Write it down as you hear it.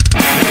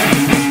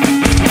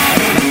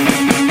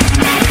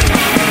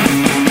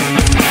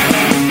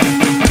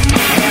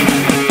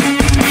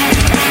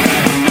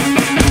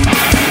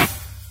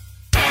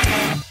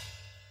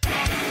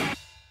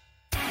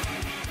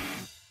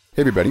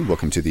Hey everybody,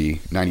 welcome to the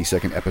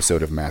 92nd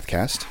episode of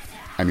Mathcast.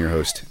 I'm your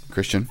host,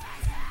 Christian.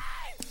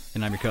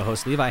 And I'm your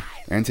co-host, Levi.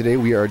 And today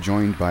we are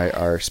joined by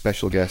our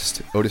special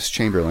guest, Otis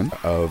Chamberlain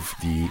of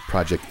the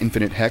Project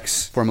Infinite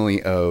Hex,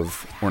 formerly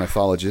of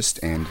Ornithologist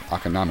and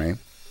Akaname.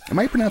 Am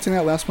I pronouncing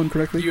that last one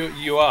correctly?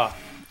 You are.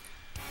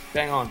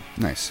 Bang on.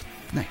 Nice.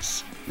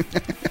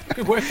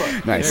 Good work, bro.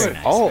 Nice. Very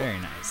nice. Very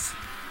nice.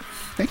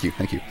 Thank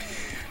you.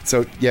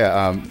 So,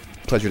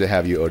 pleasure to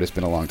have you, Otis.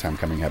 Been a long time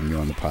coming having you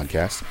on the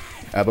podcast.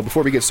 But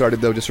before we get started,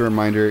 though, just a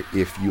reminder,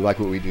 if you like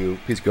what we do,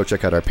 please go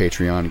check out our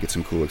Patreon and get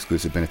some cool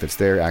exclusive benefits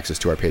there. Access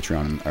to our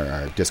Patreon,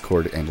 our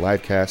Discord, and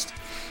Livecast.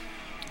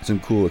 Some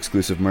cool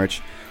exclusive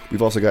merch.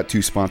 We've also got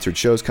 2 sponsored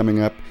shows coming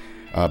up.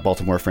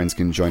 Baltimore friends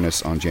can join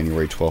us on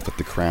January 12th at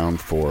the Crown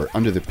for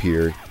Under the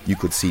Pier,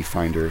 Euclid Sea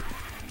Finder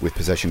with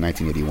Possession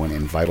 1981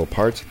 and Vital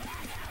Part.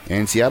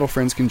 And Seattle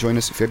friends can join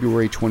us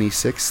February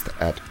 26th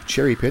at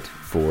Cherry Pit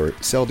for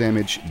Cell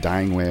Damage,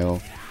 Dying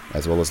Whale,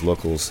 as well as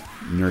locals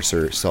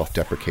Nurser,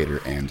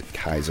 Self-Deprecator, and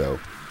Kaizo.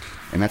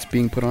 And that's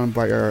being put on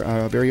by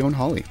our very own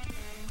Holly,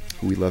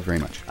 who we love very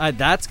much.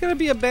 That's going to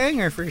be a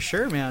banger for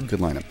sure, man. Good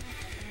lineup.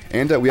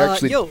 And we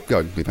actually...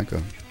 Go.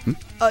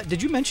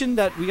 Did you mention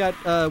that we got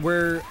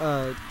where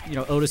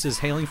Otis is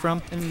hailing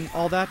from and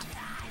all that?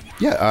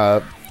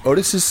 Yeah,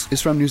 Otis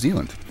is from New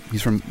Zealand.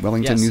 He's from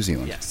Wellington, New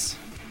Zealand. Yes.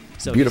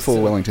 So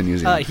beautiful Wellington, New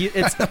Zealand.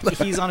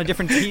 He's on a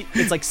different...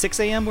 it's like 6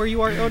 a.m. where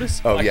you are,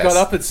 Otis? Oh, I yes. got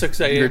up at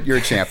 6 a.m. You're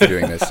a champ for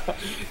doing this.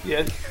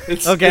 Yeah.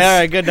 Okay, all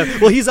right, good enough.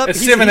 Well, he's up.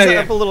 He's 7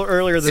 a.m. up a little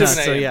earlier than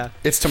that, so yeah.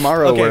 It's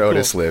tomorrow where cool.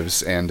 Otis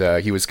lives,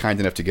 and he was kind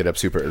enough to get up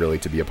super early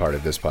to be a part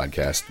of this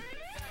podcast.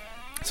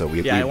 So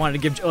I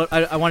wanted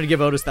to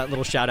give Otis that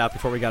little shout out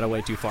before we got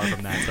away too far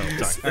from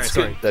that. So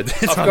sorry.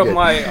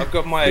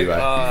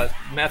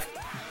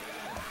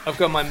 I've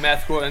got my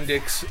Mathcore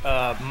Index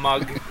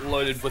mug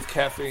loaded with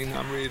caffeine.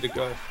 I'm ready to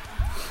go.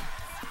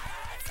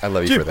 I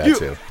love you for that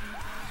too.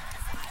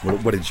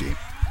 What a G.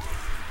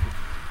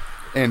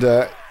 And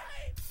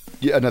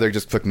another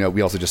just quick note: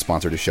 we also just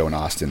sponsored a show in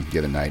Austin the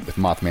other night with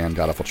Mothman,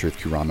 God Awful Truth,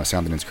 Kurama,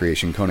 Sound and Its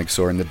Creation, Koenig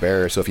Soren, The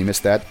Bearer. So if you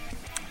missed that,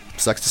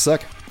 sucks to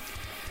suck.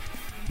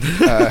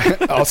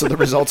 Also, the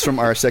results from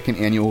our second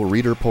annual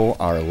reader poll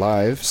are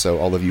live. So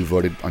all of you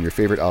voted on your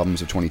favorite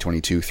albums of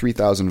 2022,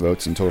 3,000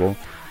 votes in total.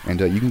 And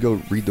you can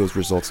go read those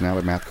results now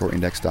at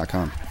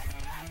mathcoreindex.com.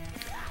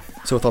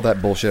 So with all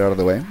that bullshit out of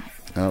the way,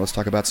 let's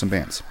talk about some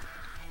bands.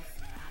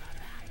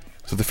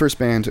 So the first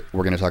band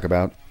we're going to talk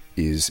about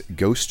is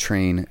Ghost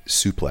Train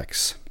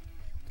Suplex.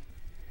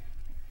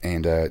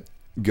 And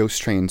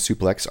Ghost Train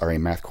Suplex are a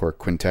mathcore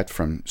quintet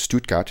from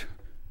Stuttgart,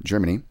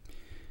 Germany.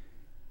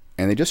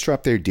 And they just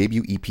dropped their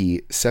debut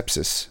EP,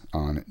 Sepsis,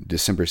 on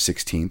December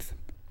 16th.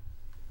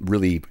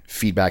 Really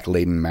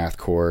feedback-laden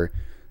mathcore.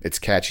 It's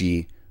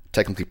catchy,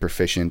 technically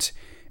proficient.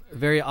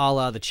 Very a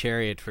la The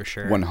Chariot for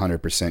sure.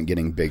 100%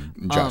 getting big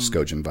Josh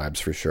Skojan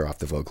vibes for sure off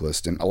the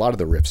vocalist. And a lot of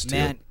the riffs, too.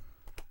 Man,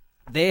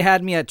 they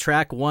had me at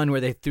track 1 where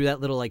they threw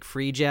that little like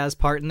free jazz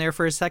part in there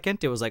for a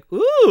second. It was like,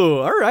 ooh,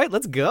 all right,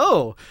 let's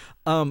go.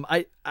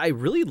 I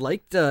really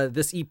liked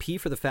this EP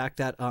for the fact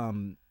that...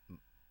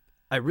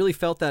 I really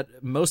felt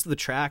that most of the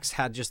tracks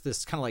had just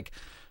this kind of like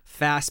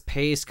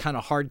fast-paced, kind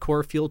of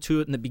hardcore feel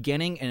to it in the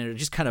beginning, and it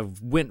just kind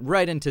of went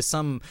right into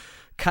some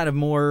kind of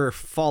more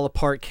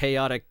fall-apart,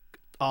 chaotic,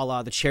 a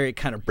la The Chariot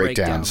kind of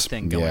breakdown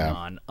thing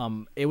going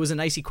on. It was a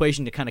nice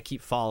equation to kind of keep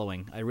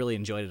following. I really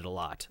enjoyed it a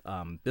lot.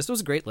 This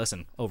was a great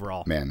listen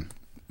overall. Man,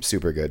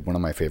 super good. One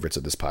of my favorites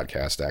of this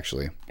podcast,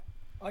 actually.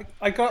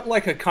 I got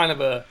like a kind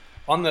of a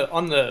on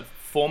the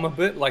former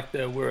bit, like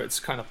where it's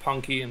kind of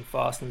punky and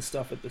fast and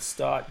stuff at the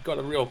start. Got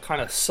a real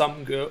kind of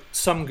some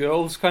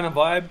girls kind of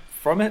vibe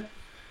from it.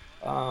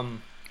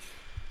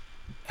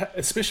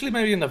 Especially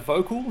maybe in the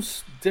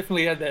vocals,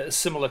 definitely had that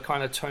similar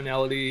kind of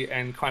tonality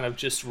and kind of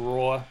just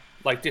raw,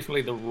 like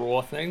definitely the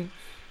raw thing.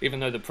 Even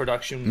though the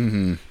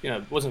production,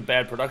 wasn't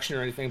bad production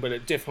or anything, but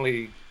it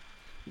definitely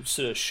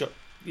sort of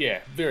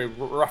very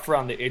rough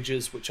around the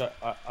edges, which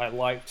I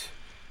liked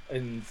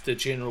in the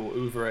general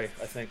oeuvre, I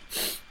think.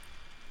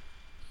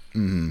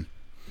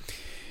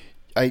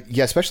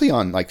 Especially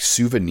on like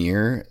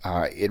Souvenir,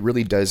 it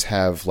really does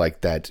have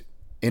like that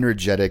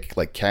energetic,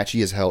 like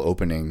catchy as hell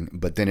opening,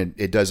 but then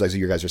it does, as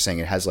you guys are saying,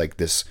 it has like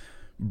this,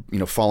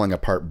 falling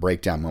apart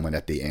breakdown moment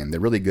at the end. They're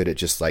really good at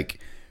just like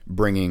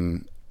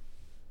bringing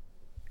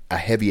a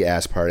heavy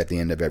ass part at the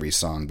end of every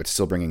song, but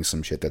still bringing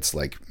some shit that's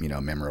like,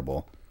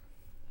 memorable.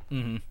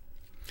 Mm-hmm.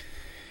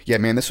 Yeah,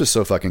 man, this was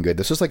so fucking good.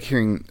 This was like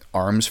hearing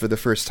Arms for the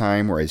first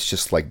time, where it's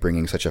just like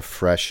bringing such a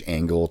fresh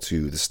angle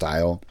to the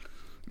style.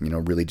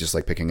 Really just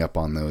like picking up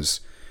on those,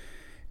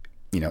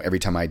 Every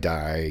Time I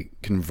Die,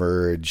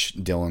 Converge,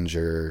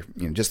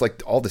 Dillinger, just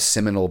like all the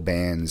seminal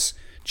bands,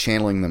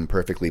 channeling them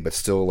perfectly, but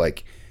still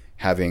like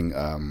having,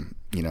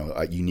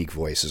 a unique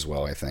voice as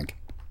well, I think.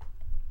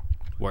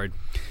 Word.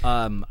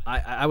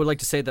 I would like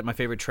to say that my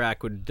favorite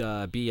track would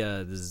be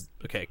this is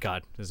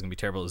gonna be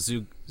terrible.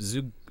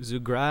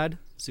 Zugrad.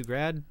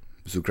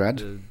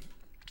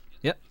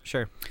 Yep,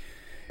 sure.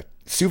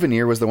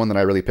 Souvenir was the one that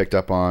I really picked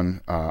up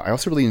on. I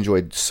also really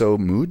enjoyed So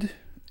Mood,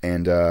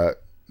 and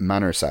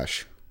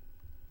Mannersash.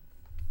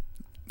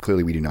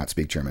 Clearly, we do not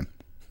speak German.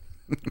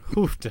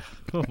 Oh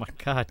my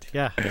god,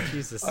 yeah,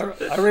 Jesus.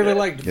 I really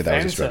liked Yeah,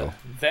 that was a struggle.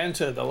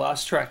 Vanta, the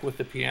last track with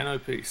the piano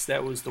piece.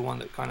 That was the one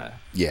that kind of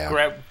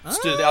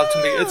stood out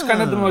to me. It's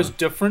kind of the most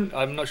different.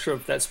 I'm not sure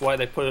if that's why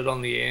they put it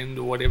on the end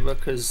or whatever,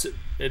 because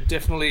it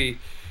definitely,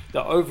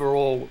 the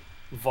overall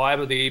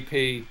vibe of the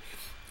EP,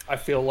 I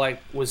feel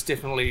like was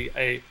definitely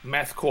a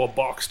mathcore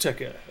box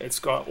ticker. It's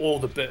got all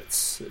the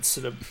bits. It's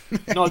sort of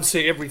nods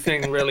to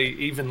everything really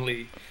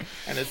evenly,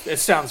 and it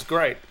sounds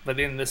great. But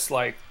then this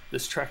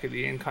track at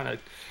the end kind of,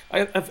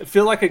 I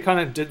feel like it kind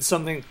of did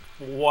something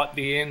what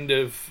the end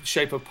of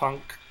Shape of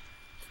Punk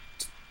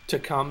to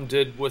Come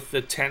did with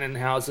the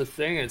Tannenhauser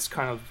thing. It's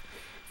kind of,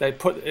 they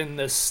put in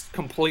this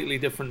completely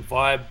different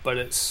vibe, but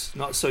it's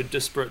not so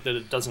disparate that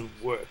it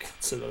doesn't work.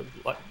 It's sort of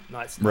like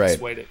nice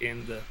way to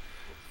end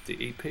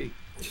the EP.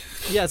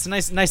 Yeah, it's a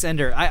nice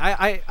ender.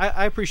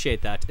 I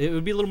appreciate that. It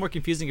would be a little more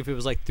confusing if it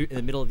was like in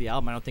the middle of the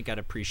album. I don't think I'd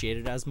appreciate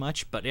it as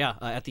much. But yeah,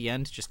 at the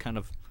end, just kind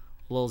of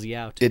lulls you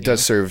out. It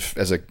does serve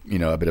as a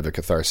bit of a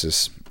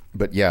catharsis.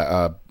 But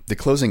yeah, the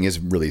closing is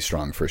really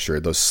strong for sure.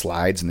 Those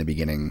slides in the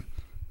beginning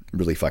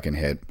really fucking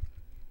hit.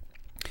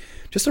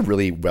 Just a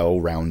really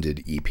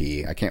well-rounded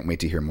EP. I can't wait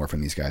to hear more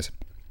from these guys.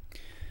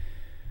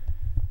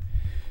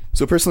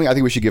 So personally, I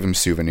think we should give them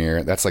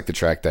Souvenir. That's like the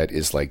track that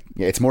is like,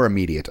 it's more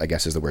immediate, I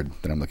guess is the word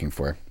that I'm looking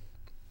for.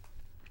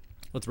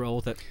 Let's roll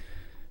with it.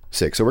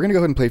 Sick. So we're going to go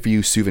ahead and play for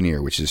you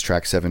Souvenir, which is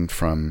track 7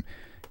 from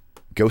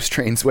Ghost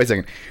Trains. Wait a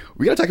second.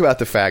 We got to talk about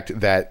the fact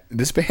that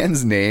this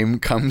band's name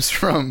comes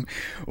from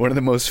one of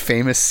the most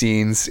famous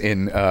scenes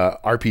in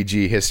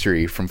RPG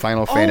history from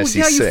Final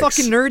Fantasy VI. Oh, yeah, you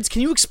fucking nerds.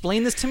 Can you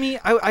explain this to me?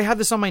 I have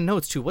this on my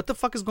notes, too. What the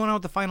fuck is going on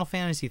with the Final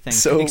Fantasy thing?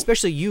 So,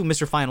 especially you,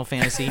 Mr. Final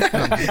Fantasy.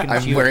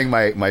 I'm wearing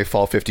my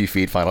Fall 50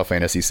 Feet Final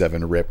Fantasy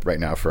VII rip right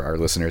now for our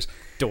listeners.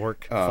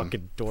 Dork.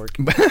 Fucking dork.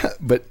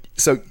 But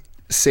so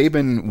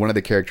Sabin, one of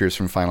the characters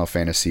from Final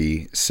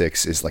Fantasy VI,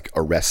 is like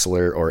a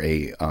wrestler or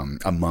a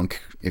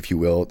monk, if you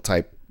will,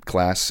 type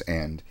class,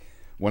 and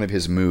one of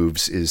his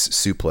moves is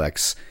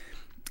suplex.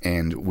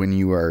 And when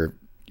you're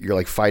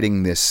like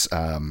fighting this,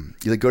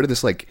 you like go to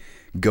this like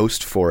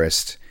ghost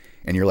forest,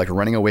 and you're like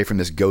running away from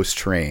this ghost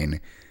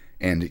train,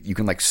 and you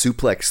can like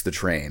suplex the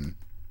train.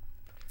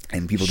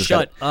 And people just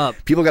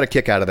people got a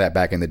kick out of that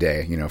back in the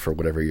day, for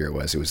whatever year it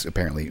was. It was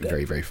apparently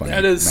very, very funny.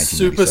 That is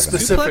super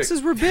specific.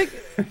 Suplexes were big.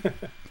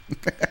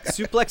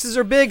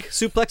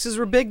 Suplexes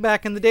were big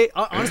back in the day.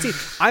 Honestly,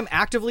 I'm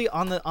actively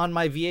on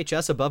my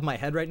VHS above my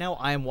head right now.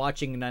 I am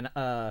watching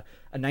a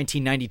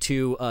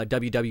 1992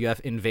 WWF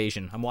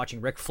Invasion. I'm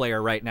watching Ric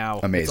Flair right now.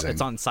 Amazing.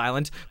 It's on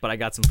silent, but I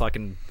got some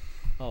fucking.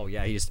 Oh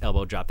yeah, he just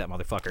elbow dropped that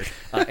motherfucker.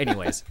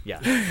 Anyways, yeah,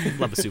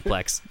 love a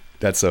suplex.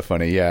 That's so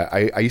funny. Yeah,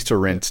 I used to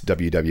rent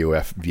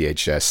WWF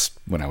VHS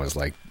when I was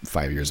like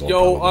 5 years old.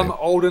 Yo, probably. I'm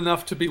old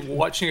enough to be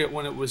watching it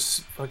when it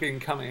was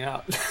fucking coming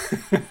out.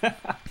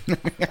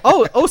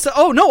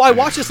 Oh no! I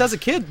watched this as a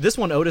kid. This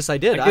one, Otis, I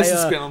did. I guess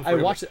it's been on I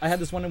watched it. I had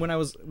this one when I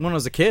was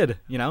a kid.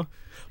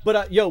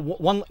 But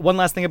one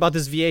last thing about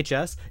this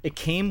VHS. It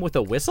came with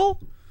a whistle.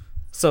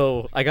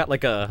 So I got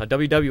like a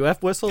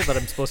WWF whistle that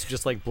I'm supposed to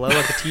just like blow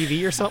at the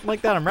TV or something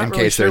like that. I'm not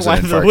really sure why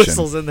the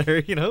whistle's in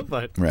there,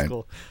 but it's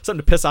cool.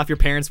 Something to piss off your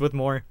parents with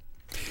more.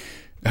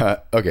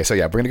 Okay, so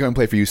yeah, we're going to go and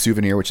play for you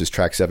Souvenir, which is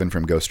track 7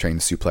 from Ghost Train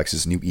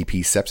Suplex's new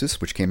EP Sepsis,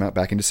 which came out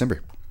back in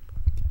December.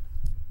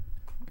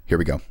 Here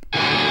we go.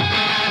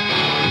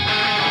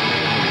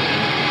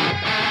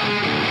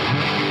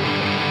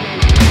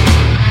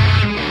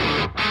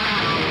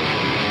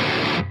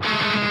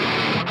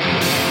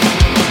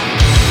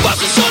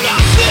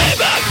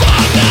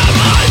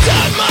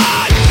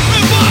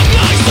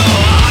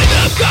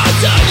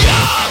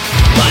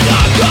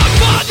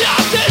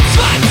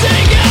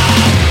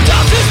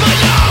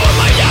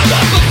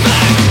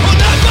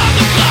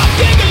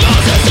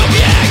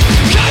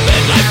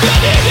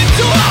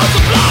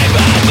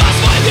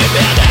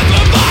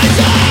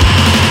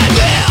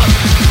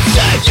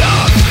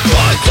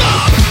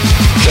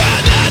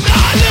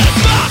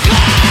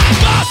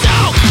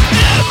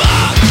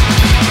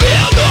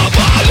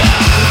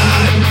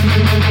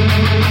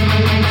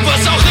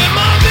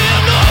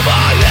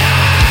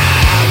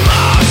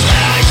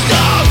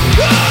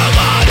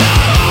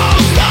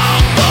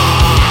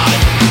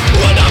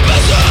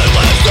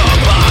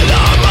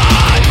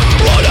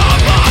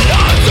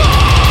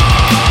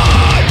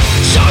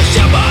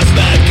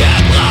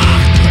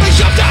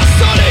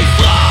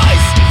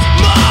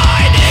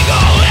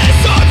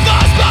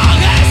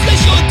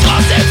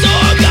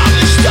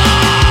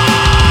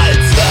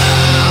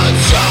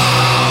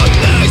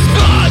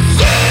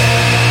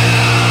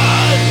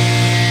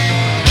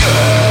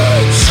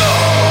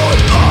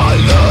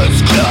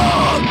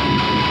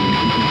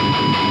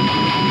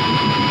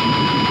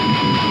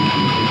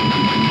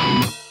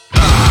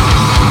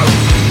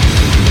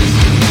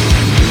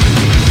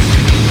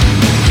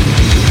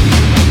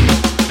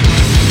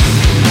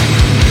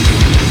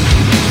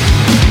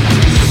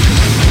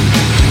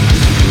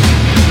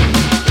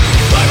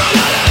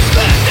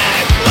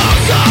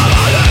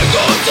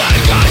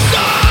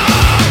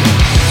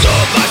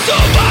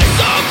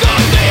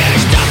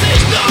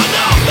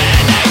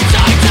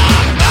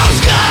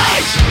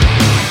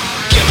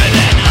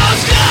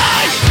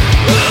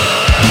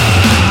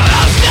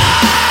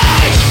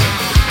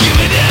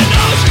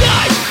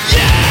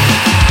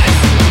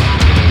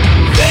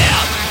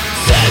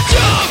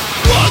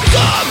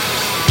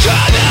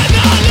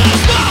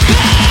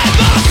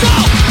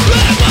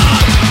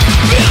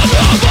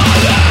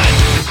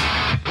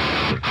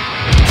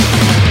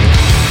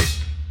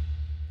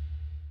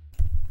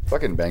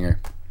 banger.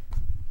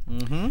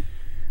 Mm-hmm.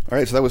 All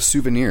right, so that was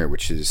Souvenir,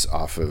 which is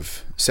off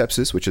of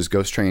Sepsis, which is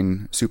Ghost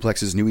Train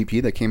Suplex's new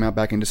EP that came out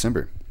back in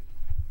December.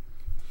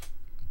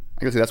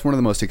 I gotta say, that's one of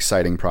the most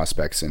exciting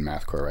prospects in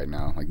mathcore right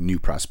now, like new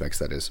prospects,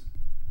 that is.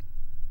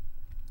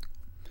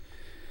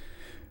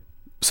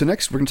 So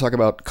next, we're going to talk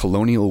about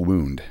Colonial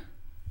Wound.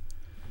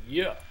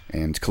 Yeah.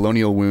 And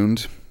Colonial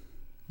Wound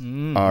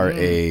are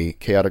a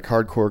chaotic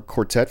hardcore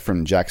quartet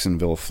from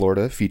Jacksonville,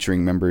 Florida,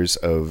 featuring members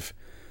of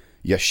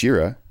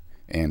Yashira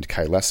and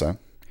Kailessa.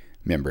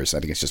 Members. I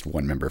think it's just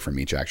one member from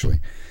each, actually.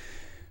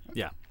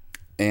 Yeah.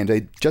 And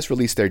they just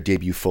released their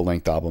debut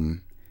full-length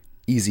album,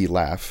 Easy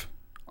Laugh,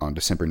 on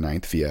December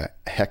 9th via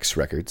Hex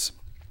Records,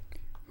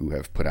 who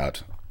have put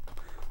out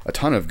a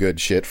ton of good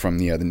shit from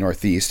the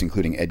Northeast,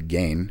 including Ed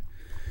Gain.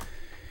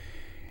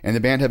 And the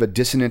band have a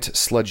dissonant,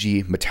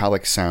 sludgy,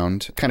 metallic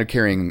sound, kind of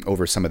carrying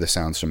over some of the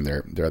sounds from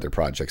their other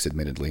projects,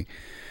 admittedly.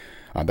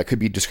 That could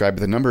be described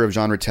with a number of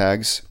genre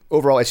tags.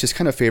 Overall, it's just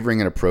kind of favoring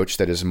an approach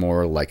that is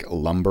more like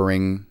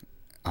lumbering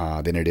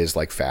than it is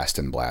like fast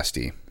and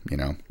blasty, you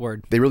know?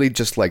 Word. They really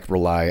just like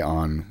rely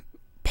on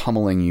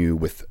pummeling you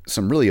with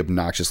some really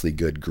obnoxiously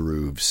good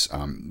grooves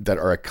that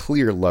are a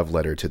clear love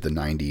letter to the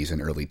 90s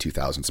and early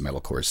 2000s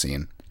metalcore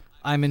scene.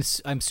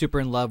 I'm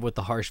super in love with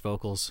the harsh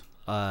vocals.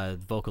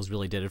 Vocals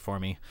really did it for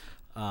me.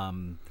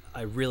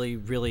 I really,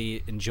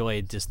 really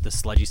enjoyed just the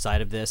sludgy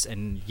side of this,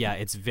 and yeah,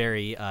 it's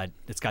very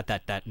it's got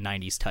that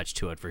 90s touch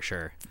to it for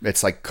sure.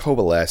 It's like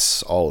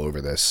Coalesce all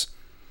over this.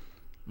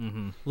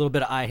 Mm-hmm. A little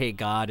bit of I Hate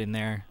God in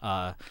there.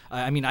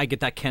 I mean, I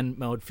get that Ken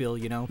Mode feel,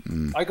 you know.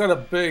 I got a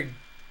big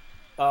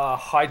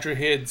Hydra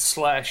Head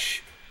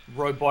 /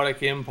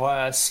 Robotic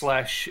Empire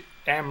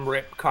 /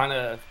 AmRep kind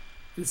of.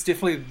 It's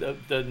definitely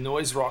the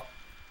noise rock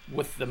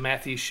with the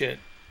mathy shit.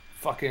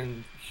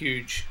 Fucking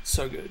huge,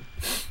 so good.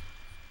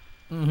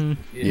 Mm-hmm.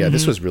 Yeah,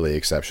 this was really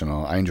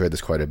exceptional. I enjoyed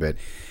this quite a bit.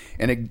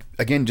 And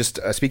again, just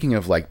speaking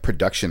of like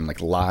production, like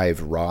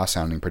live, raw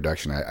sounding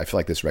production, I feel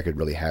like this record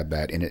really had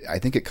that. And I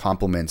think it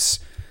complements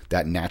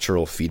that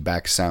natural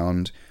feedback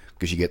sound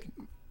because you get,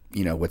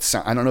 you know,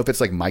 I don't know if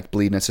it's like mic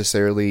bleed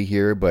necessarily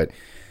here, but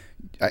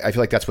I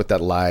feel like that's what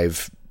that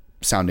live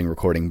sounding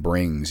recording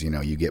brings. You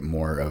know, you get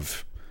more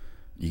of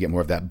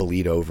that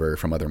bleed over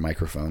from other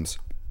microphones.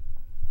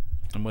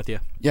 I'm with you.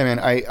 Yeah, man,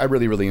 I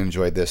really, really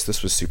enjoyed this.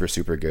 This was super,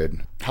 super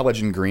good.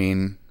 Halogen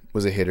Green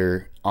was a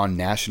hitter. On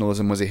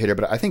Nationalism was a hitter,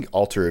 but I think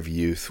Altar of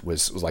Youth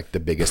was like the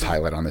biggest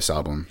highlight on this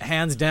album.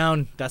 Hands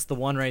down, that's the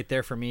one right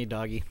there for me,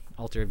 doggy.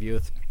 Altar of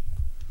Youth.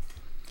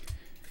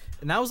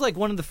 And that was like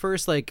one of the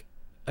first, like,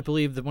 I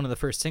believe one of the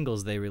first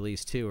singles they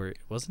released too, or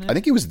wasn't it? I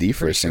think it was the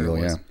first single,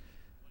 yeah.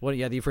 What?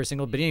 Yeah, the first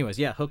single. But anyways,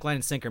 yeah, Hook, Line,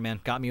 and Sinker,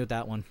 man, got me with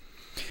that one.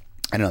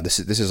 I don't know. This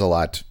is a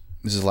lot.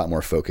 This is a lot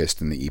more focused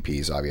than the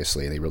EPs.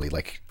 Obviously, they really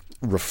like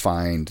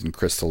refined and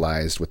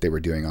crystallized what they were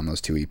doing on those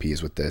two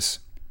EPs with this.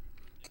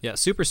 Yeah,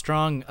 super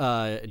strong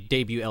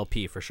debut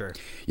LP for sure.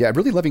 Yeah, I'm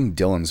really loving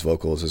Dylan's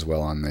vocals as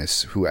well on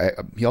this.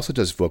 He also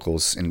does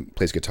vocals and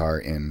plays guitar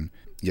in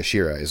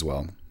Yashira as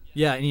well.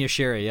 Yeah, in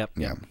Yashira, yep.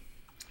 Yeah.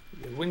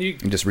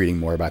 I'm just reading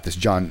more about this.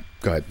 John,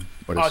 go ahead.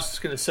 I was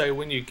just going to say,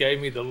 when you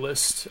gave me the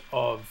list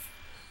of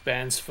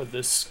bands for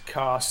this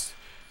cast,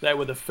 they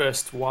were the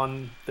first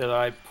one that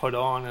I put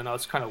on, and I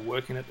was kind of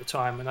working at the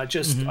time, and I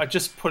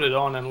just put it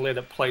on and let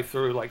it play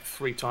through like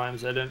 3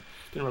 times. I didn't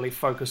really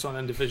focus on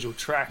individual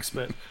tracks,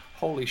 but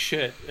holy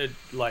shit, it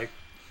like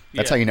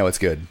that's how you know it's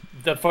good.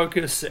 The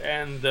focus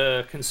and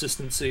the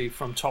consistency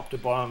from top to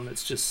bottom,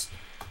 it's just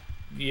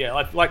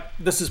like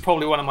this is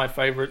probably one of my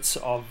favorites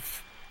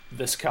of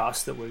this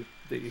cast that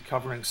you're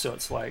covering. So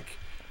it's like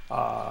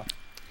I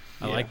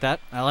like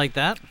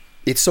that.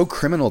 It's so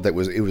criminal that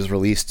it was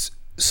released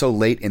so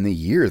late in the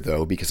year,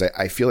 though, because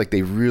I feel like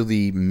they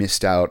really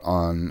missed out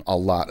on a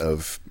lot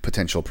of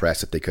potential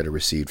press that they could have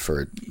received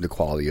for the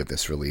quality of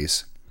this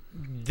release.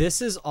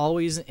 This is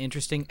always an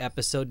interesting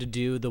episode to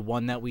do, the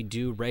one that we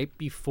do right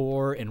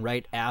before and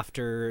right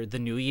after the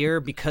new year,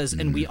 because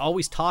and we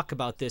always talk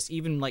about this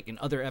even like in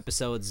other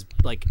episodes,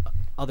 like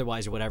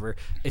otherwise or whatever.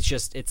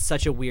 It's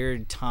such a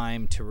weird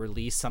time to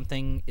release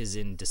something is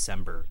in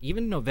December.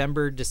 Even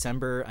November,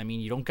 December, I mean,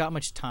 you don't got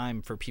much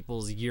time for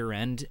people's year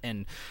end,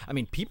 and I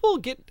mean,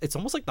 it's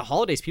almost like the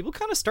holidays. People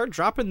kind of start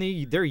dropping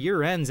their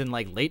year ends in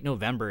like late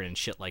November and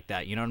shit like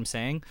that. You know what I'm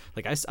saying?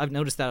 Like I've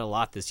noticed that a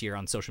lot this year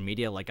on social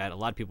media. Like a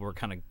lot of people were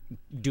kind of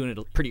doing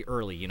it pretty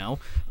early, you know.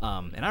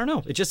 And I don't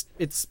know.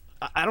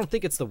 I don't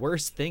think it's the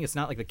worst thing. It's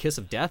not like the kiss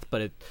of death,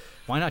 but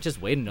why not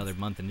just wait another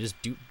month and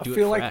just do it fresh? I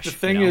feel like the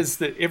thing is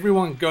that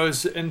everyone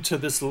goes into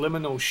this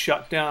liminal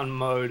shutdown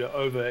mode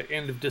over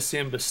end of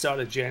December, start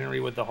of January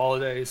with the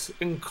holidays,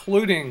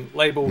 including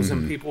labels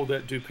and people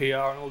that do PR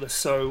and all this.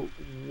 So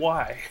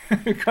why?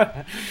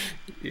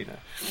 You know.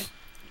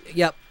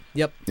 Yep.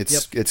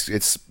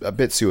 It's a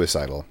bit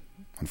suicidal,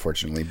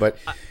 unfortunately, but.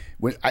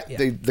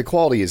 The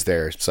quality is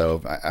there, so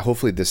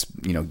hopefully this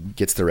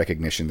gets the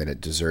recognition that it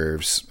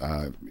deserves,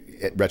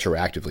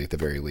 retroactively at the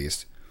very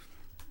least,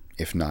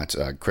 if not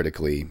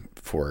critically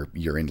for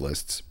year-end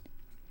lists.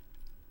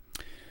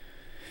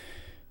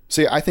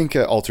 So yeah, I think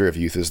Altar of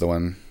Youth is the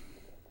one.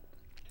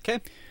 Okay,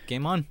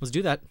 game on. Let's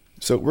do that.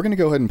 So we're going to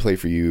go ahead and play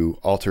for you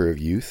Altar of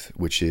Youth,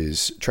 which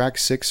is track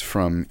 6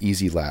 from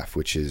Easy Laugh,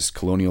 which is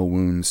Colonial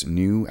Wound's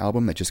new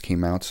album that just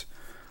came out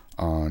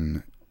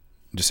on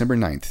December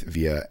 9th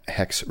via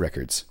Hex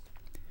Records.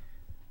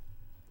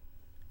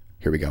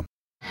 Here we go.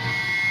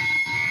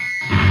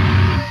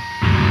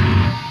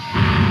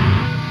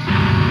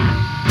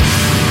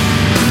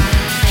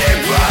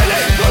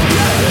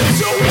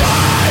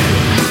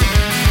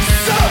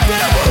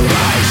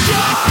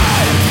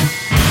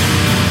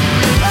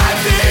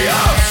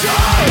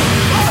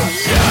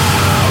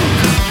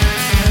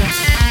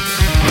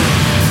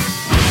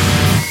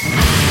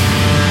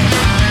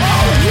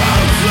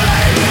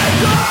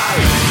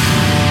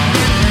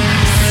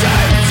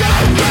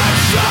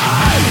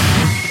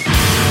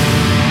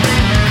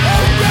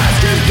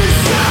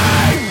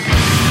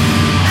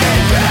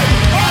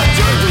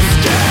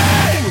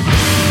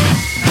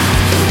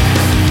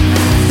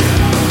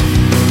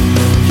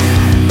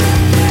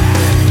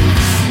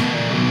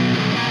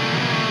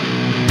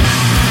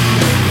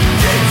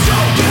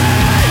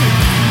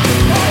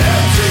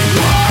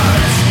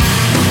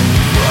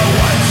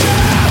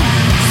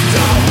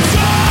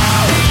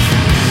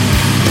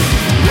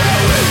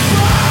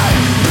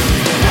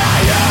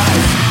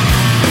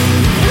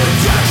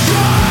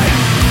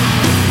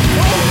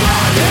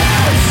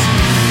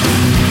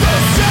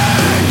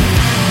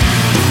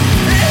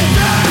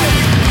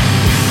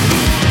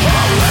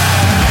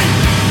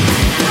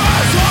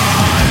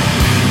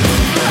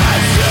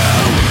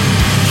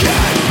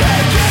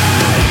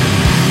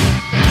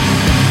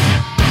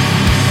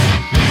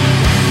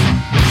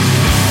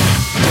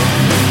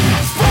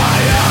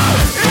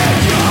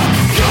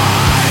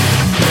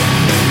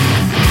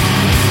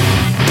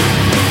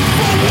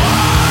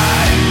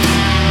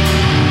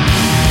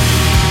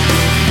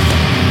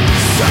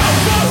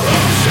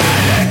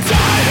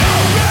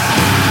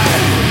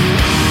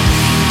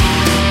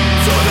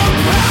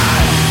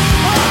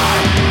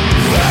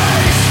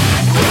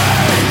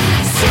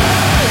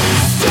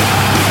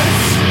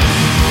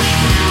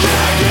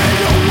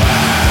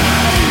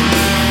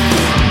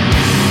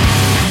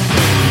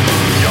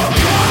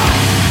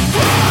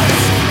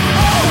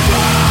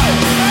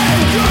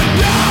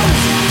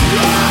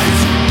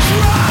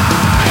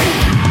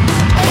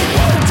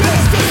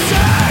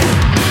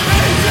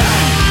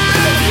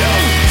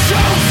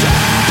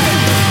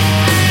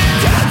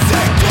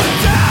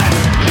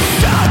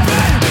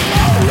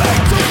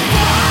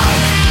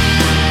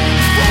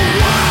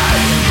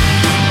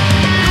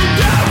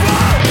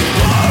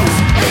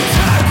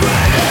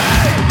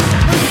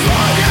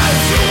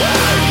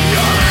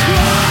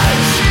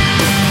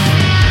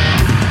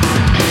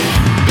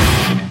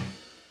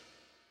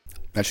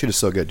 That shit is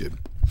so good, dude.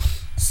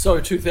 So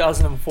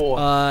 2004.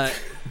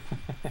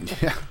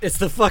 Yeah. It's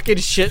the fucking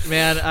shit,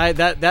 man.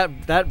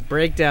 That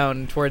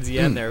breakdown towards the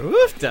end there.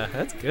 Woofda,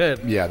 that's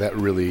good. Yeah, that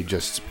really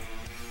just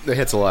that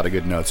hits a lot of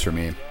good notes for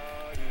me.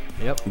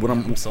 Yep.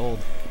 I'm sold.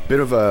 Bit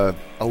of a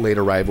late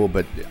arrival,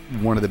 but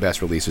one of the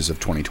best releases of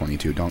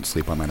 2022. Don't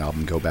sleep on that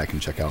album. Go back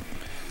and check out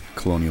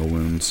Colonial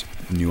Wound's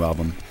new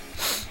album.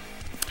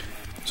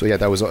 So yeah,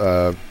 that was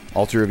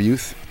Altar of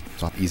Youth.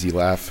 It's off Easy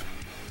Laugh,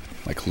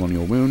 like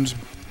Colonial Wound.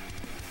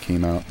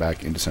 Came out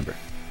back in December.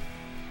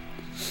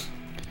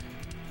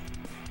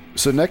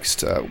 So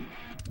next, we're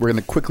going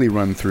to quickly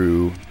run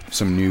through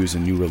some news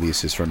and new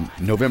releases from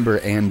November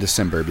and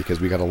December because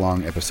we got a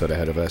long episode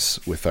ahead of us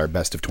with our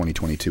best of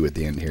 2022 at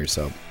the end here.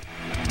 So.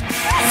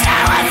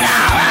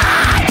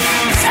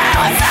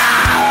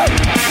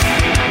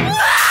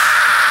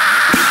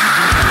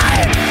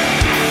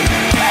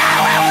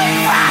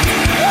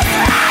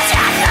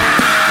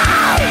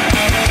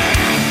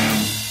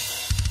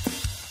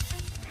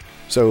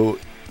 So,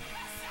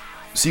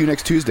 See You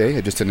Next Tuesday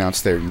had just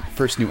announced their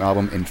first new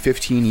album in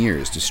 15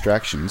 years,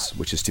 Distractions,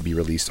 which is to be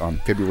released on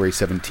February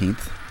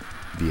 17th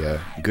via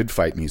Good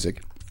Fight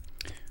Music.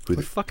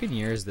 What fucking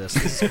year is this?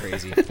 This is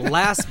crazy.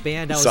 Last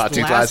band I was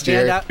last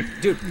year.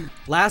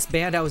 Last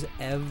band I was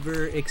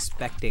ever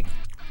expecting.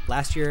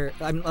 Last band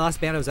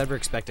I was ever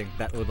expecting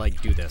that would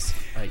like do this.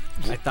 Like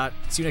I thought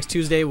See You Next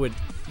Tuesday would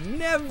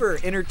never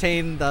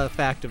entertain the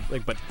fact of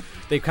like, but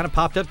they kind of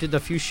popped up, did a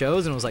few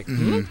shows, and it was like,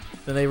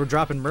 Then they were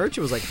dropping merch.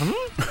 It was like,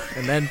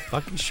 and then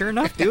fucking sure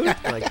enough, dude,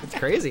 like it's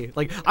crazy.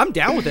 Like I'm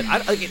down with it.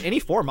 Like in any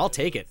form, I'll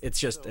take it. It's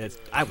just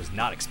I was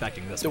not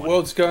expecting this. The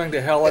world's going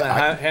to hell in a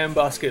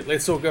handbasket.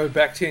 Let's all go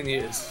back 10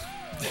 years.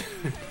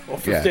 Or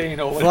 15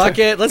 or whatever. Fuck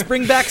it. Let's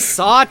bring back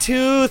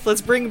Sawtooth.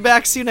 Let's bring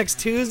back See You Next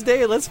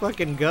Tuesday. Let's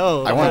fucking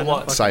go. I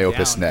want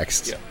Psyopus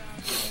next. Yeah.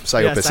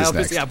 Psyopus is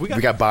next. Yeah, we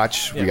got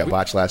Botch. We got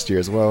Botch last year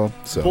as well.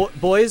 So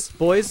boys,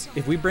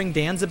 if we bring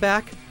Danza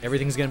back,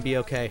 everything's gonna be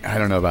okay. I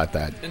don't know about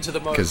that. Into the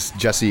mode. Because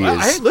Jesse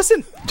Hey,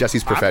 listen.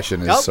 Jesse's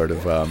profession is sort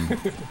of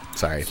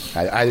sorry.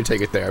 I didn't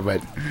take it there,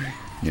 but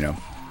you know,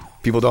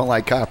 people don't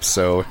like cops,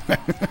 so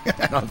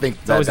I don't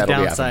think that'll be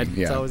happening.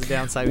 Yeah. It's always a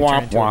downside.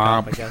 Womp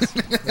womp. I guess.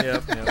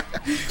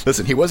 Yep.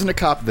 Listen, he wasn't a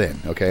cop then,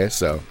 okay?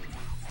 So.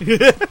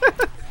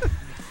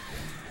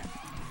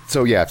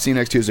 So yeah, See You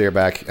Next Tuesday are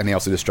back, and they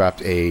also just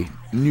dropped a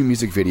new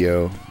music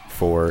video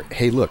for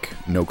Hey Look,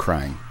 No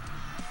Crying.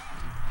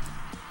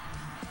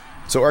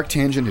 So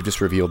Arctangent have just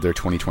revealed their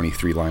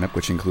 2023 lineup,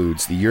 which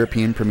includes the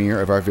European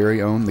premiere of our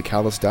very own The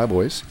Callous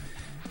Daboys,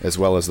 as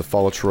well as The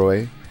Fall of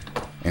Troy,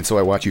 and So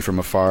I Watch You From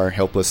Afar,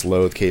 Helpless,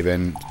 Loathe, Cave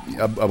In,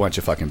 a bunch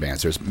of fucking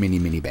bands. There's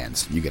mini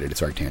bands. You get it.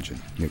 It's Arctangent.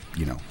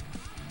 You know.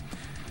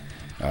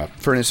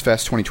 Furnace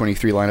Fest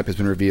 2023 lineup has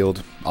been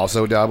revealed.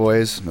 Also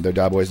Daboys, another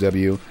Daboys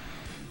W.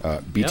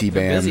 BT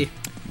Band, busy.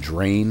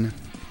 Drain,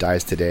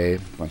 Dies Today, a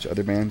bunch of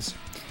other bands.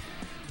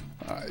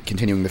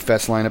 Continuing the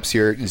fest lineups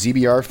here,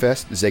 ZBR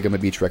Fest, Zegama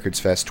Beach Records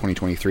Fest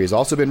 2023 has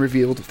also been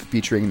revealed,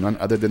 featuring none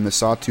other than the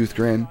Sawtooth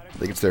Grin. I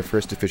think it's their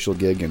first official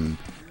gig in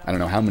I don't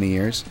know how many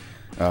years.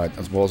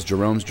 As well as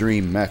Jerome's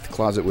Dream, Meth,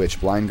 Closet Witch,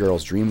 Blind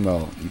Girls,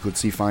 Dreamwell, Euclid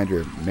Sea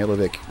Finder,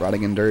 Mailovic,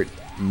 Rotting in Dirt,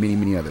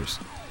 many others.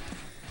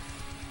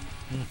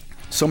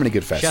 So many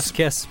good fests. Chef's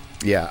kiss.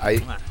 Yeah,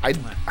 I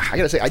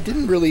gotta say,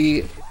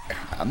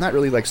 I'm not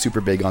really like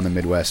super big on the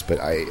Midwest, but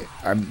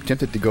I'm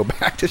tempted to go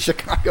back to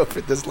Chicago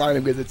for this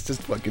lineup because it's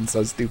just fucking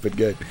so stupid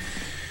good.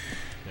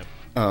 Yep.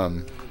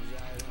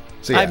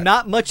 So yeah, I'm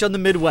not much on the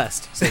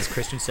Midwest, says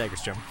Christian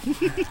Segerstrom.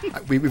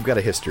 we've got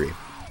a history.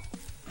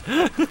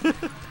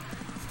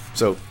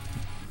 So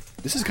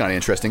this is kind of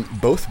interesting.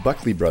 Both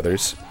Buckley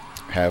brothers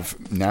have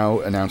now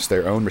announced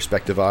their own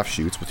respective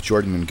offshoots, with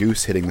Jordan and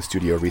Goose hitting the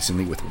studio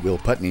recently with Will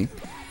Putney.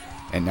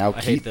 And now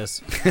I hate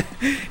this.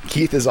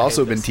 Keith has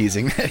also been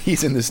teasing that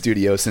he's in the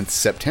studio since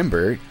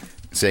September,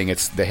 saying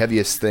it's the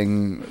heaviest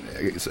thing,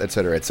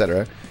 etc.,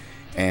 etc.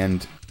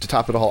 And to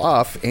top it all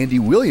off, Andy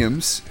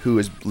Williams, who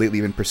has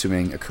lately been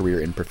pursuing a career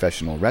in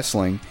professional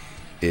wrestling,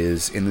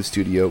 is in the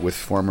studio with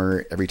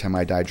former Every Time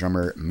I Die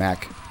drummer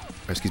Mike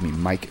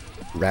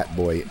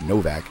Ratboy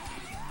Novak.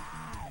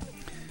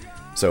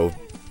 So,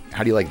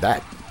 how do you like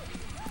that?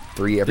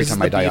 3 Every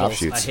Time I Die Beatles.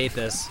 offshoots. I hate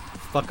this.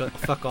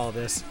 Fuck all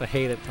this. I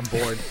hate it. I'm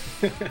bored.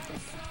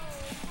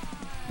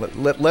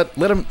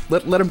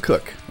 Let him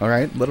cook. All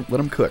right, let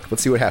him cook.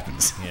 Let's see what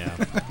happens. Yeah.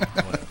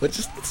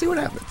 Let's see what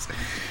happens.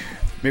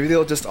 Maybe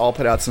they'll just all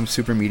put out some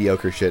super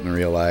mediocre shit and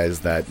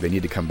realize that they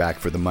need to come back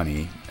for the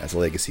money as a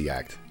legacy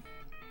act.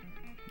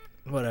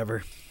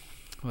 Whatever.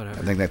 I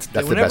think that's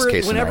the best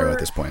case scenario at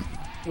this point.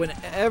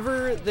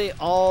 Whenever they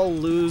all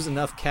lose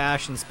enough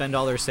cash and spend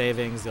all their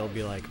savings, they'll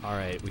be like, all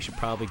right, we should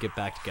probably get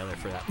back together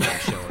for that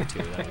show or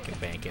two that we can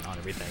bank in on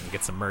everything and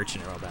get some merch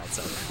and all that.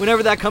 So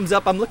whenever that comes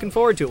up, I'm looking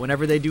forward to it.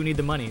 Whenever they do need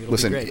the money, it'll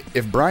be great.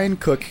 If Brian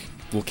Cook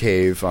will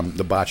cave on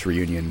the Botch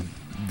reunion,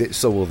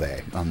 so will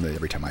they on the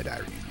Every Time I Die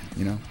reunion,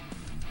 you know?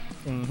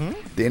 Mm-hmm.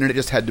 The internet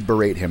just had to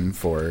berate him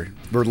for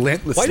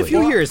relentlessly. Quite a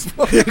few years.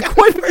 Quite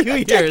a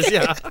few years,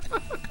 yeah.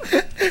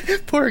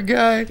 Poor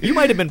guy. You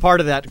might have been part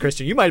of that,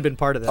 Christian. You might have been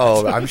part of that.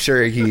 Oh, I'm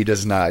sure he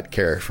does not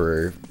care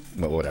for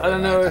whatever. I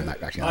don't know. I'm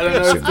not actually going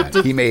to assume that.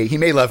 He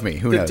may love me.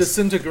 Who knows? The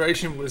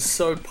disintegration was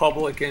so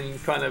public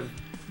and kind of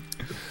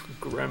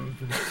grim.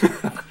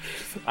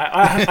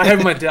 I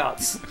have my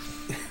doubts.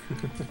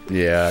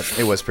 Yeah,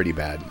 it was pretty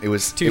bad. It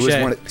was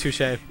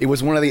touche. It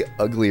was one of the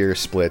uglier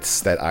splits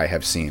that I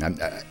have seen.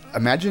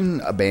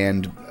 Imagine a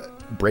band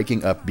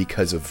breaking up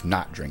because of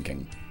not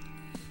drinking.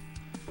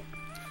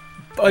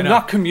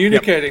 Not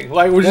communicating. Yep.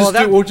 Like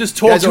we'll just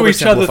talk to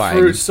each other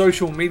through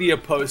social media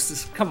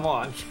posts. Come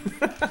on.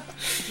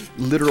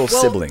 Literal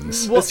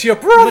siblings. Well, it's your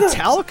brother.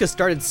 Metallica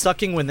started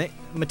sucking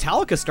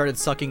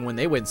when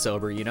they went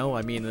sober, you know?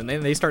 I mean, and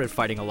then they started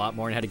fighting a lot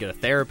more and had to get a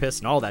therapist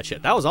and all that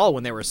shit. That was all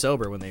when they were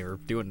sober, when they were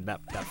doing that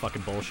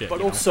fucking bullshit.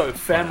 But also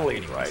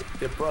family, right?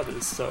 They're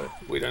brothers, so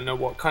we don't know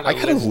what kind of... I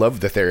kind of love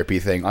the therapy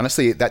thing.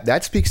 Honestly,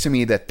 that speaks to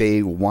me that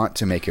they want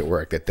to make it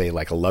work, that they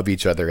like love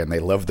each other and they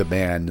love the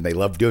band and they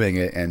love doing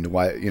it, and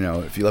why, you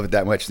know, if you love it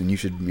that much, then you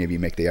should maybe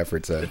make the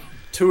effort to...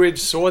 Two-edged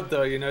sword,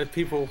 though, you know,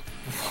 people...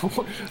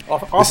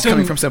 This is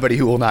coming from somebody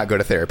who will not go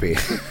to therapy.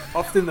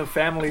 Often the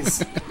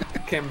families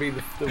can be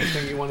the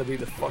thing you want to be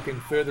the fucking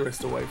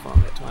furthest away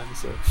from at times,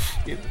 so,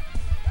 you know,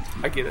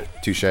 I get it.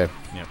 Touche. Yeah.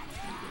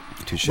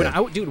 Touche.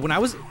 When I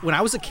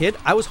was a kid,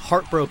 I was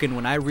heartbroken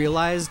when I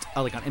realized,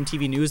 like on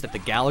MTV News, that the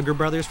Gallagher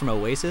brothers from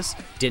Oasis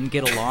didn't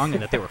get along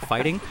and that they were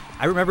fighting.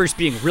 I remember just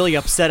being really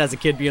upset as a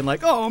kid, being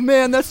like, "Oh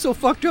man, that's so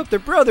fucked up. They're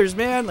brothers,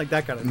 man." Like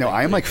that kind of thing. No,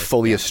 I am like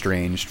fully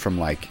estranged from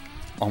like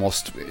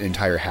almost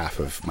entire half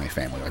of my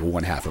family, like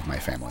one half of my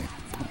family,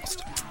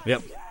 almost.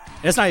 Yep.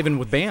 And it's not even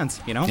with bands,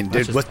 you know.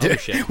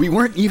 Shit. We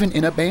weren't even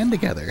in a band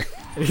together.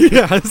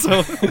 Yeah,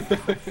 so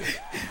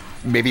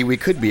maybe we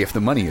could be if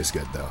the money is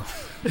good, though.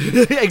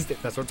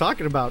 That's what I'm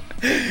talking about.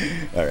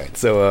 All right,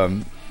 so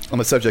on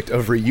the subject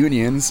of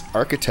reunions,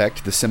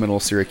 Architect, the seminal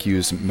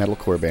Syracuse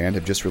metalcore band,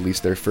 have just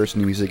released their first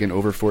new music in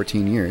over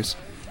 14 years.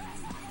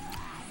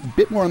 A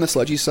bit more on the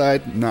sludgy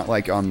side, not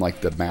like on like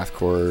the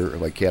mathcore or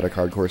like chaotic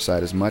hardcore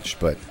side as much,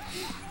 but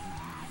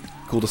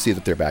cool to see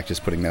that they're back,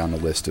 just putting that on the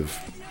list of,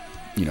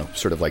 you know,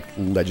 sort of like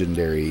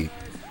legendary,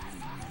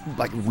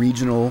 like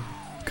regional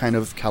kind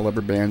of caliber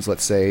bands,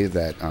 let's say,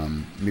 that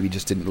maybe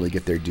just didn't really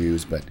get their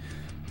dues, but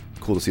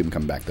cool to see them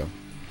come back, though.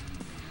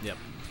 Yep.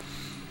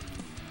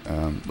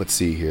 Let's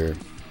see here.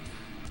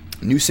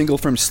 New single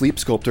from Sleep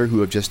Sculptor,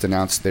 who have just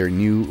announced their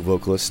new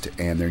vocalist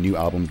and their new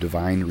album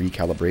Divine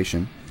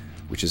Recalibration,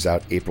 which is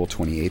out April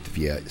 28th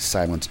via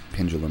Silent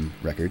Pendulum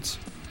Records.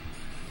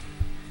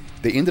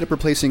 They ended up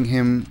replacing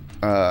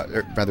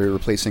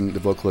replacing the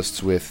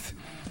vocalists with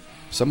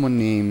someone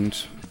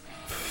named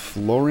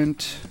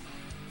Florent.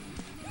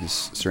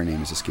 His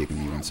surname is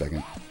escaping me 1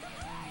 second.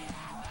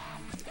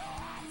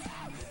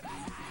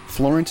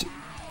 Florent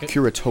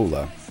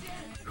Curatola,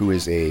 who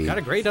is got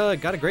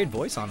a great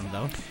voice on him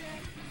though.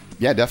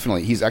 Yeah,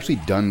 definitely. He's actually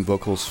done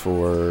vocals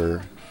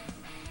for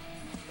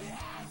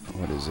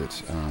what is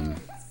it?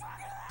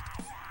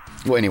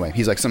 Well, anyway,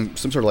 he's like some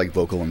sort of like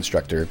vocal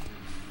instructor,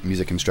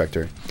 music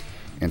instructor,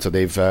 and so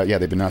they've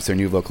announced their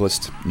new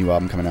vocalist, new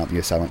album coming out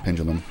via Silent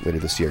Pendulum later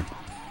this year.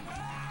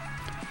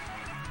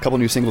 A couple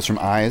new singles from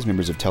Eyes,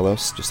 members of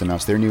Telos, just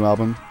announced their new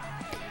album.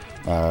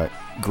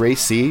 Grey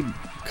Sea,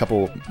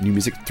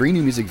 three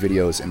new music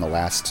videos in the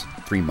last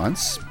 3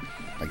 months.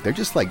 Like they're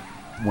just like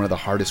one of the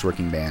hardest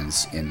working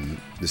bands in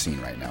the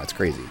scene right now. It's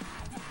crazy.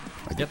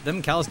 Yep,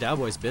 them Callous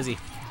Dowboys busy.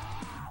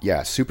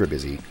 Yeah, super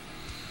busy.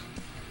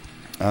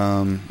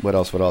 What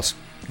else?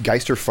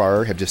 Geister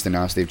Far have just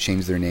announced they've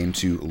changed their name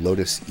to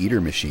Lotus Eater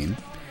Machine,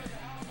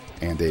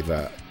 and they've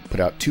put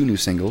out 2 new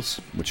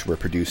singles, which were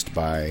produced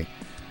by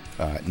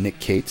Nick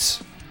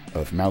Cates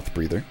of Mouth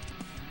Breather.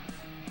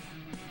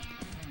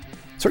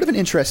 Sort of an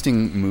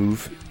interesting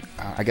move,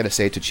 I gotta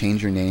say, to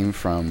change your name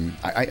from...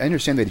 I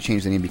understand they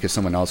changed the name because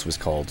someone else was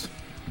called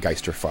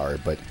Geister Far,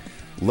 but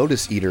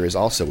Lotus Eater is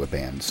also a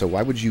band, so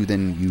why would you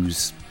then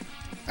use...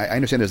 I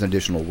understand there's an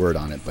additional word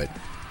on it, but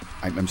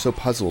I'm so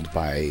puzzled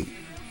by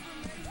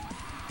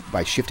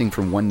shifting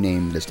from one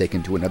name that's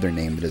taken to another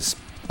name that is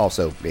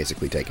also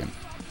basically taken.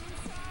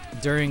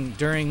 During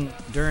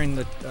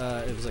the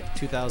it was like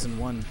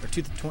 2001 or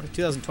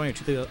 2020 or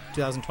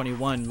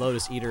 2021,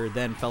 Lotus Eater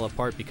then fell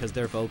apart because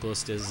their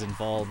vocalist is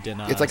involved in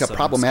it's like a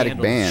problematic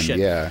band shit.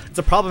 Yeah, it's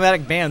a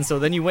problematic band, so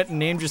then you went and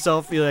named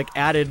yourself, you like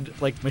added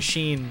like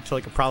Machine to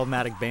like a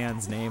problematic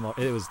band's name.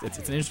 It's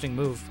an interesting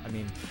move. I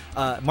mean,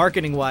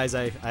 marketing wise,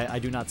 I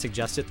do not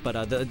suggest it,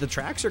 but the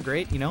tracks are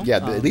great, you know.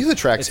 Yeah, these are the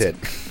tracks hit.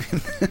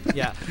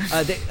 Yeah,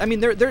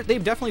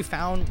 they've definitely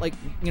found, like,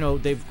 you know,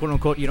 they've quote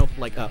unquote, you know,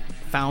 like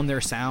found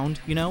their sound,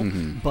 you know.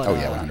 Mm-hmm. But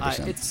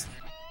 100%. it's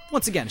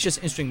once again, it's just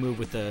an interesting move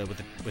with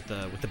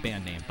the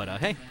band name. But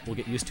hey, we'll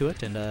get used to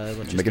it, and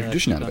let's just make a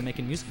tradition out of it.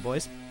 Making music,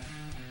 boys.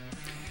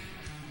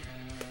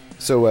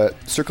 So,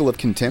 Circle of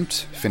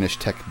Contempt, Finnish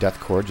tech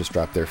deathcore, just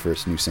dropped their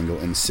first new single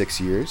in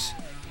 6 years.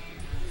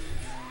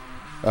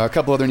 A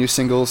couple other new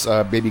singles,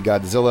 Baby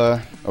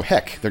Godzilla. Oh,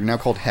 Heck. They're now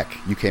called Heck,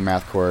 UK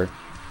mathcore.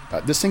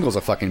 This single's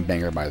a fucking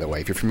banger, by the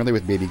way. If you're familiar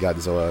with Baby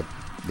Godzilla,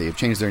 they've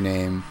changed their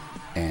name,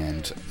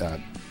 and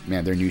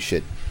man, their new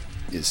shit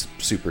is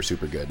super,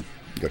 super good.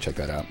 Go check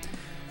that out.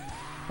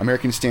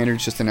 American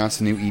Standards just announced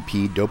a new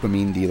EP,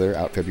 Dopamine Dealer,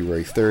 out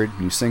February 3rd.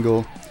 New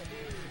single.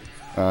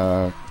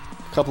 A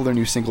couple of their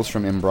new singles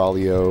from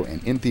Embrolio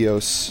and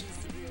Intheos.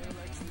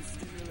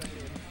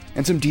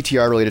 And some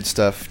DTR-related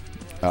stuff.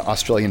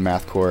 Australian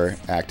mathcore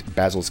act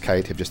Basil's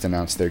Kite have just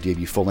announced their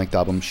debut full-length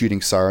album,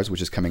 Shooting Stars,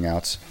 which is coming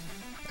out,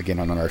 again,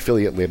 on our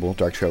affiliate label,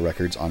 Dark Trail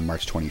Records, on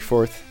March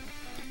 24th.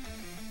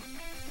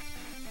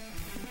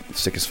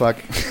 Sick as fuck.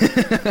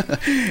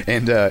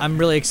 And I'm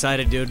really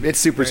excited, dude. It's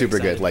super, Very super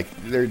excited. good.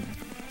 Like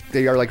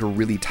they are like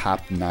really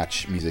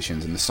top-notch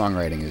musicians, and the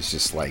songwriting is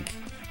just like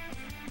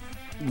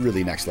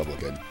really next level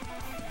good.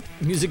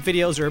 Music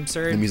videos are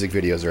absurd. The music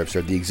videos are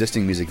absurd. The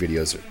existing music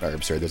videos are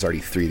absurd. There's already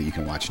 3 that you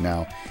can watch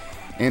now.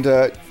 And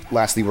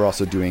lastly, we're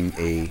also doing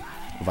a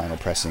vinyl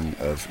pressing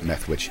of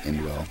Meth Witch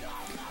Indwell.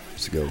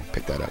 So go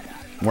pick that up.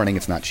 Warning,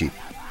 it's not cheap.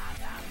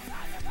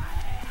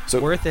 So,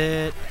 worth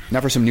it.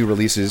 Now for some new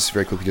releases.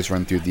 Very quickly, just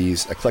run through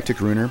these. Eclectic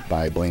Ruiner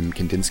by Blame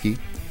Kandinsky.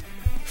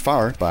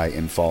 Far by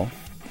Infall.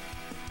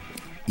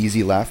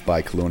 Easy Laugh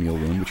by Colonial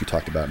Wound, which we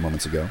talked about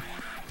moments ago.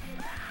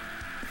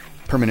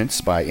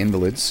 Permanence by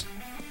Invalids.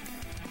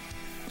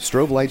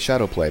 Strobe Light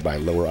Shadow Play by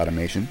Lower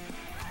Automation.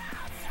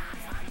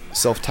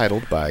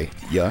 Self-Titled by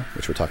Ya,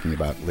 which we're talking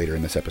about later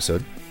in this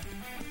episode.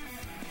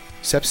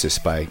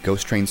 Sepsis by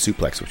Ghost Train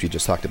Suplex, which we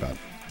just talked about.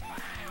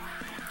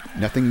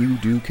 Nothing You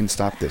Do Can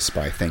Stop This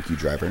by Thank You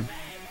Driver,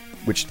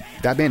 which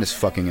that band is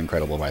fucking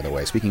incredible, by the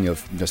way. Speaking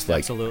of just like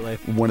Absolutely.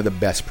 One of the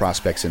best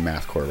prospects in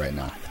mathcore right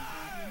now.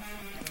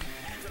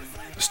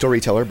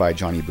 Storyteller by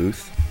Johnny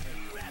Booth.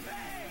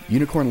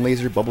 Unicorn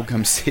Laser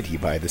Bubblegum City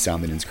by The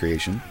Soundlinens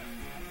Creation.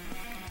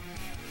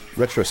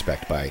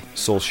 Retrospect by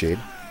Soulshade.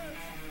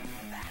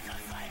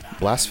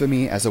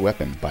 Blasphemy as a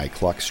Weapon by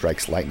Clock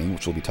Strikes Lightning,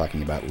 which we'll be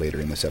talking about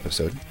later in this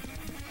episode.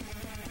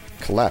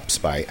 Collapse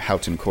by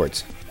Houghton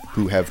Courts,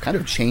 who have kind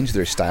of changed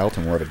their style to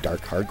more of a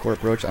dark hardcore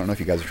approach. I don't know if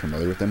you guys are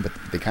familiar with them, but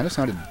they kind of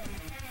sounded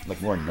like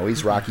more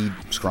noise rocky,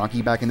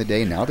 skronky back in the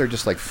day. Now they're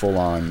just like full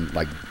on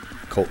like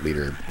cult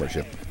leader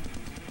worship.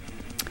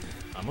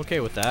 I'm okay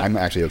with that. I'm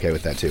actually okay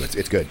with that too.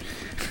 It's good.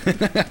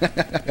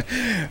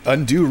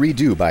 Undo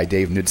Redo by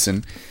Dave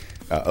Knudsen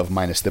of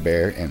Minus the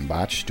Bear and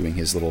Botch, doing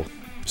his little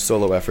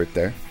solo effort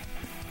there.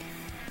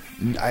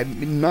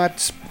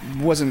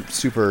 wasn't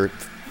super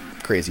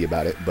crazy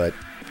about it, but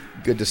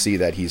good to see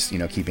that he's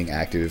keeping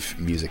active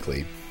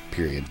musically.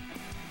 Period.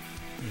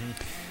 Mm-hmm.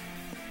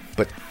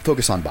 But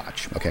focus on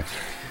Botch, okay?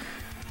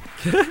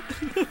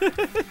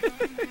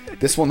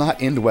 This will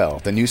not end well.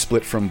 The new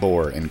split from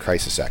Boar and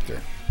Crisis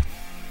Actor.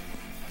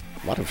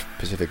 A lot of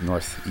Atlantic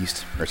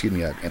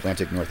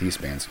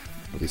Northeast bands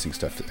releasing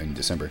stuff in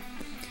December.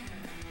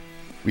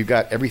 We've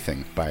got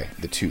Everything by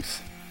The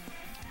Tooth,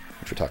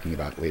 which we're talking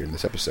about later in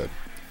this episode.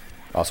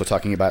 Also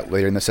talking about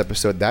later in this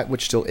episode, That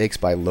Which Still Aches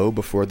by Low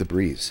Before the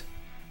Breeze.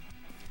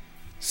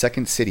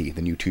 Second City,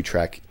 the new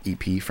 2-track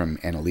EP from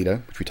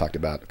Annalita, which we talked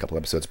about a couple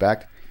episodes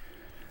back.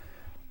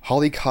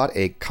 Holly Caught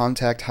a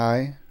Contact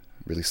High,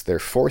 released their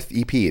 4th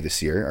EP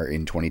this year, or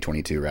in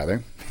 2022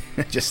 rather.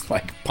 Just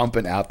like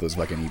pumping out those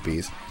fucking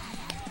EPs.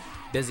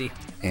 Busy.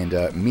 And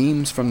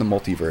Memes from the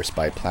Multiverse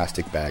by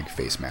Plastic Bag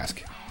Face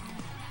Mask.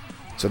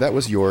 So that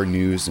was your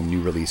news and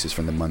new releases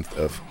from the month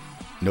of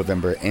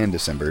November and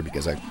December,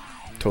 because I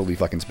totally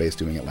fucking spaced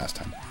doing it last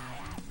time.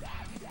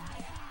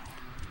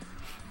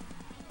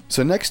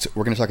 So next,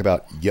 we're going to talk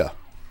about Yuh.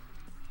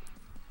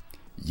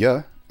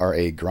 Yuh are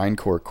a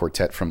grindcore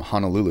quartet from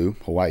Honolulu,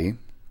 Hawaii.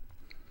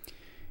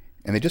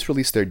 And they just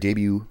released their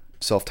debut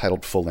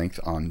self-titled full-length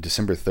on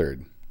December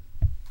 3rd.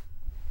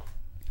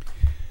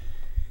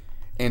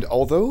 And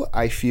although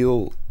I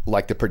feel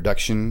like the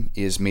production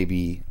is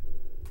maybe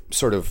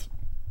sort of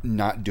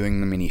not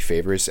doing them any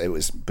favors,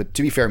 but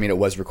to be fair, I mean, it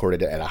was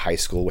recorded at a high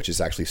school, which is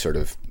actually sort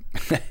of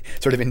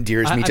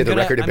endears me to the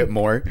record a bit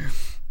more.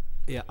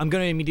 Yeah, I'm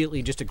going to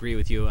immediately just agree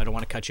with you. I don't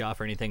want to cut you off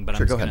or anything, but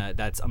sure,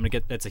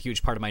 that's a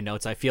huge part of my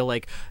notes. I feel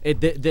like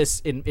this,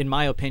 in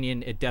my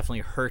opinion, it definitely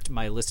hurt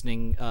my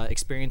listening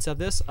experience of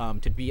this.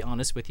 To be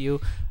honest with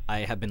you, I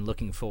have been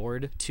looking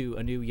forward to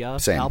a new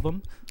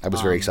album. I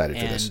was very excited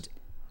for this.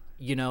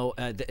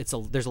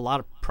 There's a lot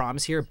of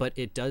promise here, but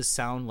it does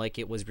sound like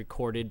it was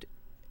recorded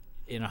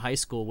in a high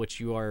school, which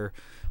you are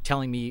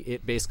telling me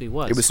it basically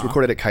was. It was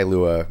recorded at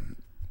Kailua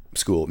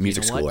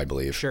Music School, I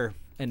believe. Sure.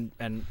 And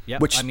yeah,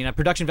 I mean, a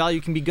production value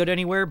can be good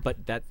anywhere,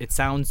 but that it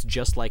sounds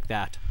just like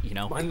that,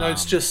 My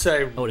notes just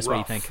say Otis,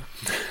 rough. what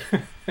do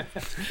you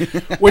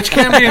think? Which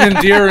can be an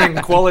endearing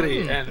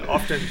quality, and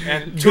often,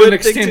 and to an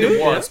extent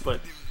it was,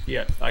 but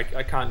yeah, I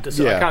can't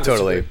disagree. Yeah, I can't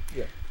totally.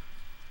 Disagree. Yeah.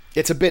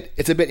 It's a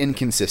bit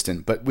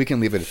inconsistent, but we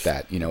can leave it at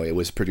that. It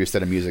was produced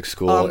at a music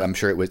school. I'm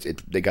sure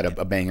they got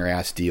a banger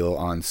ass deal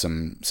on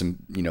some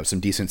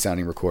decent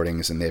sounding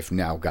recordings, and they've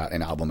now got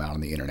an album out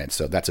on the internet.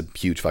 So that's a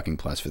huge fucking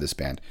plus for this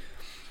band.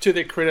 To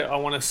their credit, I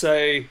want to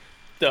say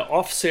the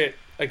offset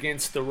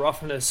against the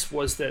roughness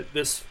was that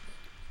this,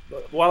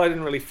 while I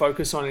didn't really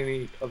focus on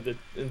any of the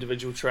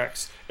individual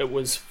tracks, it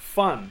was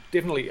fun.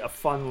 Definitely a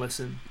fun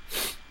listen.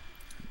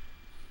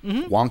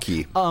 Mm-hmm.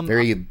 Wonky,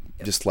 very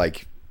just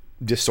like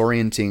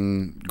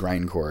disorienting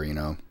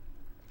grindcore,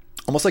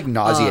 almost like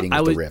nauseating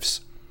with the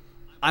riffs.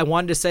 I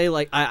wanted to say,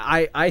 like,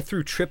 I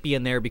threw Trippy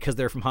in there because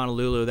they're from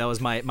Honolulu. That was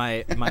my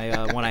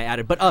one I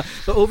added. But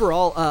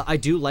overall, I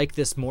do like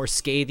this more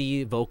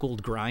scathy vocal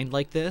grind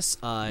like this.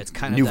 It's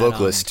kind of new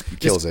vocalist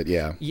kills it.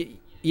 Yeah.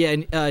 Yeah,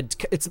 and the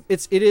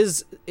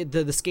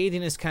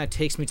scathiness kind of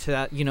takes me to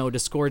that,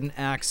 discordant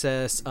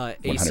access,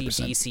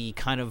 AC/DC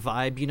kind of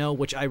vibe,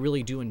 which I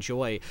really do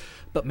enjoy.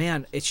 But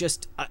man,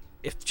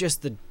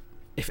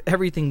 if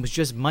everything was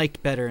just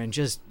mic'd better and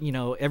just,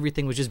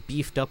 everything was just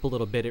beefed up a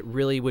little bit, it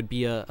really would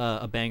be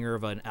a banger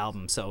of an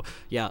album. So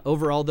yeah,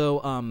 overall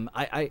though,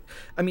 I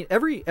mean,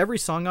 every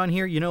song on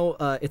here,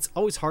 it's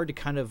always hard to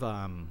kind of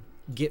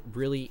get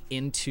really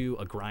into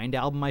a grind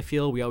album. I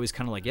feel we always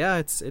kind of like, yeah,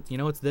 it's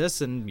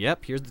this, and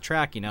yep, here's the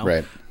track,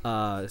 Right.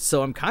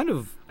 So I'm kind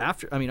of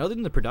other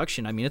than the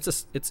production, I mean,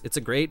 it's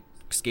a great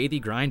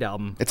scathy grind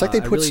album. It's like they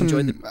put I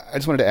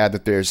just wanted to add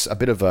that there's a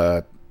bit of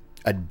a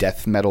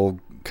death metal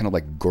kind of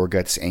like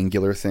Gorguts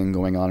Angular thing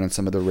going on in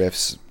some of the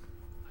riffs.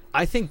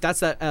 I think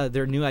that's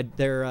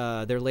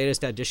their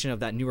latest addition of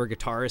that newer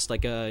guitarist,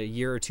 like a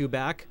year or two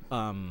back.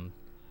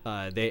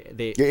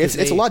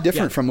 It's a lot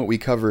different from what we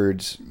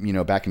covered,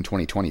 back in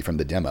 2020 from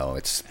the demo.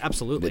 It's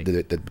absolutely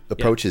the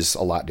approach is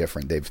a lot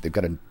different. They've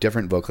got a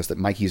different vocalist. That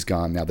Mikey's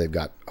gone now. They've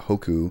got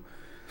Hoku.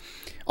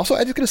 Also,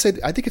 I just gotta say,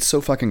 I think it's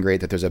so fucking great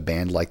that there's a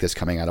band like this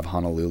coming out of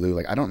Honolulu.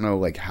 Like, I don't know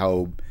like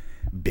how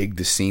big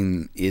the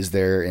scene is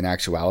there in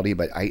actuality,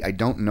 but I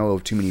don't know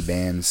of too many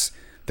bands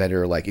that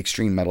are like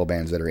extreme metal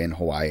bands that are in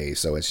Hawaii.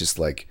 So it's just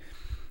like,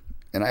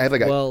 and I have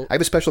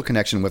a special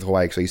connection with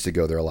Hawaii because I used to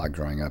go there a lot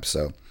growing up.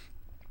 So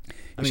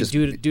I mean,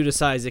 due to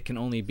size, it can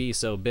only be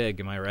so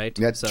big. Am I right?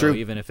 That's so true.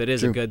 Even if it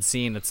is a good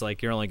scene, it's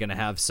like you're only going to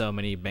have so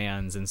many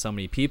bands and so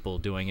many people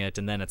doing it,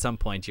 and then at some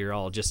point you're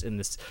all just in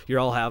this. You're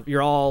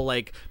all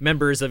like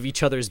members of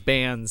each other's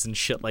bands and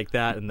shit like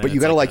that. And then but you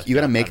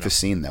gotta make the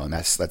scene though, and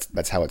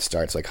that's how it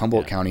starts. Like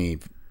Humboldt County,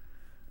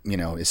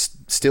 is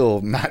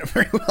still not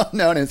very well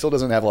known and still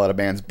doesn't have a lot of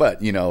bands,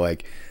 but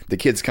like the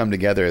kids come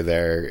together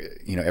there,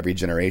 every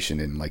generation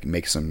and like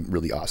make some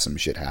really awesome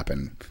shit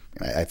happen.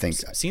 And I think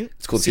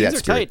it's cool to see that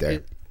spirit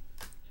there.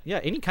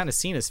 any kind of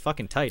scene is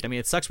fucking tight. I mean,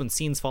 it sucks when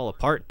scenes fall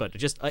apart, but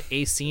just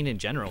a scene in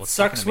general. It's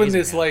sucks fucking when amazing,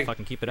 there's man. like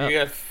Fucking keep it up. you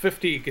got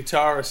 50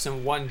 guitarists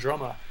and one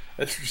drummer.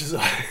 It's just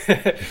often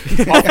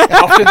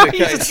the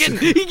case.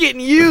 He's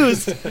getting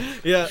used.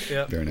 Yeah.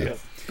 Very nice. Yeah,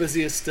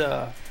 busiest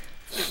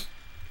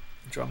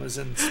drummers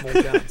in small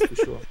towns for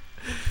sure.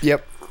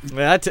 Yep.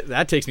 Well,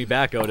 that takes me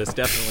back, Otis.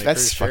 Definitely.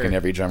 That's for fucking sure.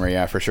 every drummer,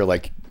 yeah, for sure.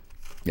 Like,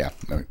 yeah,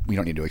 we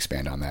don't need to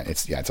expand on that.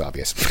 It's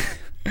obvious.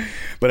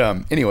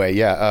 But anyway,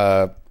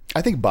 yeah,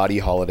 I think Body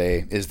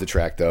Holiday is the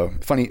track, though.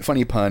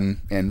 Funny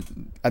pun,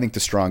 and I think the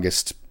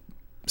strongest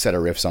set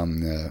of riffs on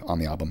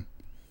the album.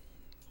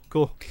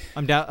 Cool.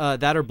 I'm down.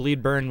 That or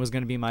Bleed Burn was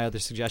going to be my other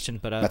suggestion,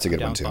 but That's a good I'm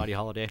down one, with too. Body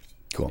Holiday.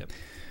 Cool. Yep.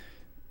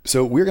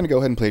 So we're going to go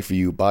ahead and play for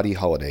you Body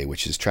Holiday,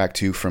 which is track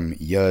 2 from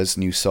Yuh's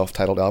new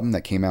self-titled album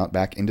that came out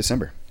back in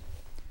December.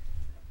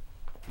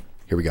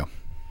 Here we go.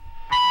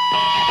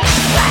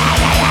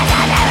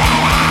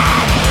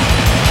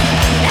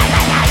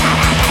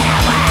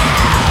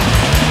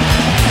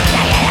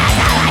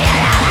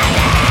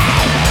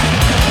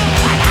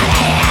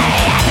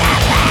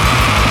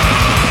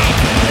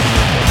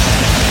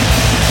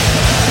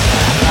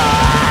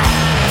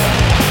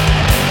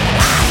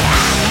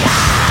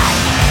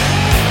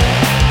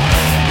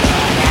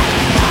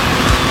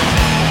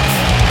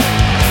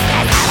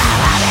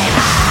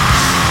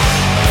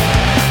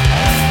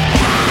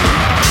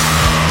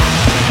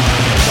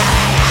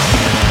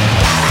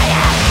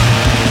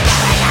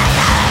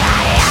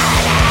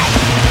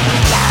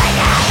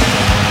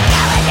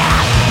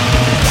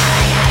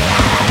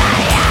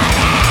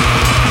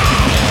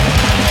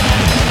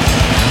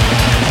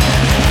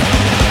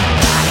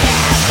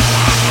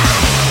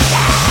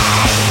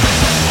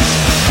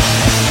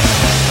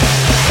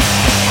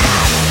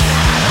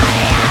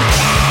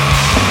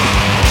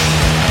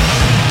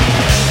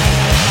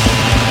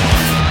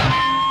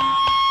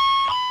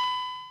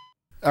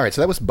 All right,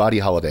 so that was Body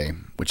Holiday,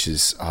 which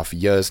is off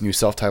Yuh's new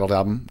self-titled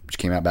album, which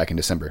came out back in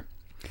December.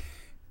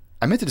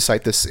 I meant to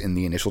cite this in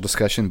the initial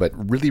discussion, but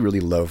really,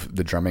 really love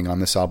the drumming on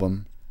this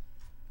album.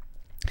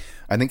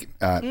 I think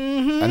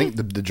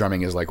the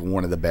drumming is like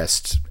one of the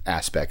best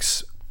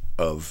aspects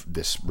of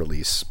this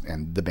release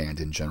and the band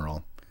in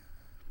general.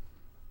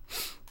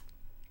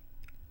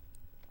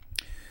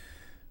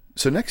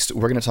 So next,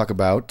 we're going to talk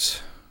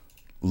about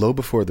Low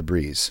Before the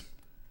Breeze.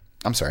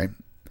 I'm sorry.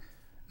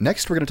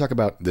 Next, we're going to talk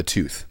about The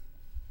Tooth.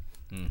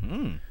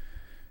 Mm-hmm.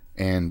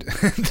 And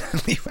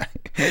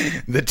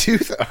The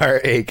Tooth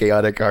are a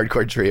chaotic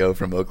hardcore trio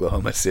from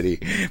Oklahoma City.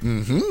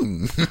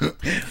 Mm-hmm.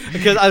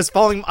 Because I was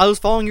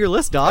following your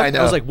list, dog. I know.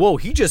 I was like, whoa,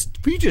 he just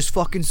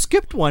fucking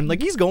skipped one.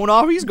 Like he's going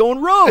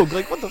rogue.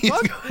 Like what the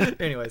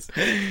fuck? Anyways,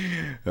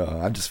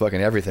 I'm just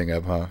fucking everything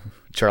up, huh?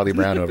 Charlie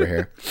Brown over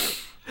here.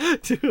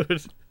 dude.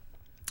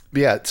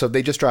 But yeah, so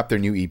they just dropped their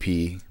new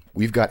EP.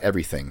 We've Got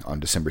Everything on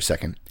December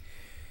 2nd.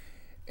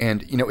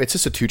 And, you know, it's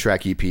just a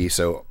 2-track EP,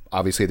 so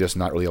obviously there's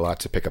not really a lot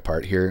to pick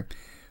apart here.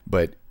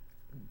 But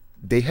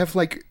they have,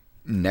 like,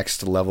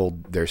 next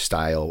leveled their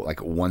style,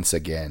 like, once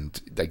again.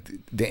 Like,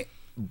 the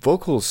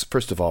vocals,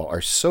 first of all,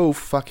 are so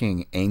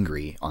fucking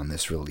angry on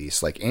this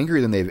release. Like,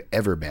 angrier than they've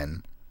ever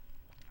been.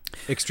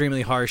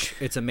 Extremely harsh.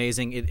 It's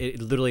amazing.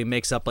 It literally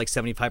makes up like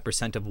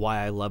 75% of why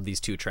I love these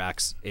 2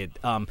 tracks. It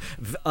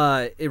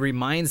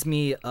reminds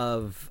me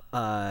of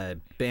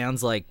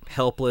bands like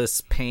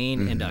Helpless,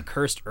 Pain, and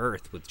Cursed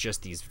Earth with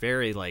just these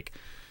very like,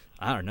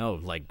 I don't know,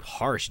 like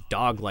harsh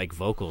dog-like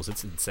vocals.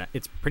 It's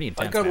pretty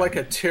intense. I got man. like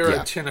a Terra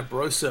Yeah.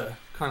 Tenebrosa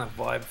kind of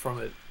vibe from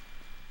it,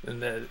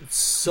 and that it's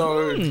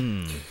so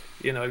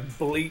you know,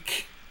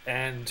 bleak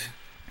and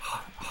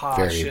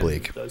harsh, Very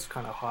bleak. and those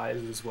kind of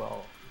highs as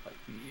well. Like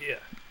yeah,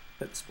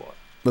 that spot.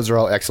 Those are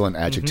all excellent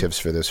adjectives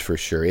for this, for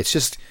sure. It's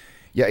just,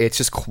 yeah, it's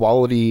just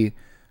quality,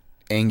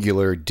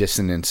 angular,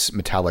 dissonance,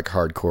 metallic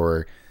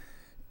hardcore.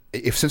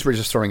 Since we're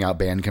just throwing out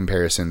band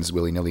comparisons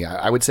willy-nilly,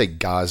 I would say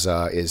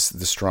Gaza is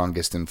the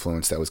strongest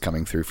influence that was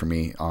coming through for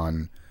me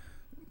on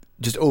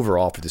just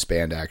overall for this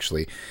band,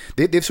 actually.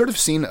 They've sort of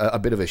seen a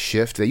bit of a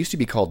shift. They used to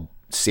be called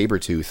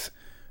Sabretooth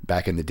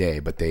back in the day,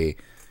 but they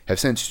have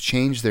since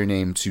changed their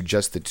name to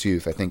just The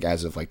Tooth, I think,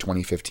 as of like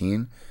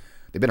 2015.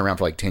 They've been around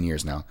for like 10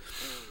 years now.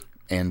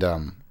 And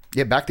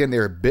yeah, back then they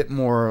were a bit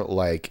more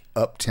like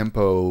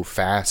up-tempo,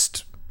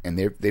 fast, and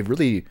they've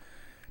really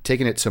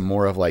taken it to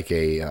more of like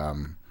a...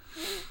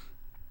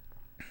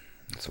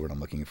 that's the word I'm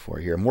looking for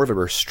here. More of a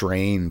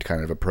restrained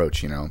kind of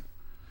approach, you know?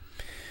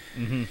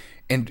 Mm-hmm.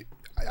 And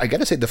I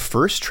gotta say, the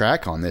first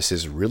track on this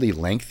is really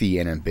lengthy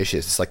and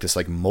ambitious. It's like this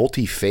like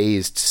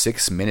multi-phased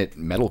 6-minute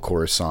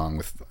metalcore song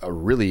with a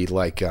really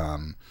like a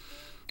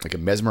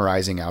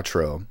mesmerizing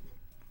outro.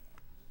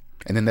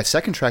 And then the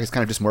second track is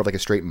kind of just more of like a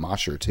straight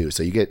mosher too.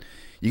 So you get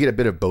a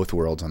bit of both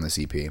worlds on this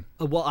EP.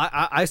 Well,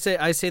 I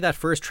say that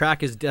first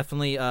track is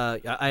definitely.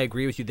 I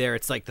agree with you there.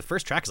 It's like the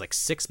first track is like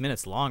 6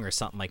 minutes long or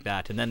something like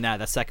that, and then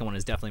that second one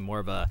is definitely more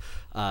of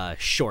a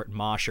short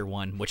mosher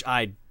one, which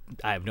I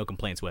have no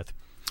complaints with.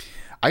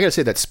 I gotta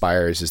say that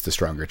Spires is the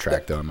stronger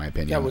track, though, in my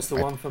opinion. That was the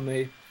one for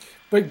me.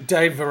 Big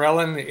Dave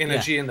Varellen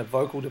energy in the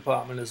vocal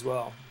department as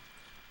well.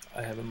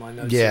 I have in my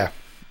notes. Yeah,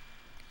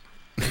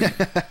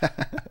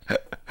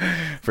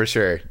 For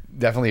sure.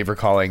 Definitely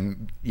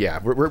recalling. Yeah,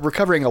 we're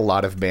covering a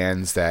lot of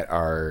bands that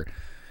are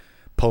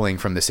pulling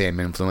from the same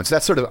influence.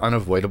 That's sort of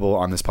unavoidable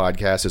on this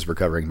podcast as we're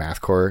covering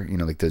mathcore. You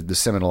know, like the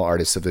seminal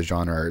artists of the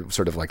genre are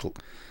sort of like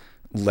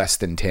less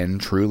than 10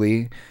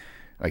 truly.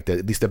 Like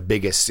at least the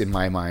biggest in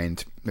my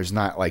mind. There's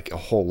not like a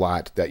whole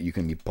lot that you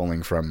can be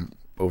pulling from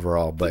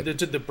overall, but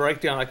the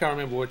breakdown, I can't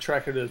remember what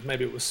track it is,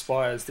 maybe it was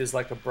Spires. There's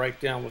like a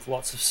breakdown with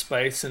lots of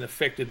space and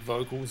affected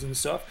vocals and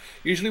stuff.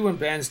 Usually when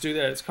bands do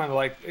that, it's kind of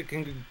like it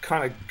can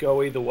kind of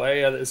go either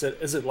way. Is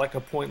it like a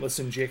pointless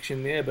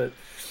injection there? But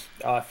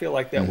I feel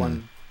like that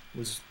one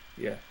was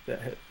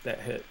that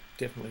hit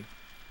definitely.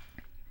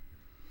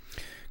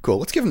 Cool.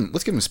 Let's give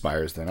him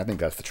Spires then. I think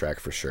that's the track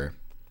for sure.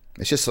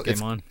 It's just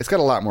it's got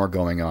a lot more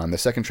going on. The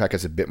second track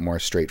is a bit more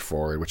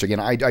straightforward, which again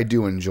I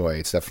do enjoy.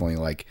 It's definitely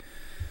like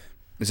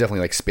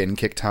spin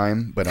kick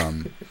time, but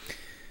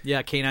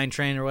yeah, Canine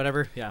Train or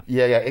whatever. Yeah.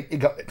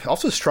 It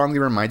also strongly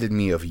reminded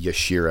me of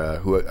Yashira,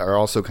 who are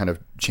also kind of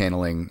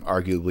channeling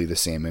arguably the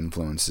same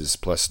influences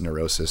plus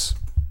Neurosis.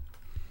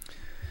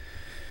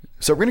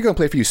 So we're gonna go and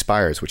play for you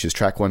Spires, which is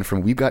track 1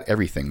 from We've Got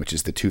Everything, which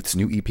is the Tooth's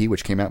new EP,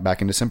 which came out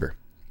back in December.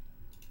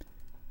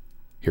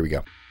 Here we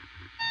go.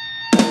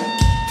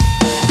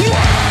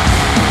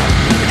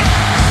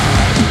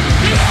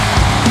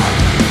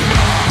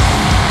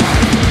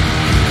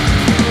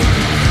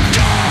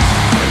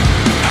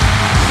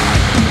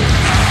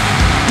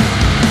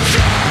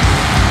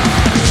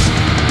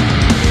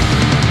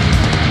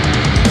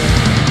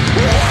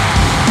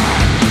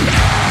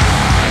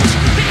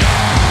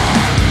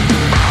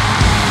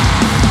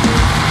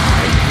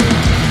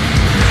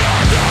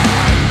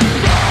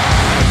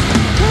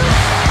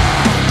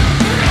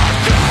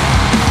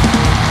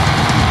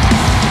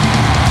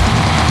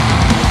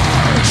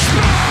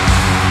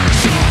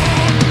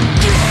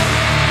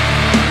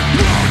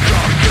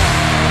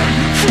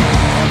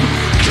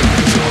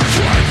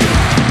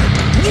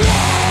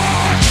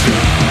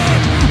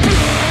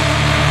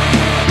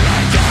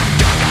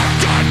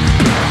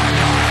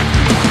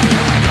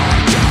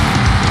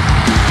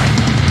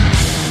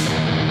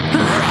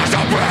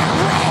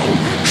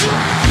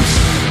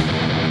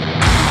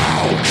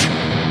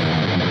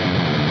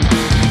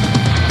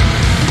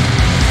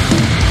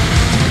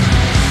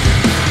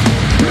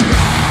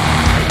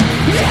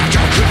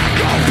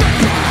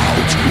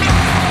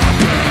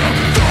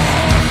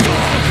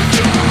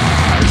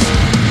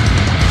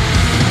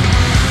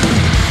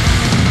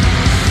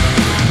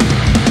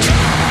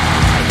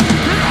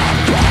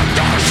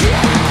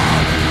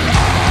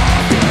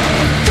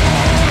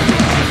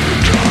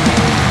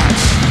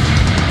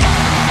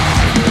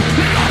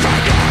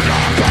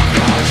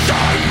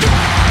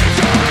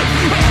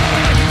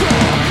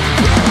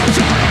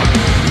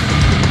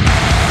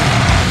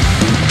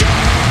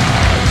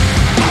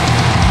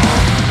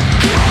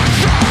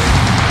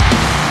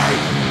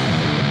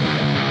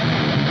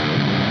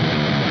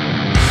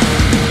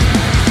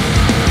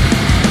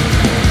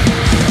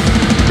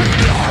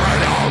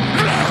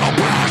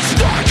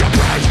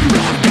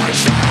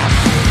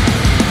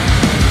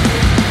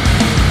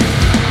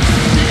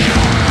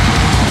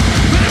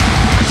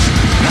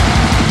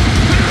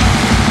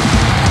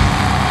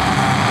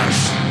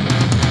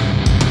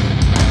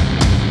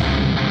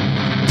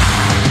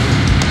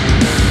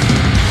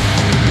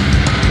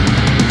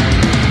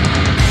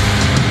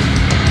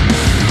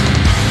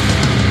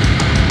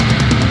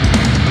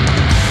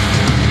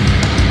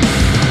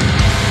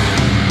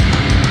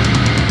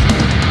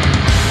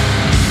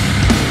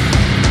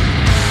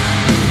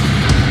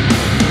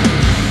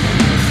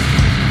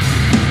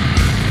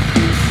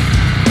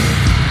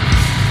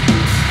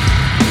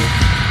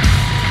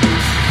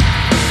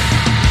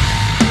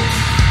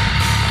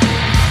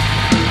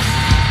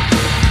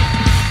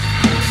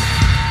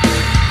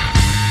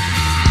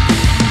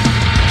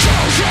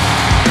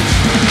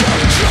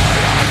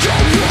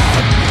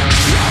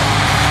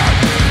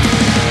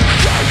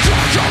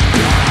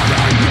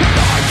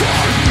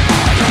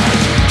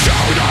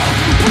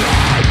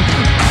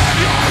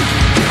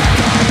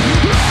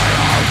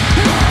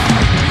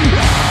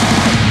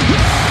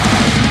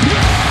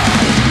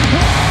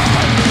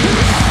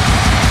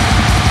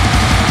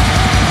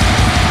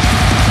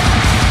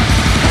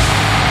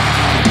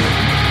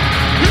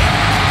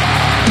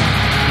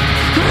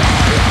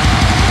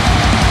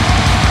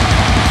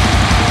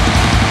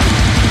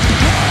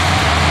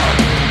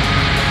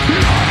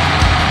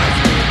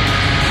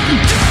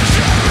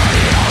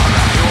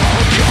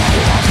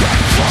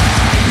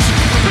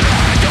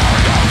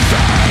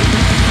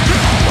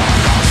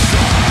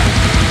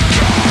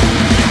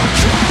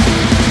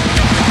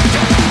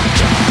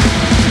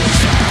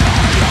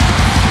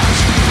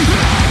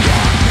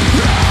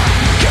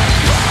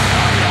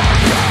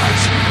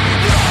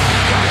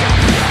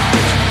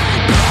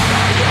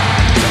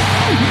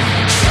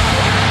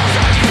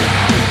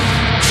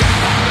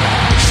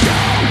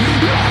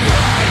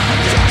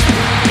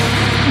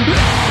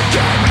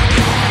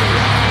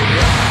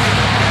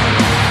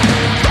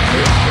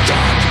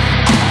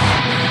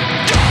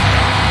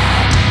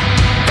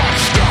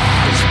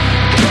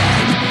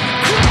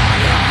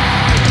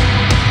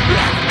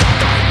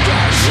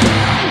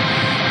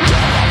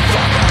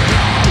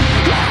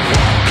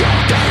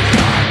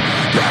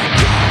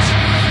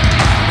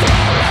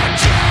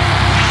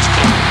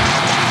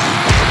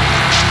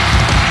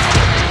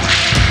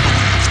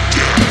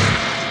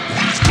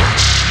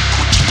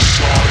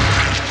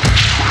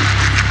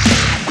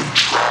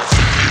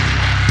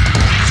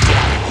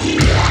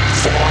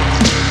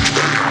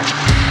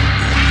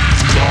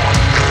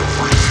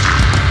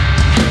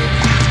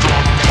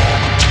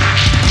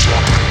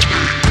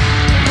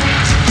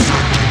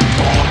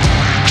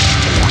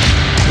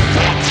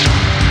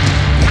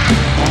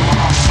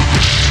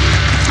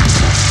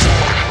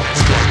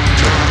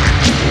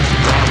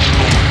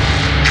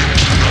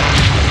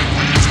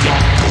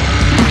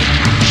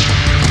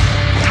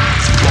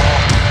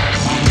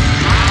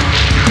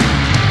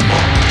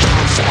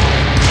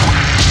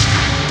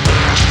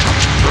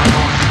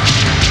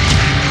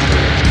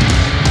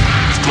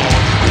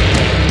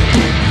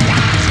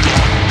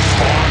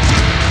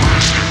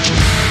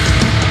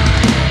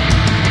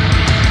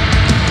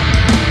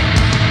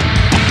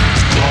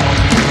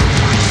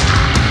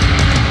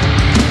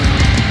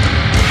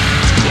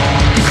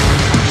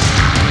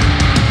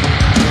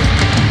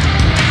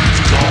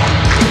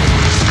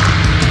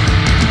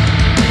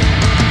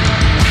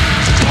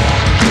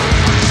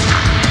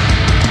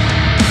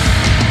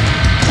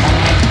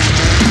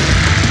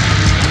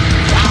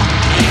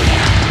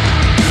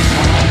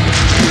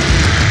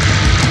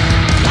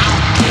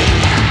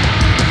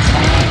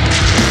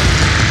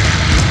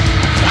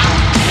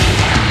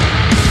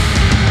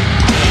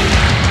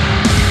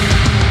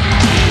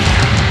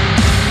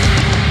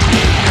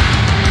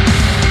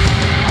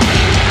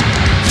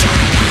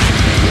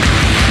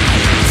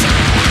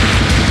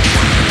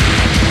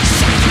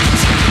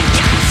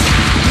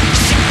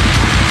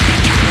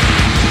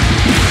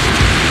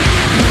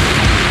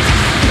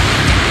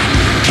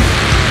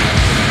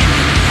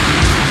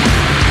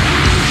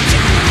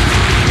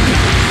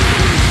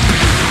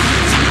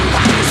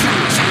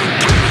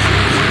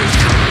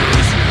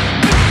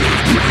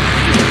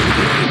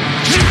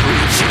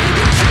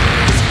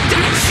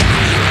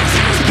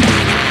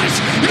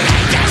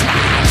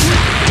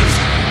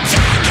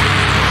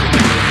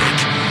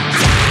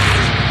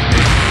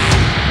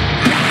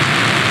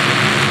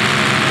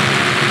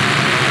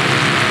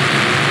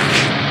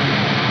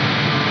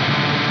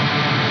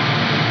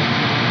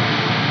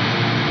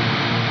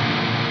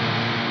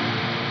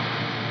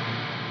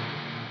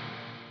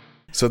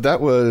 So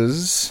that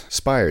was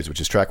Spires, which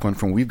is track 1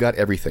 from We've Got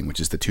Everything, which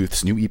is the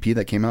Tooth's new EP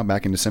that came out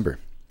back in December.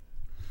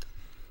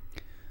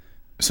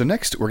 So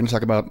next, we're going to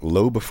talk about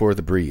Low Before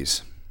the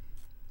Breeze.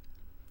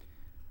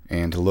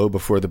 And Low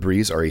Before the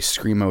Breeze are a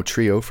screamo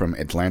trio from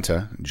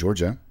Atlanta,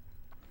 Georgia.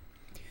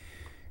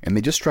 And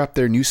they just dropped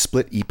their new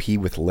split EP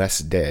with Less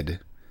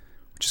Dead,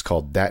 which is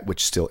called That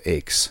Which Still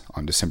Aches,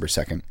 on December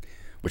 2nd,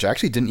 which I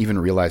actually didn't even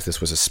realize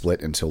this was a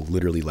split until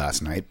literally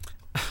last night.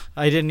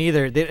 I didn't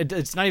either.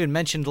 It's not even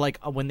mentioned like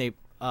when they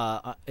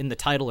in the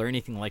title or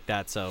anything like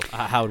that. So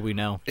how would we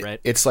know, right?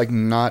 It's like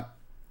not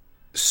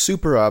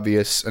super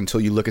obvious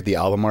until you look at the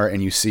album art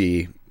and you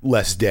see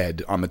Less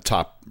Dead on the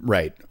top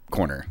right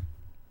corner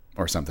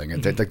or something.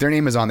 Mm-hmm. Like their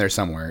name is on there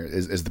somewhere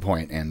is the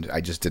point, and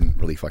I just didn't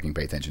really fucking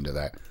pay attention to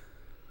that.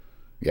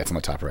 Yeah, it's on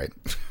the top right.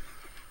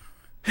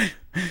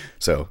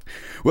 So,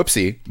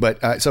 whoopsie.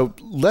 But so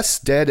Less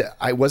Dead,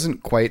 I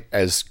wasn't quite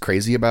as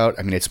crazy about.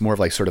 I mean, it's more of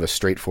like sort of a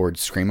straightforward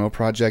screamo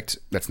project.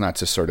 That's not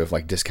to sort of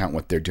like discount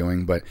what they're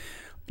doing, but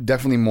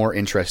definitely more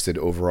interested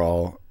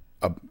overall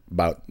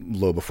about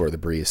Low Before the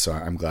Breeze. So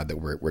I'm glad that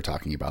we're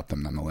talking about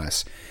them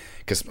nonetheless.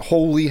 Because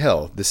holy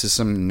hell, this is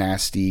some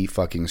nasty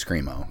fucking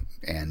screamo,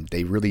 and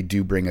they really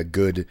do bring a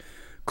good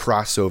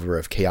crossover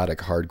of chaotic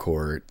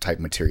hardcore type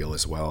material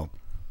as well.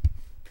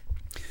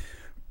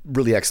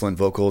 Really excellent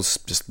vocals,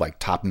 just like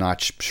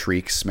top-notch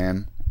shrieks,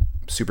 man.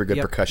 Super good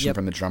percussion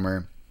from the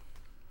drummer.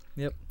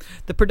 Yep.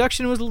 The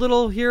production was a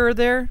little here or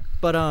there,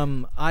 but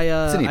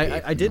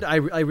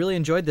I really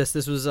enjoyed this.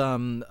 This was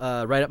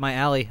right up my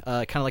alley.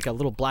 Kind of like a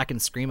little Black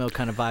and Screamo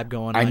kind of vibe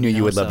going on. I knew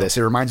you would love this.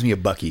 It reminds me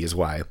of Bucky, is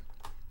why.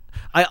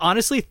 I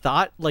honestly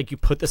thought like you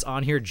put this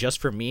on here just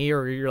for me,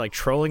 or you're like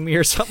trolling me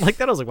or something like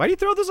that. I was like, why do you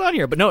throw this on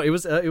here? But no, it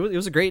was a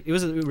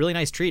really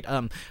nice treat.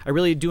 I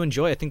really do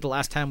enjoy. I think the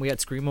last time we had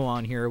Screamo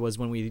on here was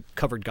when we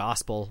covered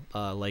Gospel,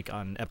 like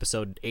on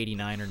episode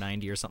 89 or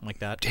 90 or something like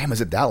that. Damn, is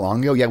it that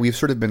long ago? Yeah, we've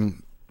sort of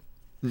been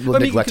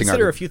neglecting. You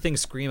consider a few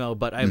things Screamo,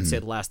 but I would say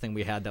the last thing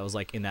we had that was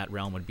like in that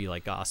realm would be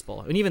like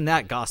Gospel, and even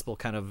that Gospel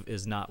kind of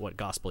is not what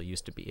Gospel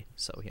used to be.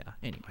 So yeah.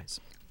 Anyways.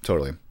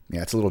 Totally.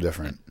 Yeah, it's a little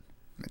different.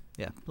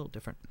 Yeah, a little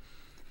different.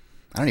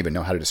 I don't even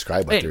know how to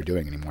describe what they're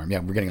doing anymore. Yeah,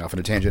 we're getting off on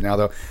a tangent now,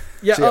 though.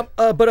 Yeah, so,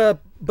 but overall,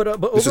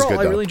 good,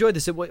 I really enjoyed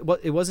this. It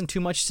wasn't too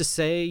much to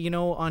say,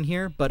 on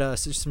here, but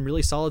just some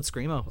really solid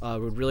screamo.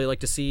 Would really like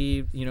to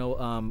see,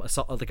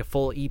 like a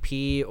full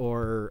EP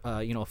or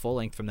a full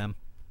length from them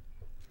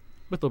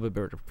with a little bit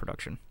better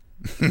production.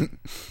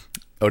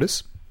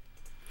 Otis?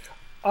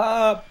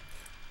 I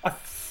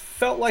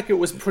felt like it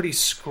was pretty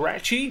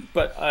scratchy,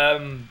 but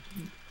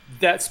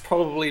that's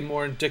probably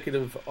more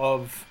indicative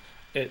of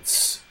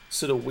its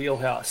sort of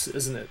wheelhouse,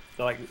 isn't it?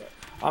 Like,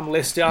 I'm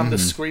less down the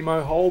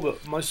screamo hole,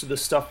 but most of the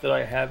stuff that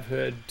I have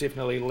heard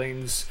definitely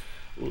leans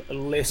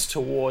less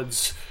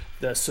towards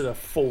the sort of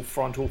full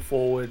frontal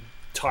forward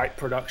tight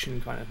production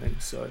kind of thing.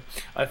 So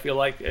I feel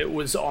like it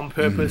was on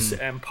purpose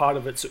and part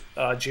of its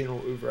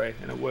general oeuvre,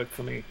 and it worked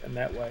for me in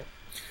that way.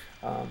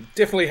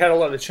 Definitely had a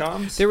lot of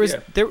charms.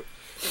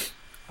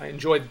 I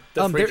enjoyed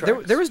the free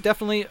tracks.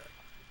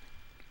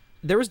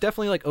 There was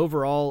definitely like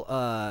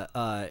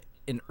overall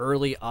an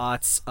early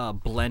aughts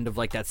blend of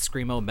like that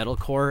screamo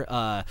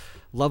metalcore.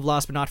 Love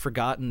Lost But Not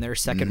Forgotten, their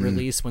second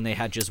release, when they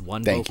had just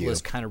one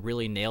vocalist, kind of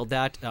really nailed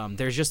that.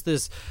 There's just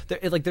this,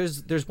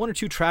 there's one or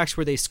two tracks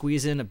where they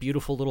squeeze in a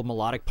beautiful little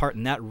melodic part,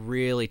 and that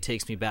really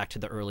takes me back to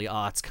the early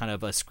aughts kind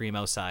of a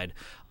screamo side.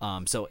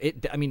 So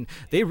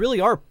they really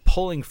are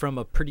pulling from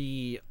a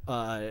pretty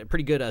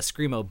good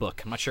screamo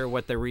book. I'm not sure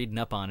what they're reading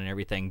up on and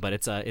everything, but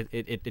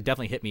it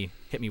definitely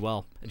hit me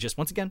well. Just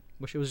once again,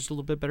 wish it was just a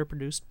little bit better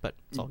produced, but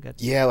it's all good.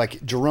 Yeah,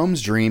 like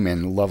Jerome's Dream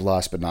and Love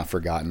Lost But Not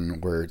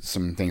Forgotten were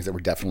some things that were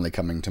definitely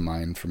coming to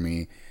mind for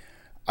me.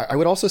 I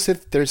would also say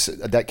that there's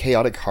that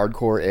chaotic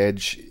hardcore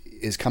edge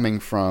is coming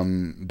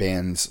from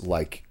bands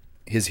like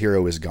His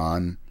Hero Is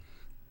Gone.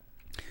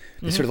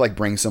 They sort of like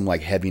bring some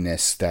like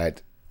heaviness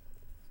that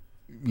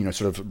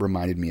sort of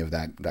reminded me of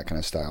that kind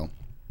of style.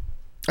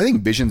 I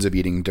think Visions of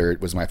Eating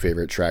Dirt was my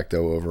favorite track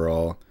though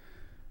overall.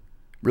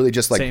 Really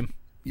just like Same.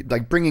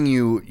 Like bringing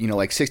you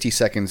like 60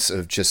 seconds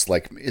of just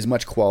like as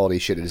much quality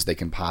shit as they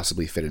can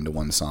possibly fit into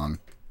one song.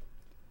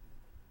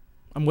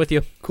 I'm with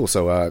you. Cool.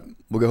 So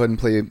we'll go ahead and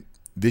play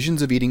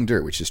Visions of Eating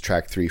Dirt, which is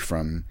track 3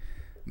 from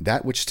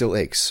That Which Still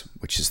Aches,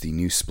 which is the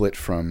new split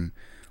from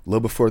Low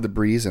Before the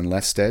Breeze and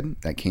Less Dead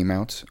that came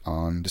out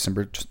on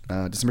December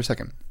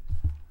 2nd.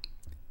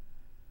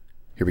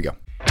 Here we go.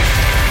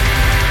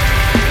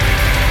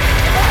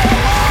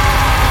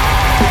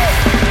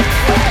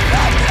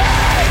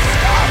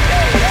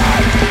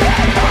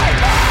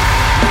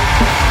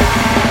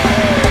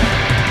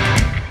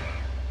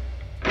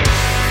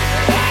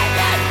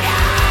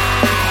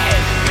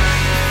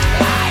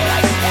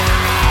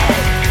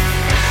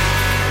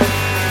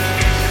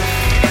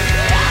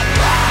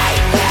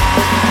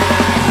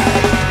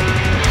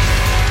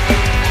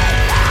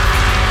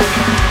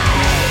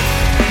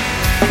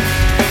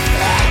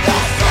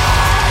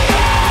 The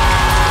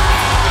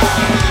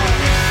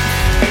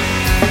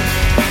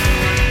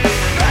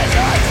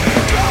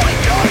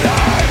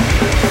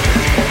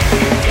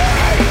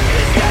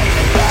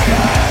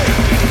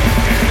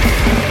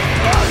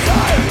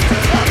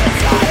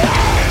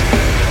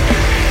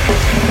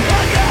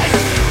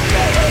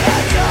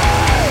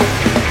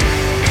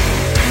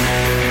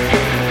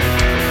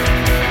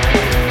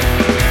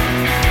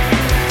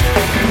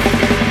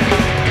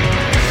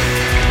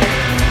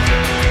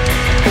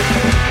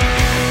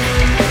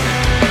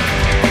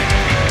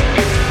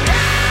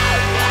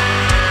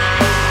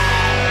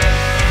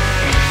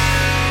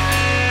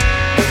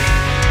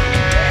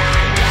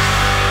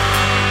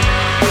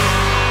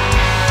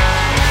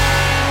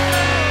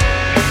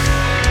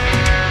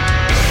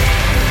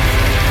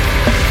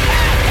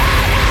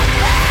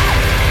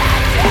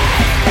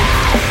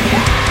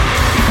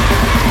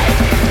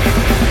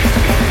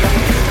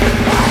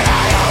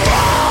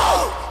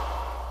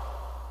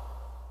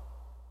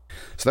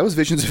So that was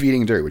Visions of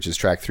Eating Dirt, which is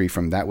track 3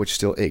 from That Which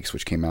Still Aches,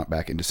 which came out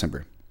back in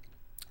December.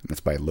 And that's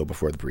by Low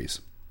Before the Breeze.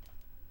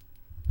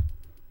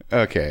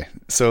 Okay,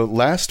 so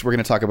last we're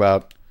going to talk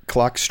about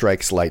Clock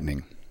Strikes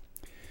Lightning.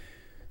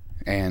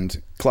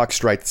 And Clock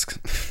Strikes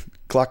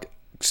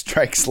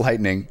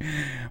Lightning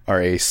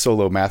are a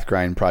solo math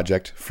grind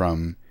project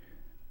from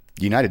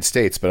the United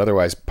States, but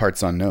otherwise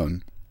parts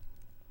unknown.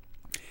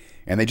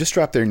 And they just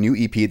dropped their new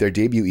EP, their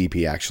debut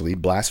EP actually,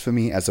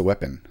 Blasphemy as a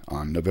Weapon,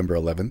 on November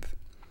 11th.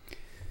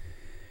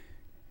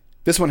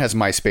 This one has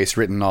MySpace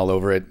written all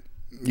over it.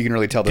 You can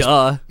really tell this.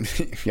 Duh.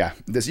 Yeah,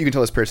 you can tell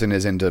this person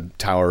is into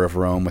Tower of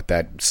Rome with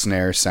that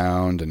snare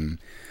sound and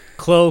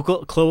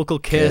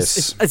Cloacal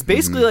Kiss. It's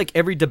basically like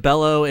every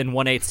DeBello and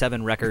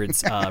 187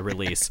 Records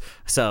release.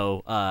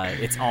 So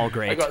it's all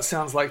great. I got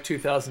Sounds Like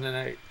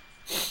 2008.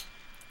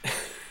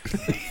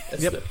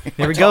 Yep.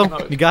 There we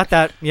go. You got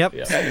that. Yep.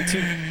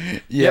 Yeah.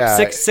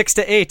 Yep. 6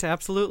 to 8.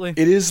 Absolutely.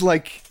 It is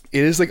like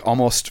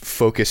almost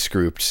focus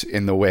grouped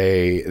in the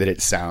way that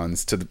it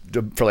sounds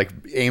for like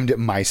aimed at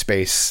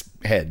MySpace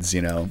heads,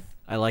 you know.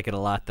 I like it a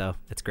lot though.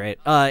 It's great.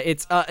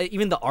 It's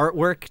even the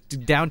artwork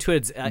down to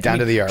its down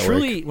to the artwork.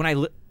 Truly,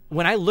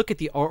 when I look at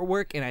the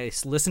artwork and I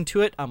listen to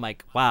it, I'm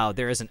like, wow,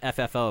 there is an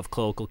FFO of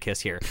Cloacal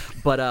Kiss here.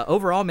 But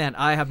overall, man,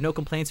 I have no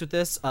complaints with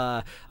this.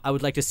 I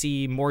would like to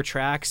see more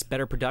tracks,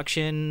 better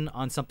production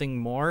on something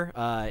more.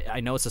 I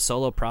know it's a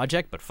solo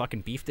project, but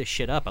fucking beef this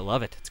shit up. I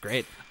love it. It's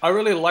great. I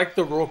really like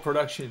the raw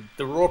production.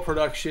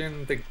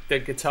 The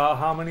guitar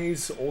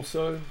harmonies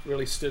also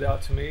really stood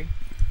out to me.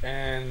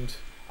 And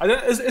I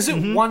don't. Is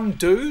it one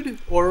dude,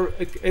 or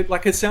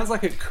it sounds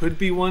like it could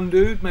be one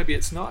dude? Maybe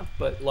it's not,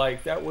 but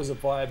like that was a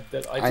vibe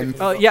that I.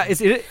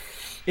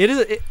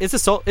 It's a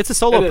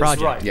solo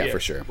project. Right, yeah,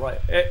 for sure. Right.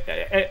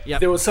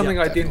 There was something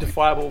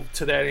identifiable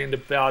to that end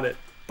about it,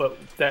 but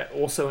that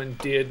also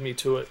endeared me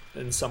to it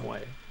in some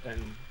way,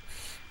 and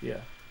yeah.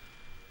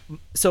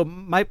 So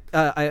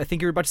I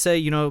think you were about to say,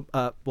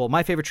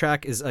 my favorite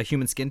track is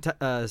Human Skin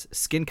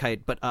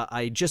Kite, but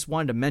I just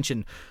wanted to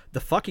mention the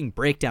fucking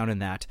breakdown in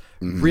that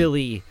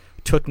really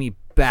took me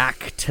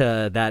back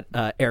to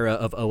that era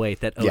of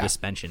 08 that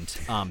Otis mentioned.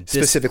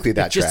 Specifically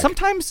that track.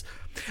 Sometimes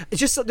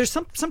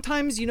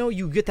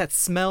you get that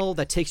smell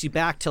that takes you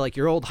back to like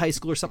your old high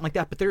school or something like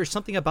that, but there is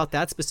something about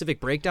that specific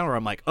breakdown where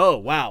I'm like, oh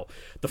wow,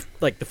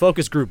 the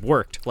focus group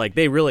worked. Like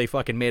they really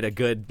fucking made a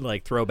good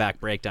like throwback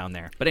breakdown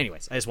there. But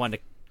anyways, I just wanted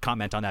to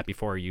comment on that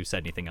before you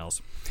said anything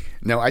else.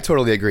 No, I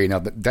totally agree. Now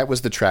that was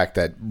the track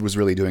that was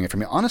really doing it for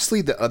me.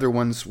 Honestly, the other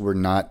ones were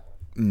not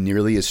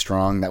nearly as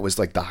strong. That was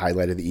like the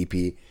highlight of the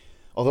EP.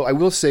 Although I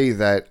will say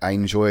that I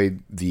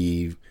enjoyed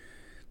the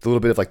little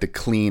bit of like the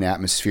clean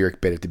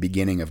atmospheric bit at the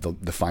beginning of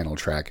the final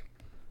track.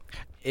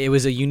 It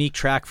was a unique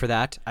track for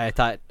that. I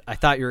thought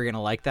you were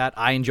gonna like that.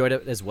 I enjoyed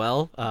it as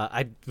well.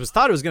 I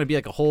thought it was gonna be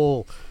like a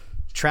whole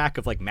track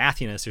of like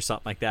mathiness or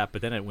something like that,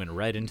 but then it went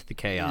right into the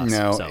chaos.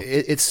 No,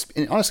 it's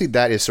honestly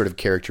that is sort of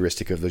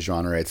characteristic of the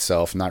genre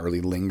itself, not really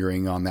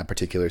lingering on that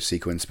particular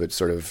sequence, but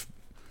sort of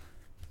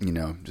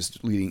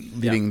just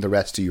leaving the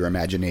rest to your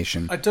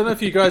imagination. I don't know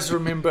if you guys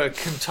remember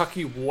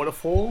Kentucky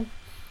Waterfall.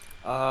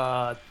 They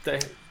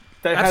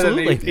had an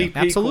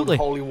EP called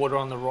Holy Water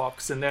on the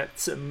Rocks, and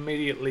that's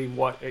immediately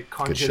what it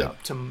conjured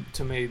up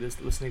to me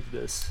listening to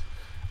this.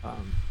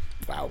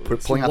 Wow,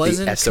 pulling out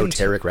the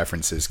esoteric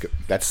references.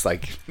 That's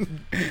like...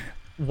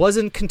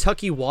 Wasn't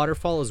Kentucky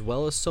Waterfall as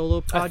well as solo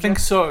project? I think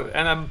so,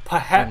 and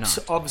perhaps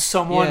of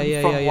someone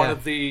from one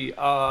of the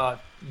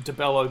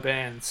DeBello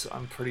bands,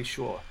 I'm pretty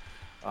sure.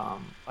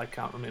 I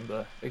can't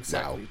remember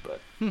exactly,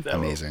 but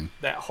amazing.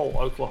 That whole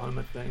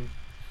Oklahoma thing.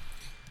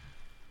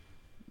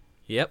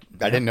 Yep.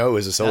 I didn't know it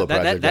was a solo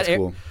project. That's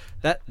cool.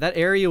 That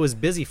area was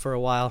busy for a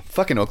while.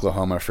 Fucking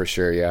Oklahoma for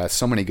sure, yeah.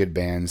 So many good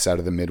bands out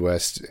of the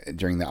Midwest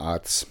during the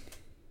aughts.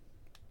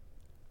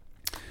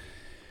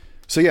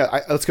 So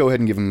yeah, let's go ahead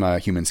and give him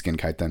Human Skin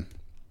Kite then.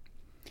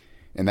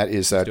 And that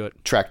is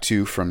track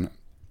 2 from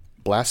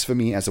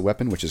Blasphemy as a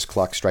Weapon, which is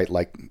Clock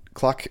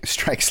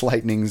Strikes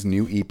Lightning's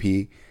new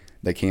EP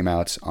that came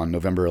out on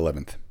November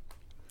 11th.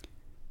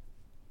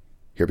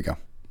 Here we go.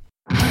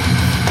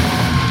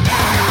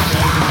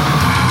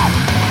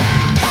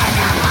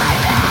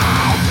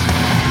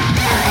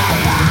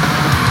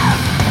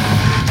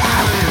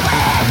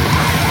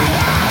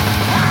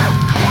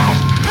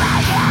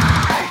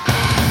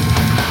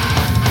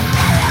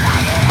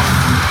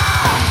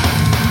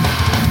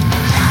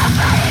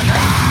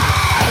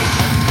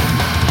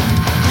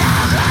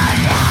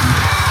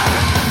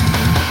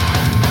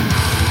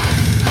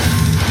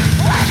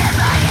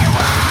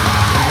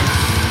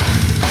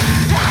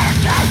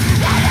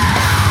 Yeah.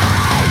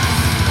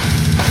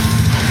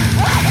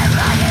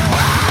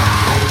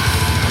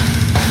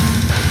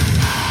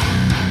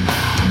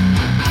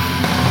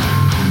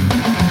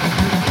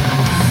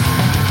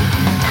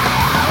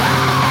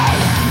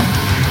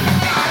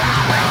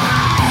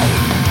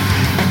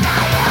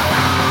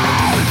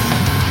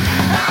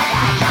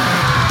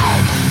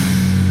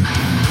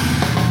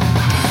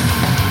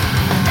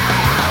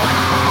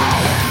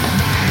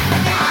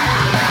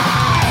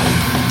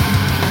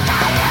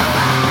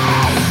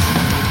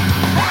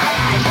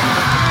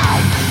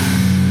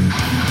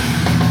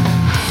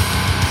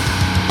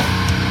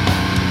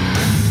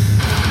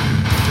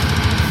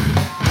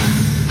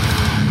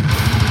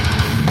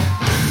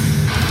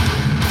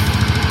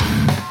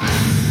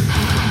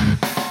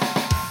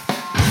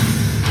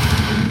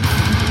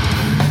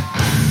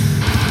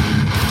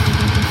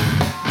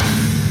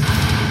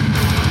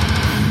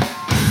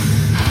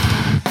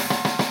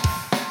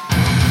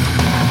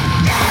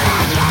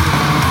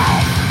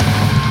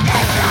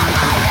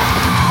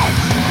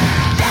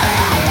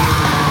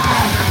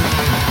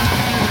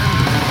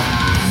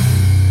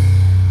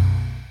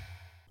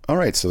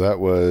 right, so that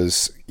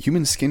was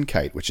Human Skin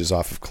Kite, which is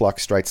off of Clock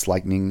Strikes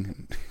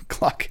Lightning's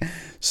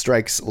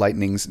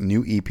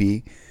new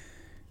EP,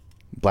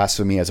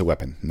 Blasphemy as a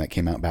Weapon, and that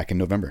came out back in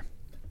November.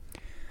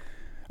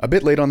 A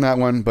bit late on that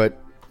one,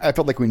 but I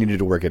felt like we needed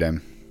to work it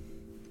in.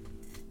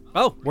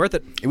 Oh, worth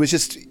it. It was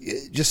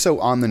just so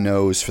on the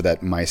nose for that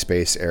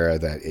MySpace era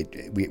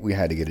that we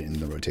had to get it in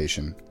the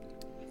rotation.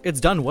 It's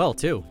done well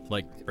too.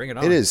 Like, bring it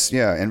on. It is,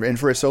 yeah, and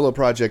for a solo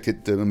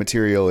project, the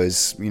material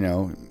is, you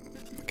know,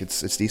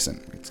 it's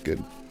decent. It's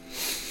good.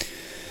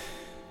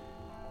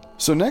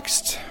 So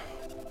next,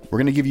 we're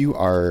going to give you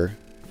our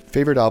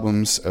favorite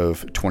albums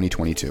of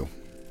 2022.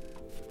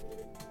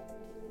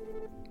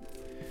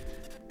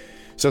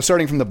 So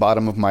starting from the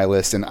bottom of my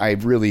list, and I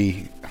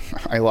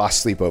lost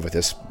sleep over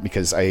this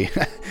because I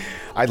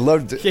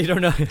loved it. You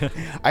don't know.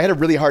 I had a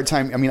really hard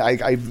time. I mean,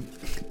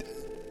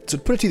 to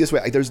put it to you this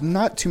way, there's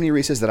not too many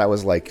races that I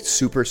was like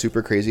super,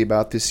 super crazy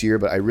about this year,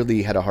 but I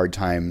really had a hard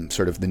time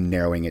sort of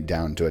narrowing it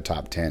down to a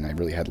top 10. I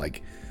really had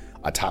like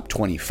a top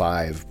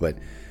 25, but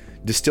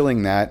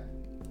distilling that,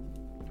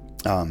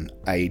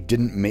 I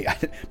didn't make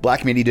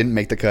Black Midi didn't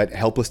make the cut.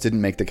 Helpless didn't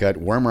make the cut.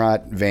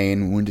 Wormrot,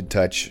 Vein, Wounded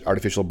Touch,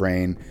 Artificial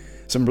Brain.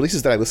 Some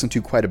releases that I listened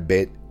to quite a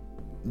bit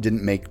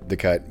didn't make the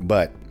cut,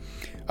 but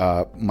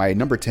my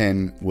number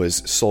 10 was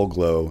Soul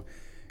Glow,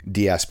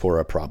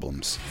 Diaspora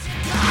Problems.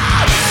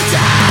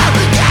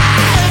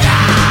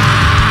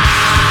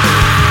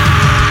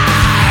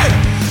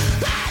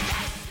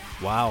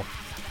 Wow.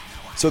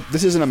 So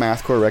this isn't a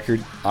mathcore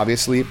record,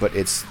 obviously, but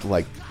it's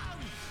like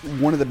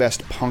one of the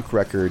best punk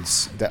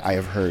records that I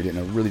have heard in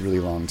a really, really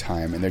long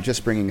time, and they're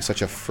just bringing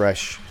such a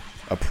fresh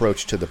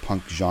approach to the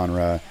punk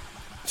genre.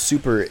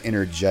 Super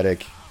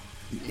energetic,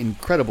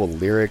 incredible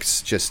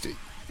lyrics, just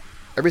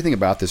everything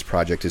about this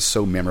project is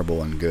so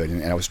memorable and good.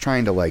 And I was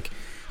trying to like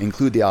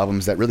include the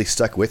albums that really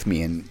stuck with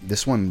me, and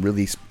this one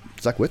really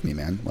stuck with me,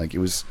 man. Like, it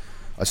was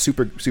a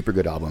super, super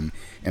good album,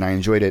 and I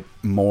enjoyed it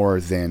more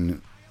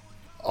than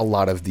a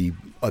lot of the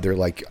other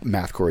like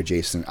mathcore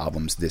adjacent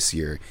albums this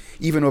year,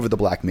 even over the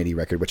Black Midi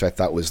record, which I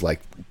thought was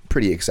like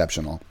pretty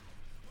exceptional.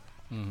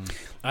 Mm-hmm.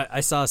 I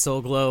saw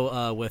Soul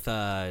Glow with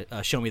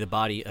Show Me the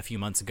Body a few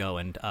months ago,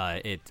 and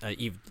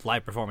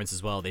live performance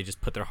as well. They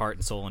just put their heart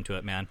and soul into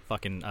it, man.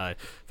 Fucking, I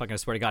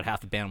swear to God,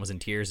 half the band was in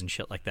tears and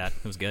shit like that.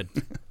 It was good.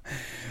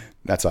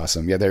 That's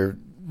awesome. Yeah, they're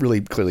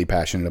really clearly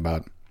passionate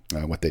about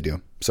what they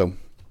do. So,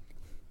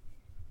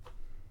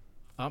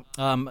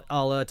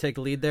 I'll take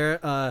a lead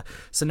there.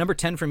 So number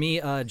 10 for me,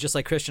 just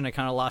like Christian, I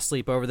kind of lost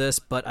sleep over this,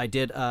 but I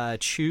did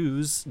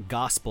choose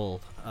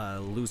Gospel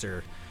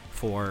Loser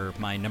for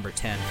my number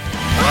 10.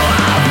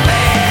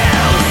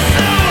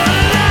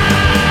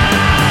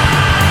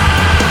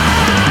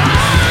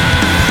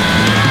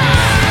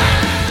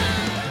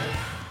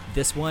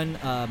 This one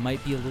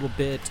might be a little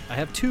bit... I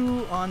have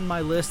two on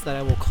my list that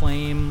I will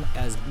claim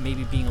as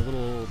maybe being a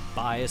little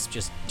biased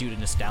just due to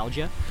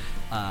nostalgia.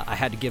 I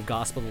had to give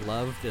Gospel the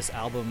love. This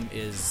album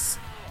is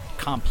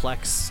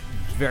complex,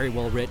 very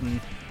well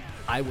written.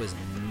 I was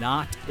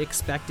not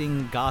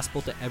expecting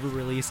Gospel to ever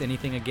release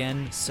anything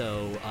again,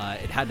 so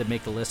it had to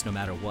make the list no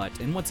matter what.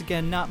 And once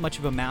again, not much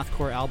of a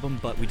mathcore album,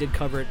 but we did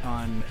cover it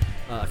on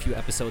a few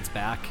episodes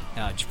back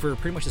for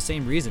pretty much the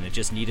same reason. It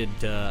just needed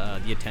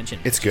the attention.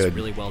 It's good. Just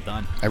really well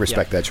done. I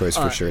respect that choice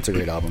for sure. It's a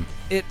great album.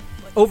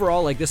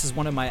 Overall, like, this is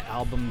one of my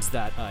albums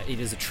that it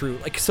is a true,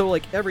 like, so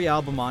like every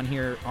album on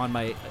here on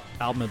my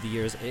album of the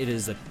years, it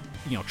is a,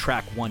 you know,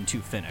 track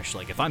 1-2 finish.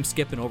 Like, if I'm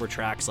skipping over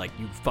tracks, like,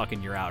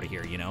 you're out of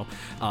here, you know.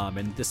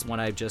 And this one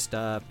I just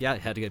it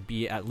had to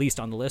be at least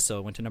on the list, so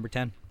it went to number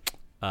 10.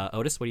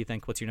 Otis, what do you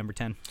think? What's your number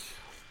 10?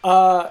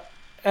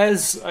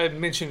 As I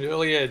mentioned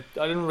earlier,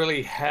 I didn't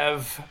really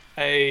have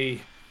a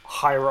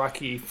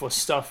hierarchy for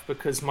stuff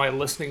because my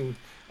listening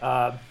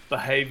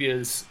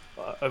behaviors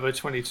over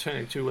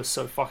 2022 was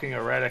so fucking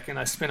erratic, and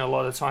I spent a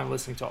lot of time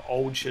listening to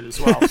old shit as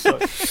well. So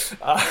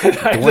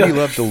the one you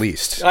love the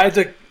least. I had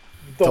to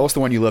tell us the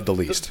one you love the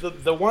least.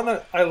 The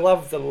one I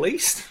love the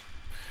least.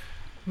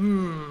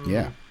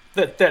 Yeah.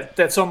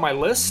 That's on my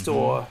list,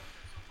 or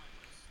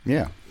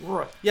yeah.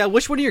 Right. Yeah.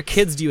 Which one of your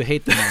kids do you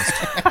hate the most?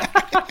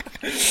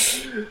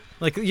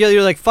 Like, yeah,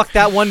 you're like, fuck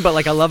that one, but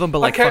like I love him, but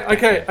like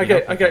okay. I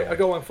got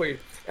one for you.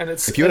 And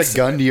it's, if you had a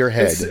gun to your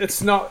head,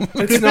 it's not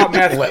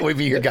math. Let me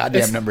be your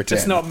goddamn number 10.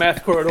 It's not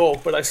mathcore at all,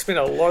 but I spent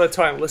a lot of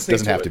time listening.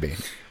 Doesn't have to be.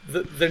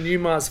 The new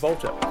Mars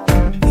Volta.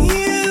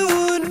 You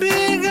would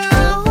be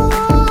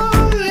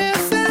gone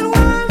if it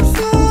weren't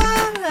for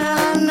what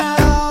I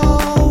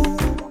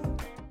know.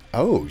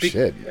 Oh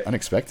shit!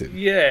 Unexpected.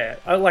 Yeah,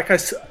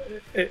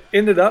 it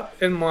ended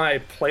up in my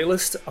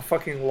playlist a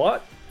fucking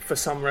lot for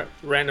some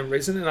random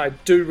reason, and I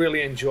do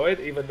really enjoy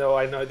it, even though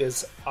I know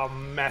there's a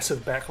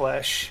massive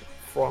backlash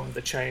from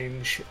the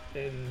change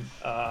in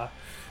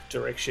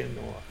direction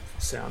or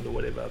sound or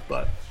whatever,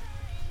 but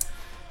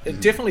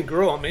it definitely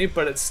grew on me.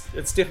 But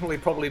it's definitely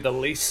probably the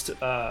least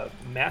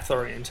math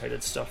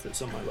orientated stuff that's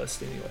on my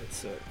list anyway.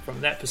 So from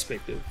that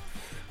perspective,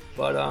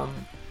 but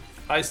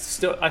I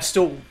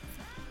still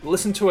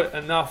listened to it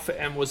enough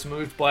and was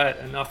moved by it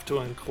enough to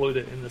include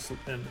it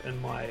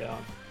in my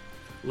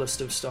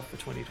list of stuff for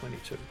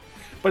 2022.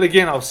 But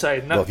again, I'll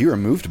say no. Well, if you were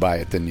moved by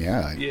it, then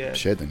Yeah.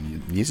 shit,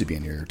 then it needs to be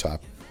in your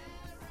top.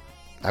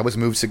 I was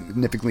moved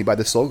significantly by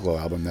the Soul Glow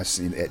album.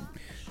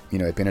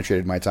 It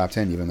penetrated my top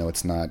 10, even though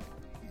it's not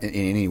in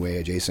any way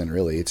adjacent.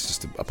 Really, it's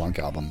just a punk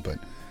album, but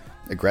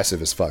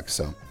aggressive as fuck.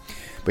 So,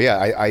 but yeah,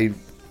 I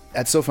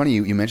that's so funny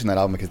you mentioned that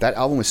album because that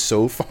album was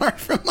so far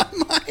from my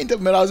mind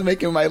when I was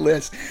making my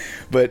list.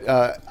 But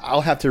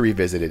I'll have to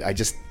revisit it. I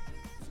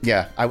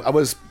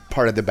was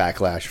part of the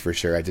backlash for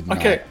sure. I did not.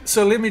 Okay,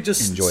 so let me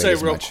just enjoy it say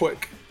as real much.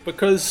 quick,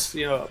 because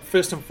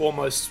first and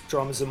foremost,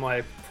 drums are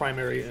my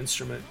primary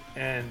instrument,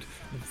 and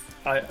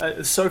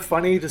it's so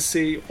funny to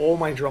see all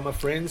my drummer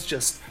friends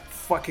just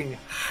fucking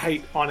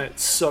hate on it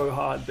so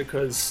hard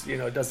because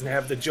it doesn't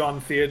have the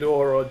John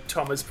Theodore or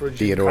Thomas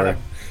Bridges kind of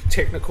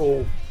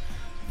technical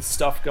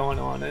stuff going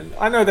on, and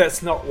I know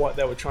that's not what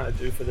they were trying to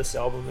do for this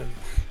album,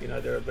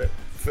 and they're a bit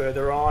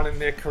further on in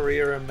their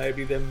career and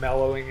maybe they're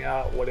mellowing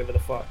out, whatever the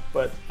fuck,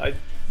 but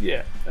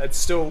it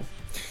still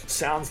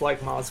sounds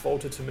like Mars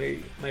Volta to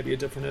me, maybe a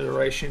different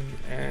iteration,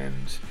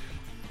 and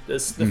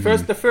there's the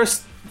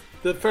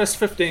first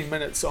 15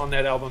 minutes on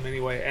that album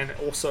anyway, and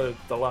also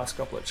the last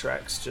couple of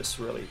tracks just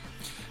really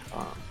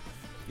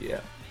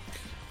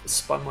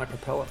spun my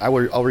propeller.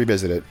 I'll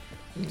revisit it.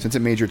 Since it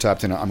made your top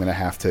 10, I'm going to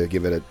have to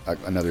give it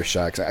another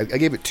shot. 'Cause I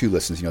gave it 2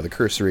 listens, the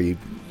cursory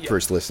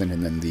first listen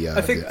and then the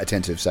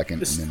attentive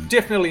second. It's and then,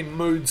 definitely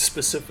mood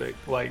specific.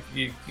 Like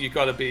you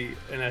got to be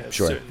in a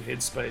certain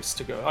headspace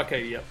to go,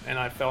 okay, yep. And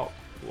I felt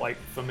like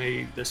for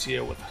me this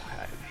year with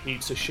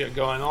heaps of shit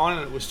going on,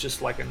 and it was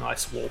just like a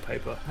nice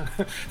wallpaper.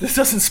 This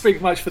doesn't speak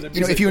much for the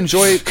music. if you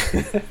enjoy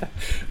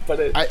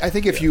but I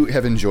think if you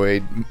have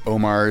enjoyed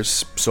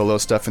Omar's solo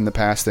stuff in the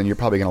past, then you're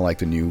probably going to like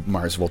the new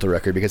Mars Volta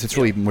record because it's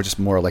really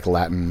more like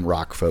Latin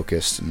rock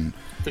focused. And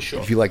for sure.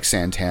 if you like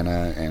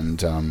Santana and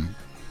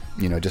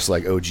just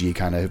like OG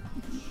kind of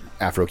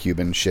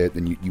Afro-Cuban shit,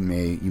 then you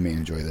may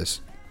enjoy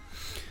this.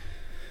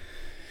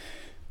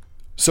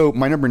 So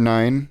my number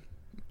 9,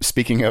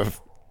 speaking of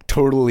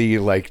totally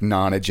like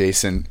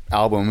non-adjacent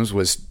albums,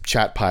 was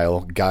Chat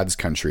Pile, God's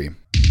Country.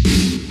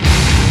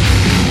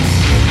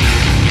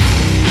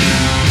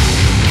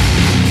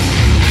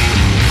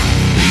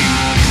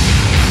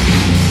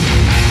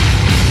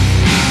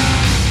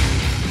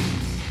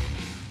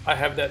 I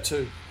have that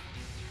too.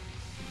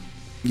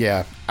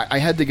 Yeah, I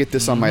had to get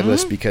this on my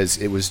list because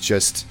it was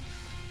just,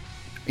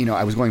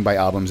 I was going by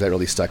albums that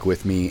really stuck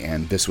with me,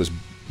 and this was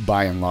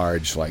by and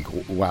large like,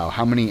 wow,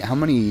 how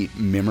many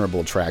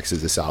memorable tracks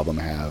does this album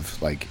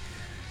have? Like,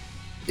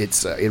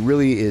 it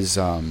really is.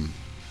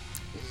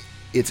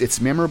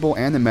 It's memorable,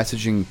 and the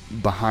messaging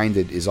behind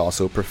it is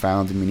also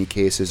profound in many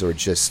cases, or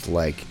just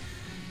like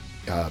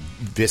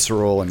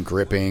visceral and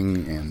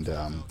gripping and.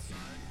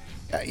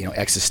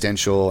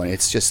 Existential, and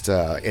it's just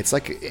it's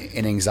like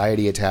an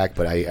anxiety attack,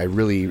 but I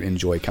really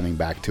enjoy coming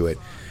back to it.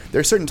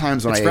 There are certain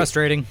times when It's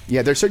frustrating.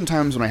 Yeah, there's certain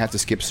times when I have to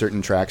skip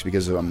certain tracks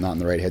because I'm not in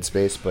the right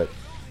headspace, but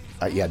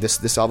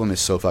this album is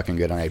so fucking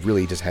good, and I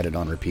really just had it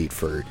on repeat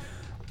for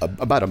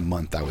about a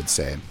month, I would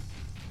say,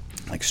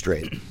 like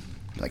straight,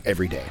 like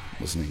every day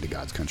listening to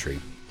God's Country.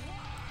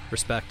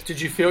 Respect.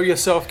 Did you feel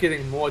yourself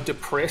getting more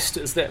depressed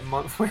as that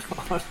month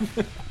went on?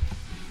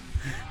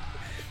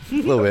 A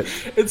little bit.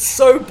 It's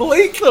so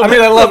bleak. I mean,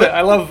 I love it.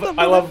 I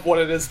love what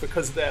it is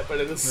because of that, but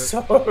it is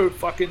so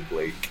fucking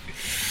bleak.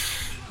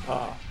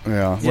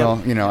 Yeah.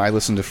 Well, I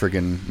listen to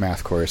friggin'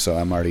 mathcore, so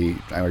I'm already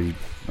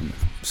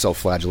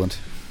self-flagellant.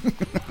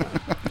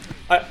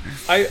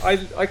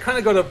 I kind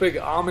of got a big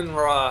Amun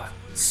Ra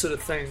sort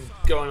of thing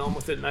going on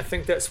with it, and I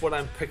think that's what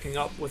I'm picking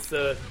up with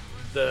the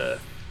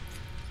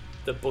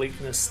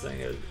bleakness thing.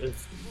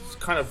 It's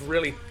kind of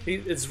really,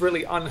 it's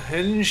really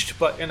unhinged,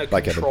 but in a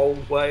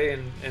controlled way,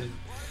 and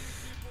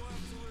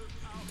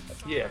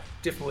yeah,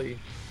 definitely,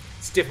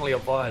 it's definitely a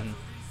vibe.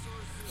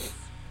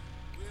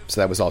 So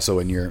that was also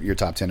in your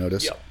top 10,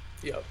 Otis?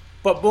 Yep.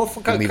 But more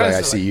for kind of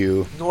I See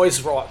You.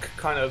 Noise rock,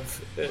 kind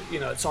of,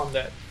 it's on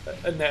that,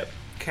 in that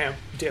camp,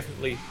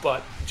 definitely,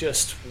 but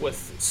just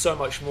with so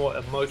much more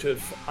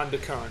emotive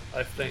undercurrent,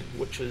 I think,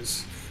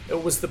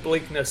 it was the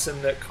bleakness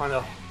and that kind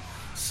of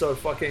so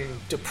fucking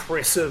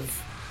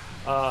depressive,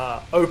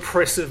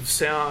 oppressive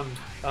sound.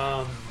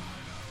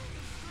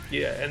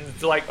 Yeah,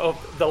 and like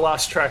the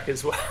last track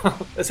as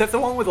well. Is that the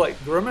one with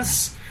like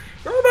Grimace?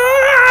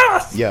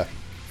 Grimace! Yeah.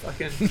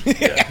 Fucking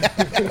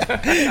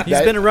yeah.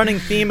 He's been a running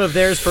theme of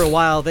theirs for a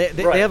while. They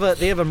have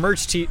a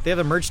merch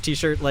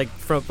T-shirt like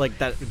from like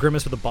that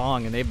Grimace with a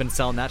bong, and they've been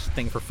selling that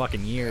thing for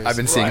fucking years. I've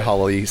been seeing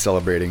Holly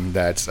celebrating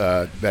that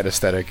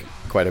aesthetic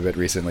quite a bit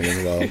recently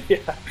as well.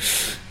 Yeah.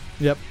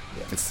 Yep.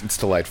 It's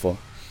delightful.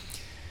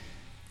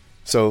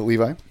 So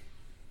Levi?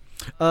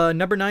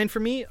 Number 9 for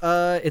me,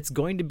 it's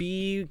going to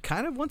be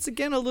kind of once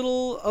again a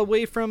little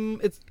away from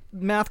its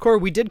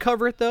mathcore. We did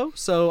cover it though,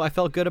 so I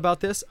felt good about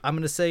this. I'm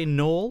going to say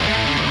Knoll.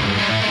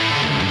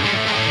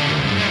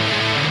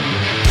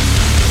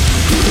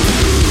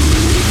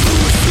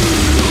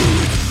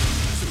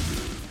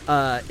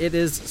 It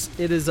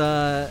is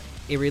a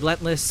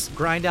relentless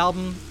grind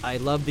album. I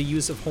love the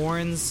use of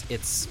horns.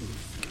 It's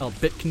a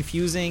bit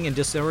confusing and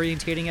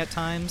disorientating at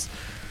times.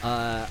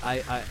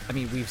 I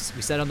mean, we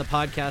said on the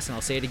podcast, and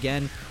I'll say it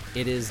again.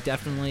 It is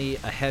definitely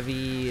a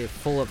heavy,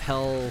 full of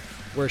hell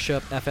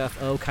worship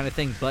FFO kind of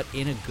thing, but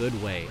in a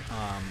good way.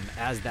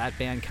 As that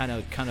band kind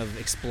of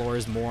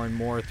explores more and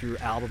more through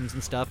albums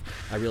and stuff,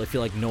 I really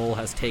feel like Noel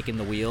has taken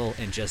the wheel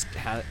and just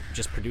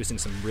producing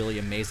some really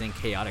amazing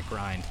chaotic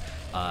grind.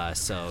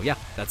 So yeah,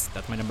 that's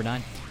my number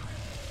 9.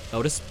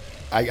 Otis?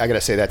 I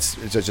gotta say, that's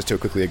just to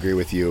quickly agree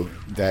with you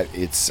that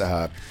it's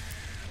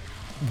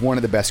one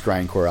of the best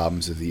grindcore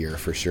albums of the year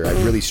for sure. I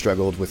really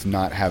struggled with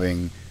not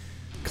having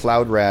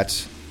Cloud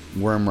Rat,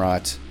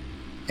 Wormrot,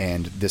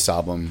 and this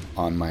album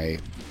on my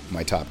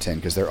top 10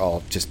 because they're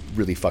all just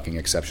really fucking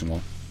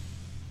exceptional.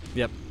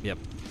 Yep.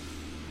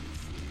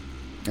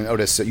 And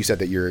Otis, you said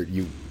that your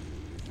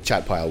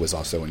Chat Pile was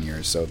also in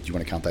yours, so do you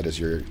want to count that as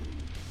your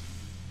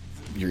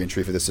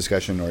entry for this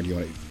discussion, or do you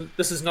want to?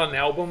 This is not an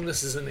album.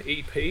 This is an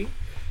EP.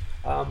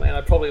 And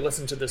I probably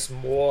listen to this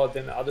more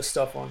than other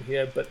stuff on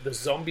here, but the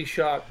Zombie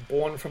Shark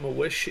Born from a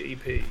Wish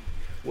EP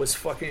was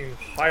fucking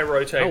high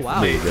rotate. Oh, wow.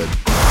 For me. Really good.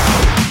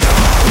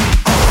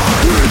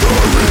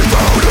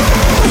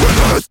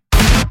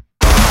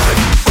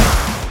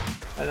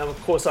 And of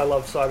course I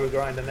love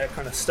Cybergrind and that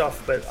kind of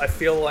stuff, but I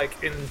feel like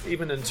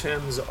even in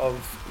terms of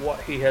what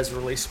he has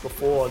released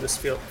before, this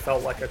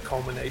felt like a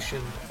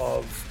culmination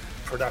of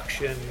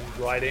production,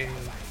 writing,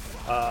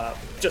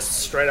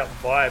 just straight up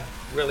vibe,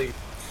 really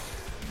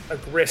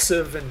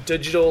aggressive and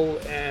digital,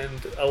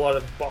 and a lot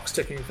of box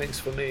ticking things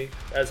for me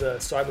as a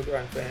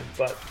Cybergrind fan.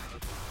 But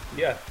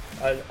yeah,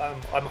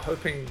 I'm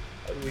hoping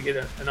we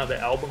get another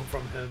album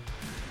from him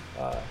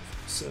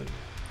soon,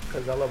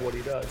 because I love what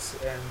he does,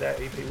 and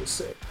that EP was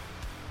sick.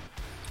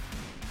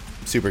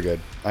 Super good.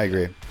 I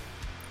agree.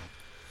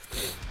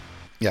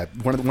 Yeah,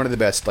 one of the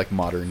best like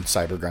modern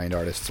Cybergrind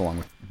artists, along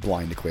with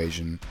Blind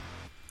Equation.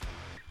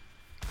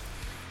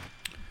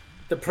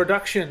 The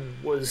production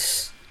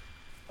was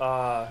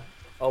a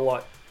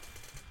lot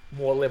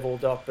more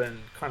leveled up and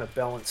kind of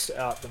balanced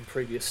out than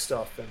previous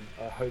stuff, and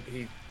I hope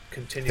he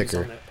continues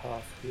Thicker. on that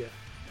path. Yeah,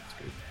 it's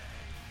good.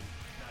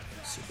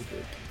 Super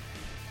good.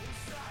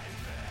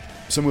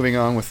 So moving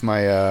on with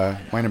my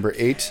number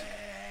 8,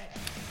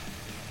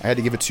 I had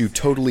to give it to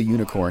Totally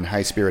Unicorn,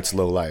 High Spirits,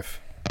 Low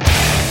Life.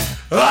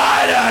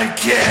 I don't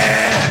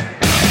care.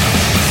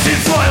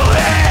 She's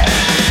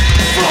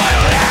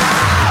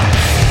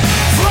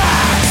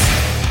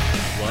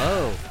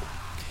Whoa.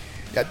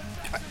 Yeah,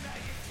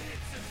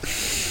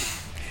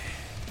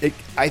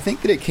 I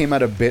think that it came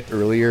out a bit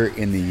earlier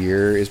in the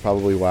year is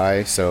probably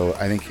why, so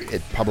I think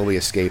it probably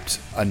escaped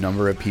a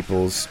number of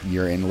people's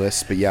year-end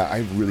lists. But yeah, I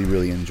really,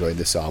 really enjoyed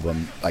this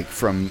album. Like,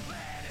 from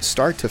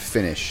start to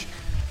finish,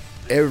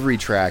 every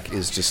track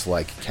is just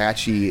like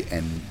catchy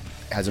and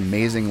has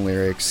amazing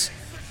lyrics,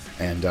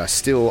 and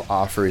still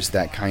offers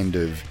that kind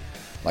of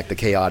like the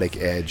chaotic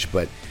edge,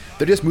 but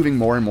they're just moving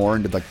more and more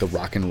into like the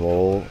rock and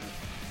roll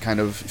kind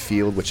of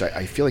field, which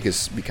I feel like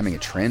is becoming a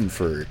trend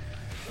for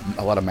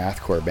a lot of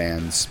mathcore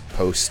bands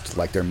post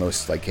like their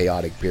most like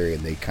chaotic period.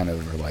 They kind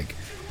of are like,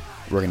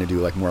 we're going to do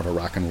like more of a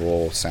rock and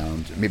roll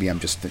sound. Maybe I'm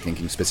just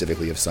thinking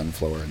specifically of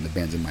Sunflower and the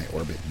bands in my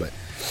orbit, but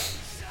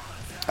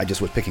I just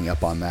was picking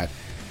up on that.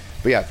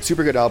 But yeah,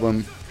 super good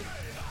album.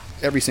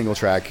 Every single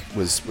track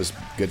was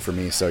good for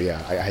me. So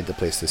yeah, I had to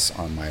place this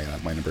on my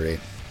my number 8.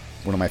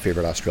 One of my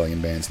favorite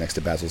Australian bands next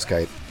to Basil's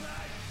Kite.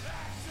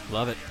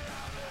 Love it.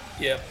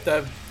 Yeah,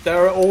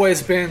 they're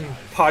always been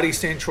party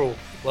central,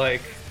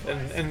 like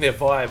in their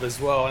vibe as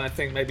well, and I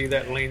think maybe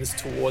that leans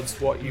towards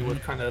what you were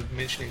kind of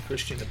mentioning,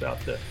 Christian, about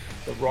the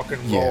rock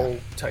and roll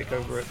take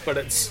over it. But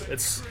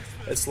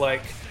it's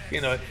like,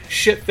 you know,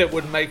 shit that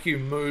would make you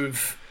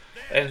move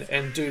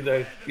and do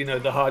the, you know,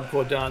 the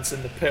hardcore dance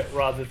in the pit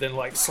rather than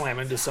like slam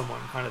into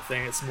someone kind of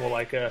thing. It's more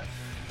like a,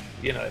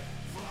 you know,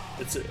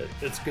 it's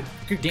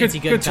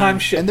good time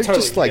shit. And they're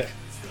totally, just like, yeah.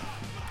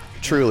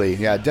 truly,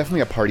 yeah, definitely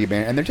a party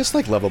band. And they're just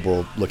like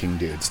lovable looking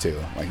dudes too.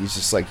 Like, he's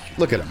just like,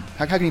 look at them.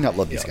 How can you not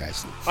love these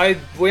guys? I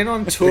went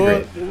on That's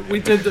tour. pretty We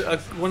did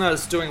when I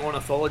was doing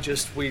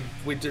Ornithologist. We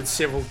did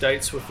several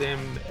dates with them,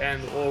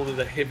 and all of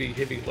the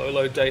heavy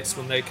low dates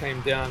when they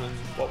came down. And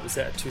what was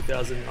that,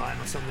 2009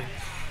 or something?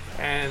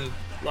 And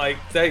like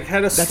they had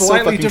a That's so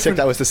slightly fucking sick. different.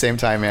 That was the same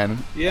time, man.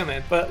 Yeah,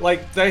 man. But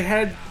like they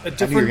had a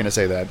different. I knew you were gonna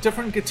say that.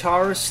 Different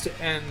guitarist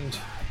and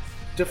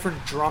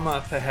different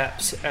drummer,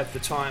 perhaps at the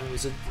time. It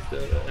was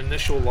the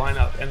initial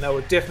lineup, and they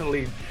were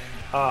definitely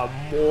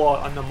more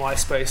on the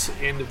MySpace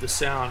end of the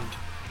sound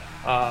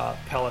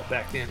palette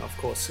back then, of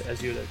course,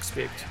 as you'd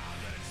expect.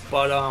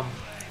 But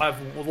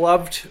I've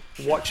loved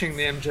watching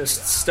them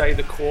just stay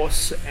the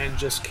course and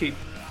just keep,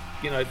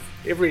 you know,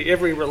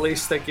 every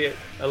release they get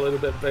a little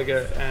bit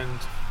bigger and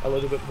a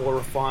little bit more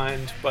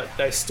refined, but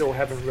they still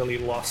haven't really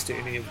lost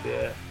any of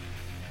their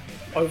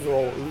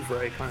overall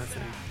oeuvre kind of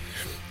thing.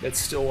 It's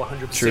still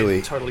 100%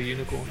 Truly. Totally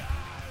Unicorn.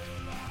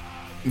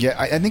 Yeah,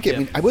 I think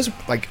it, I was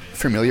like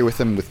familiar with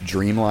them with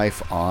Dream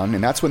Life on,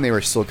 and that's when they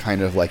were still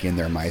kind of like in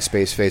their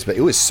MySpace phase. But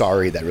it was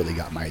Sorry that really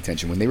got my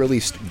attention when they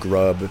released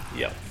Grub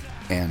Yeah.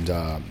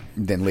 and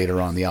then later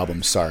on the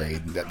album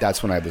Sorry.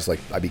 That's when I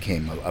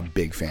became a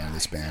big fan of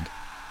this band.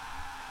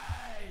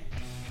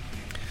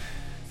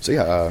 So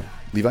yeah,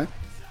 Levi?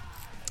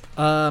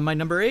 My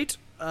number 8,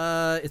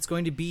 it's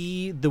going to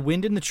be The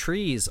Wind in the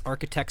Trees,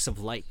 Architects of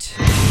Light.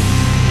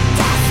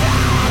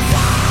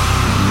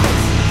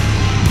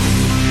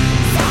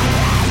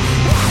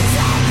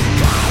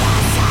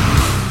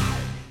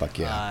 Fuck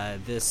yeah.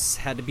 This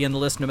had to be on the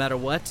list no matter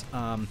what.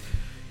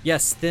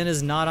 Yes, Thin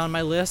is not on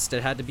my list.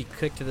 It had to be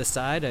kicked to the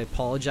side. I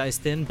apologize,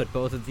 Thin, but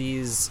both of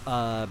these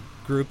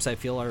groups I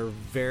feel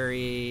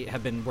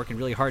have been working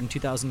really hard in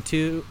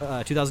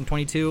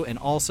 2022, and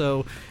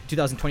also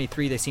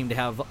 2023 they seem to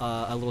have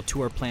a little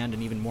tour planned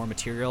and even more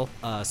material.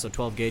 So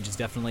 12 Gauge is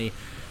definitely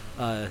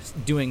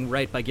doing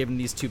right by giving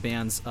these two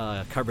bands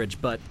coverage.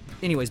 But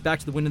anyways, back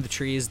to The Wind in the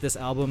Trees. This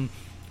album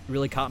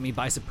really caught me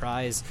by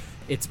surprise.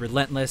 It's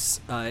relentless.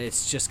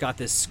 It's just got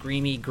this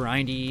screamy,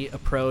 grindy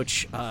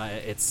approach.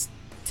 It's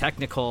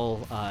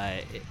technical.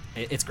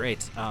 It's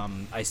great.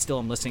 I still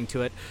am listening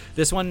to it.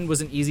 This one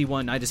was an easy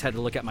one. I just had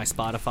to look at my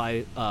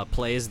Spotify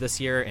plays this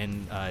year,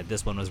 and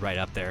this one was right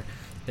up there.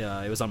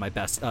 It was on my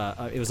best.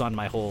 It was on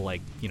my whole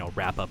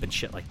wrap up and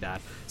shit like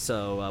that.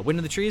 So Wind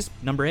in the Trees,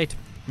 number 8.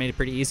 Made it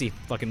pretty easy.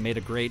 Fucking made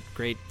a great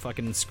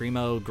fucking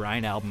screamo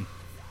grind album.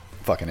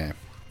 Fucking A.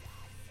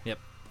 Yep.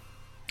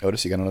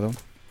 Otis, you got another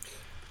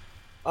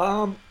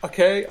one?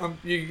 Okay.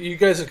 You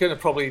guys are going to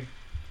probably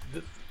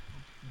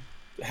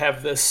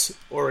have this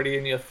already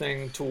in your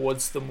thing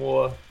towards the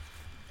more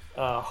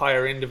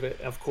higher end of it,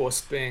 of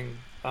course, being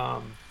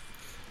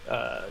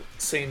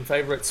scene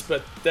favorites.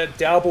 But that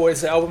Dow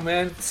Boys album,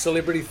 man,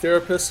 Celebrity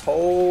Therapist,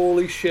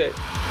 holy shit.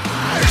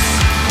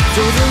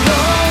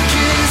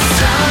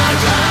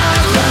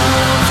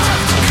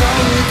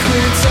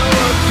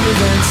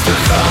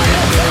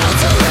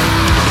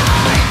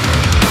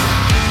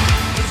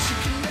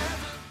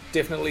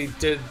 Definitely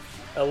did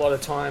a lot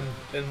of time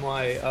in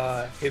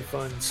my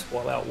headphones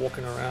while out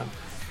walking around.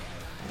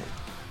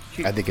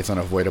 I think it's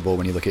unavoidable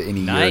when you look at any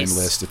year-end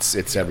list.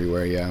 It's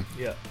everywhere, yeah.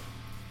 Yeah.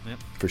 Yep.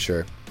 For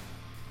sure.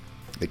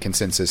 The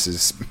consensus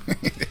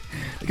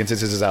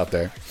is out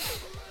there.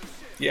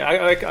 Yeah,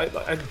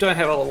 I don't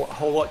have a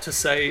whole lot to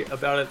say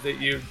about it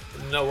that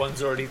no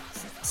one's already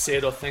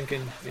said or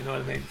thinking. You know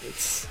what I mean?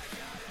 It's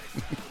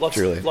lots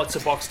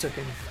of box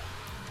ticking.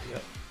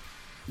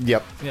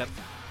 Yep.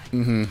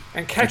 Mm-hmm.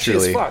 And catchy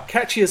as fuck.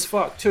 Catchy as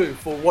fuck too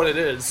for what it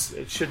is.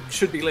 It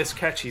should be less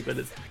catchy, but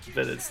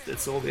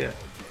it's all there.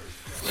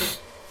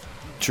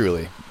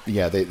 Truly.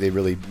 Yeah, they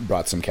really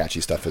brought some catchy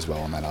stuff as well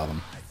on that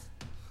album.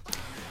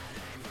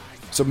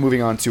 So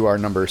moving on to our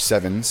number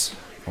 7s,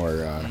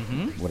 or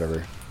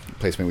whatever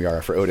placement we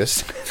are for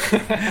Otis.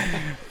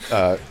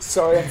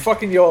 Sorry, I'm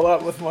fucking you all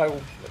up with my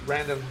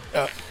random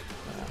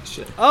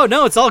shit. Oh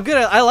no, it's all good.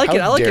 I like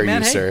it. I like it,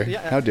 man. How dare you, sir?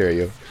 Yeah. How dare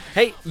you?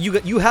 Hey,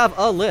 you have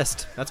a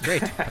list. That's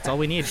great. That's all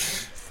we need.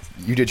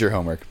 You did your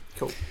homework.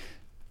 Cool.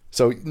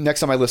 So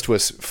next on my list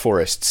was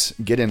Forests.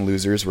 Get in,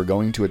 losers. We're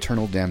going to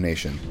eternal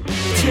damnation.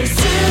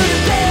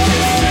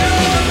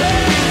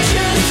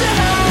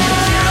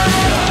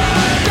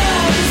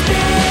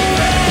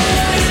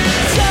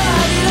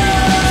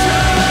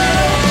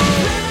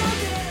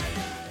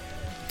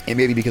 And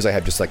maybe because I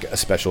have just like a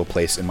special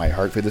place in my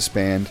heart for this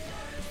band,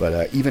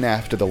 but even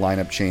after the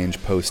lineup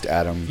change post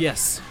Adam,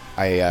 Yes.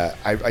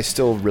 I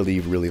still really,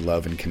 really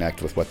love and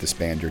connect with what this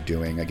band are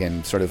doing.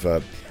 Again, sort of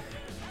a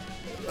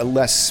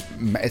less,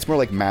 it's more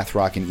like math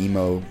rock and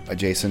emo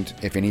adjacent,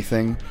 if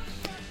anything.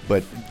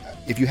 But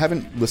if you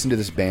haven't listened to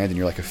this band and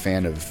you're like a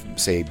fan of,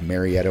 say,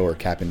 Marietta or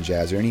Cap'n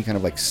Jazz or any kind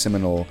of like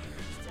seminal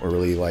or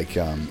really like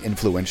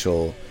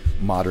influential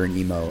modern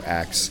emo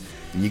acts,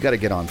 then you got to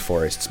get on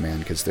Forests, man,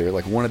 because they're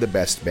like one of the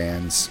best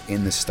bands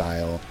in the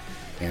style,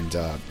 and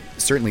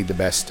certainly the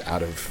best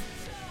out of,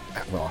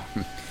 well,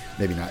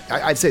 maybe not.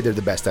 I'd say they're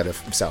the best out of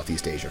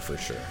Southeast Asia for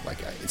sure. Like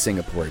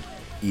Singapore,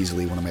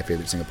 easily one of my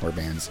favorite Singapore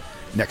bands,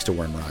 next to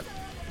Wormrot.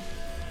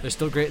 They're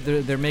still great.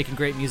 They're making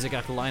great music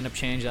after the lineup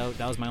change. That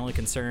was my only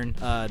concern.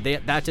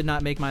 That did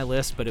not make my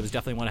list, but it was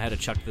definitely one I had to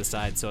chuck to the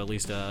side. So at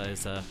least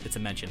it's a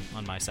mention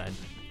on my side.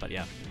 But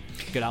yeah,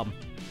 good album.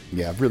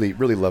 Yeah, really,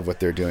 really love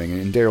what they're doing.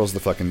 And Daryl's the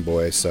fucking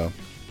boy, so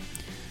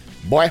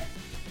boy,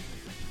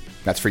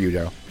 that's for you,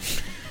 Daryl.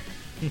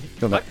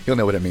 You'll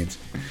know what it means.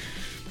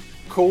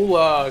 Cool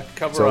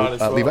cover art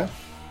as well. Levi?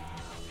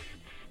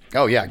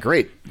 Oh yeah,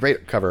 great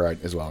cover art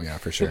as well. Yeah,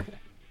 for sure.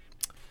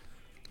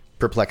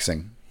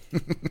 Perplexing,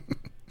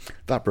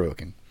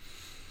 thought-provoking.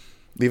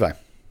 Levi.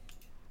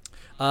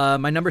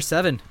 My number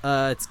 7.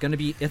 It's gonna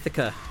be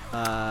Ithaca.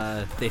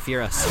 They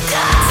Fear Us.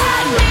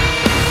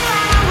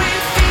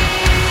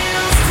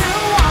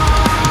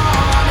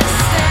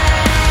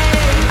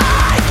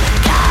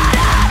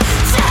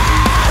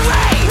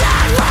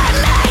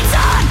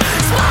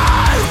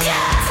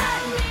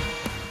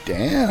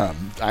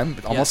 Damn, I'm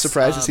almost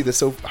surprised to see this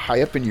so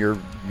high up in your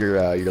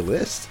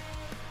list.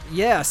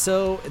 Yeah,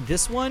 so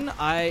this one,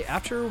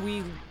 after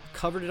we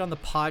covered it on the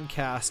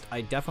podcast,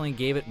 I definitely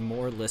gave it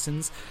more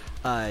listens.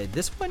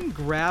 This one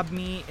grabbed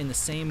me in the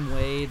same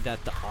way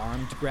that the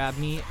Armed grabbed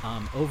me.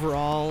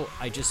 Overall,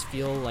 I just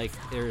feel like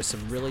there's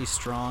some really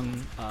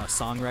strong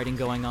songwriting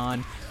going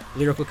on.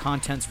 Lyrical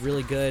content's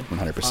really good.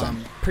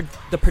 100%.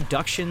 The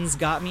productions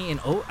got me,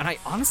 and I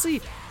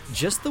honestly,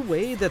 just the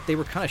way that they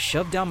were kind of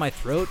shoved down my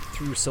throat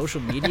through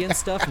social media and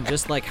stuff, and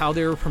just like how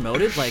they were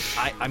promoted, like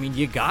I mean,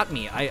 you got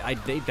me.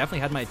 They definitely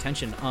had my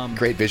attention.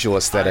 Great visual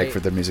aesthetic for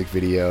the music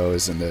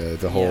videos and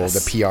the whole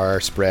the PR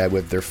spread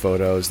with their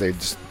photos. They're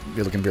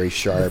looking very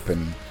sharp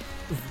and.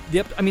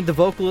 Yep, I mean the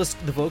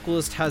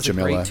vocalist has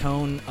Jamila. a great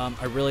tone.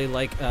 I really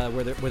like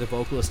where the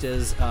vocalist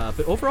is,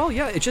 but overall,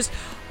 yeah, it just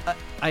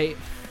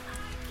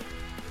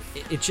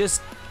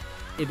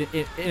in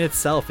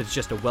itself, it's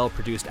just a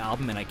well-produced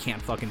album, and I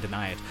can't fucking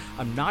deny it.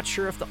 I'm not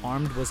sure if The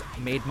Armed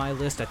made my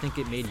list. I think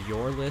it made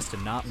your list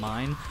and not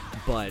mine,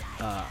 but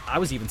I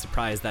was even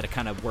surprised that it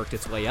kind of worked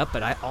its way up.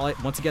 But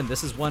once again,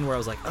 this is one where I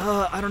was like,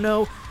 I don't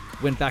know.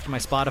 Went back to my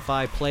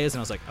Spotify plays, and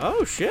I was like,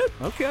 oh shit,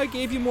 okay, I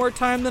gave you more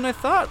time than I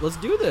thought. Let's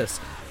do this.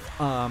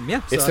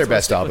 Yeah, so it's their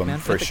best album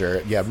for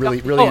sure. Yeah, really.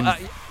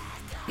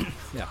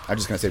 Yeah. I'm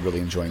just gonna say, really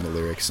enjoying the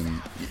lyrics,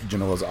 and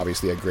Jamila's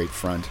obviously a great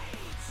front.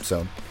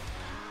 So.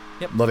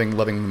 Yep.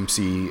 Loving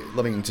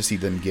to see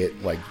them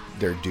get like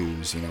their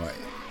dues, you know,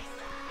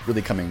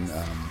 really coming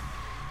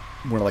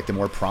one of like the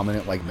more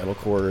prominent like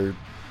metalcore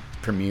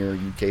premier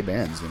UK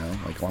bands, you know,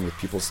 like along with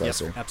People's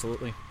Slicer. Yep,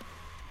 absolutely.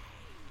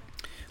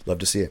 Love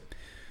to see it.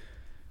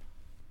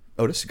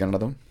 Otis, you got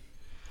another one?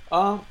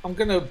 I'm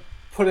gonna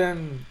put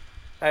in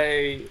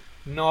a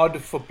nod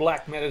for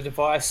Black Matter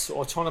Device,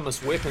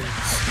 Autonomous Weapons.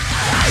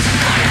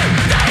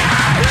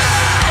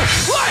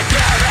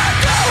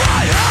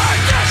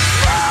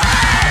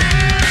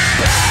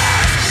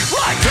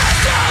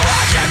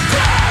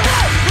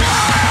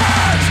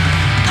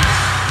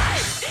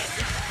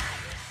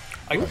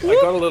 I got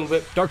a little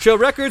bit. Dark Show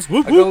Records.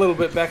 Whoop, I got a whoop. little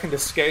bit back into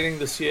skating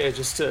this year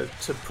just to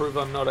prove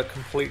I'm not a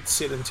complete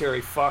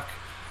sedentary fuck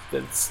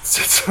that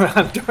sits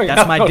around doing.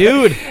 That's my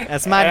dude.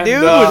 That's my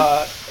dude.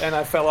 And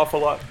I fell off a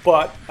lot,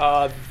 but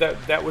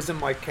that was in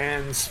my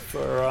cans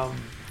for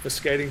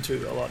skating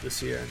too a lot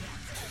this year. And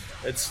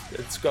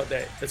it's got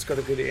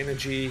a good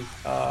energy.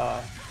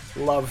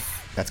 Love.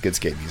 That's good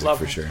skate music Love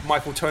for sure.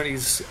 Michael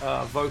Tony's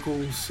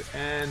vocals,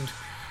 and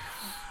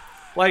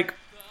like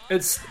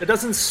it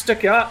doesn't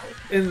stick out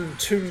in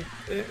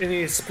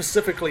any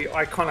specifically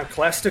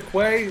iconoclastic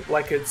way.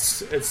 Like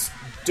it's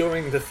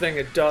doing the thing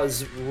it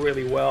does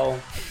really well,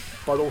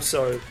 but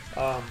also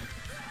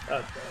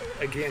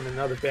again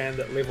another band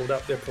that leveled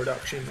up their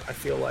production. I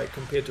feel like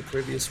compared to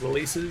previous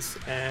releases,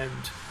 and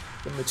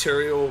the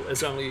material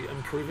is only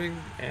improving,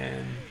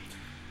 and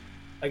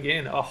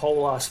again a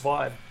whole ass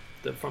vibe.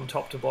 From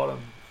top to bottom,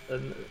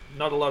 and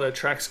not a lot of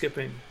track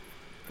skipping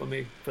for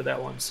me for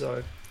that one,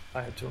 so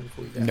I had to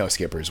include that. No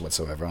skippers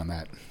whatsoever on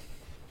that.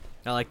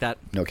 I like that.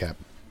 No cap.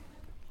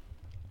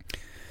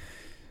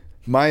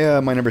 My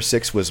number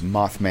 6 was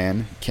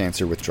Mothman,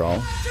 Cancer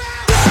Withdrawal.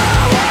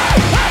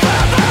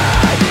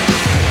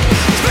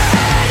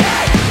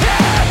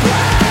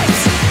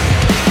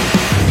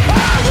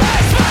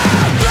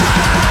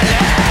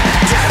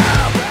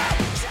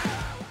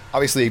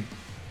 Obviously,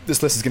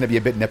 this list is going to be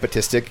a bit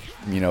nepotistic.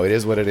 You know, it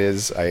is what it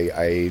is.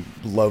 I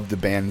love the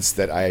bands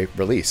that I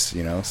release,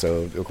 you know,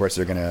 so of course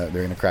they're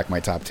gonna crack my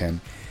top 10.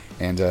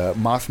 And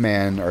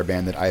Mothman are a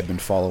band that I've been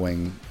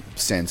following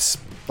since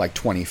like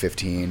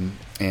 2015,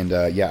 and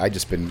yeah, I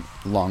just been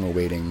long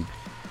awaiting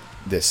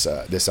this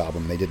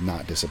album. They did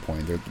not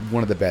disappoint. They're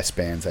one of the best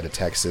bands out of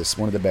Texas,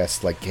 one of the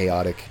best like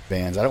chaotic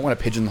bands. I don't want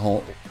to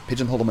pigeonhole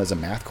them as a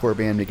mathcore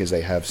band because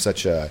they have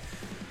such a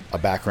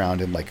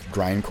background in like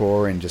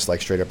grindcore and just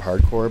like straight up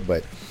hardcore,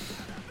 but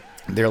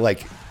they're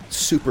like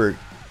super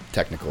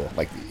technical,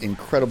 like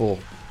incredible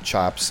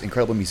chops,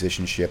 incredible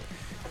musicianship,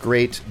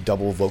 great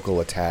double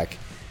vocal attack,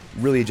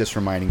 really just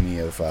reminding me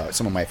of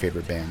some of my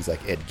favorite bands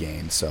like Ed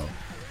Gain. So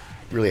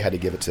really had to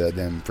give it to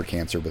them for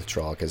Cancer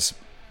Withdrawal because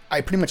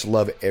I pretty much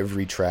love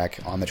every track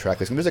on the track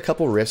list. And there's a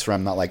couple riffs where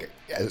I'm not like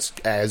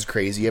as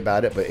crazy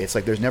about it, but it's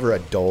like there's never a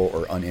dull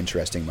or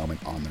uninteresting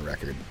moment on the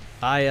record.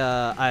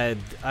 I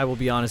will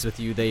be honest with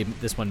you.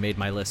 This one made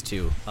my list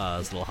too. It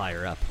was a little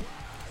higher up.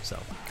 So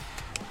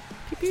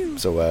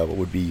what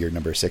would be your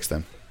number 6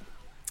 then?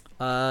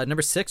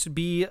 Number 6 would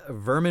be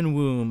Vermin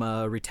Womb,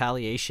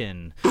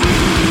 Retaliation.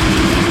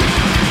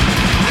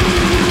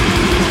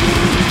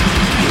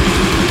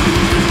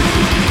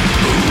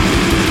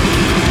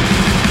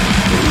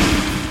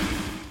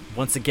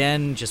 Once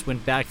again, just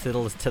went back to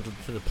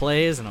the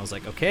plays, and I was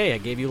like, okay, I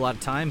gave you a lot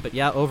of time, but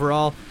yeah,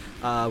 overall,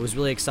 I was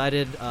really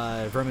excited.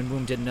 Vermin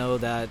Womb didn't know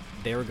that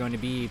they were going to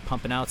be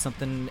pumping out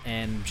something,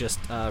 and just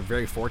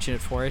very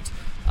fortunate for it.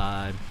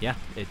 Yeah,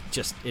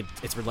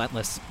 it's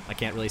relentless. I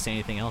can't really say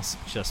anything else.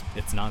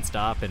 It's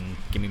nonstop, and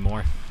give me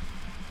more.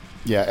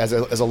 Yeah, as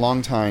a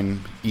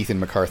longtime Ethan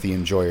McCarthy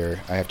enjoyer,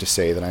 I have to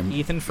say that I'm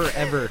Ethan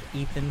forever.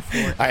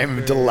 I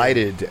am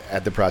delighted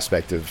at the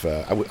prospect of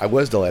I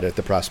was delighted at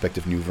the prospect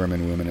of new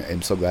Vermin Womb, and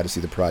I'm so glad to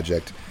see the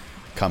project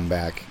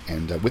comeback,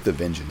 and with a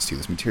vengeance too.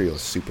 This material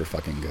is super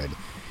fucking good.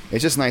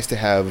 It's just nice to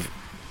have.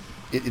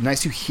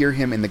 Nice to hear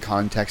him in the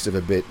context of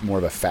a bit more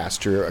of a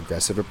faster,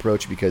 aggressive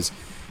approach, because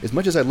as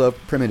much as I love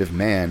Primitive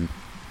Man,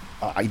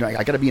 I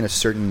got to be in a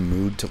certain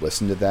mood to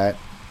listen to that,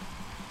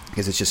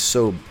 because it's just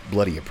so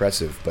bloody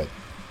oppressive. But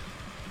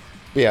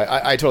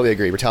yeah, I totally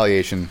agree.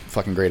 Retaliation,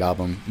 fucking great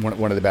album.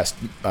 One of the best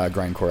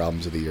grindcore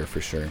albums of the year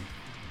for sure.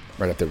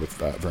 Right up there with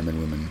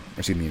Vermin Woman.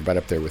 Excuse me, right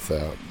up there with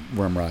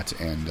Wormrot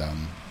and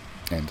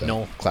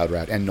Null. Cloud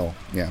Rat and Null.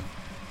 Yeah.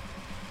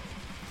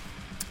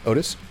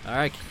 Otis? All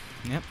right.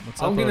 Yep.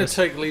 What's up, I'm going to Otis?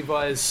 take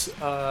Levi's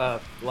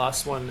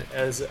last one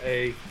as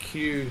a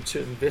cue to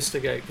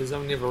investigate, because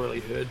I've never really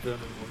heard Vermin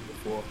Woman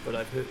before, but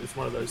I've heard it's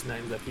one of those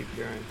names I keep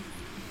hearing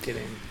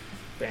getting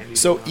bandied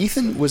So around,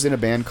 Ethan was in a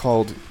band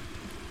called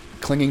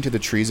Clinging to the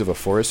Trees of a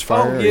Forest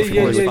Fire. Oh, Are yeah, you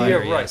familiar with Fire,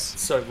 right. yes.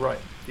 So, right,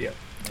 yeah.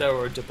 They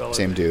were a DeBello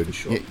Same band, dude. for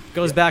sure. Yeah.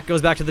 Goes back to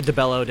the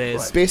DeBello days.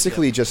 Right.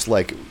 Basically just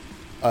like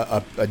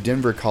a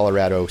Denver,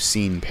 Colorado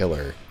scene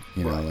pillar.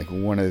 You know, Right. like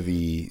one of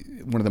the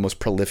most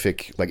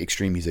prolific like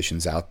extreme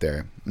musicians out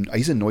there.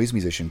 He's a noise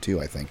musician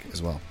too, I think,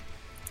 as well.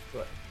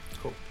 Right,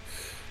 cool.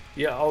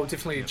 Yeah, I'll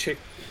definitely check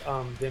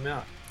them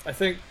out. I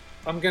think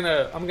I'm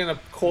gonna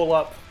call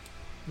up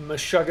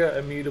Meshuggah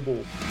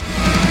Immutable.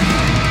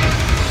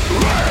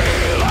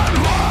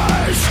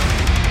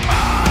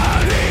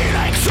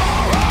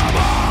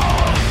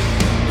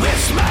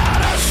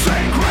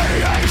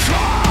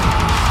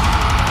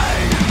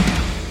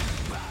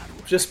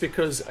 Just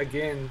because,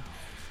 again,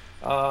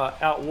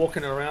 out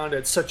walking around,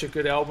 it's such a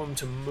good album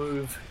to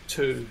move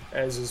to,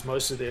 as is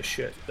most of their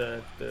shit.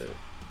 But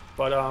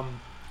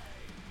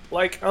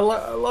like a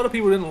lot of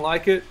people didn't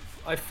like it.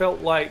 I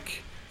felt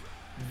like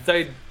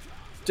they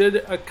did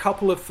a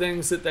couple of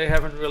things that they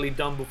haven't really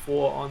done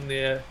before on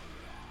there,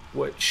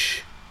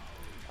 which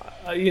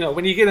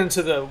when you get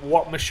into the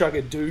what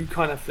Meshuggah do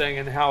kind of thing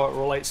and how it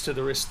relates to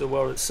the rest of the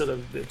world, it's sort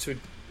of they're two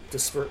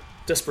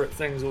disparate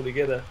things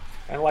altogether.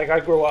 And like I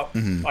grew up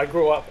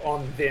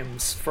on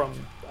thems from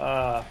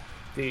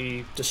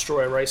the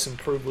Destroy, Erase,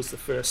 Improve was the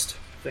first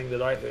thing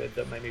that I heard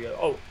that made me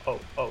go,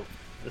 oh,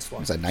 this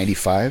one. Was that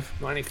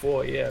 95?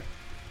 94, yeah.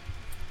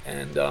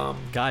 And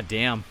God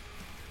damn.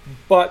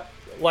 but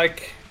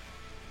like,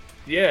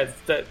 yeah,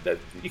 that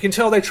you can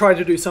tell they tried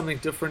to do something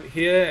different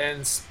here,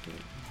 and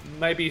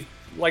maybe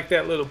like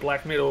that little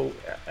black metal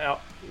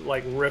out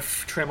like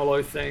riff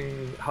tremolo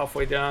thing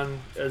halfway down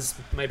is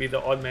maybe the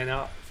odd man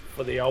out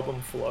for the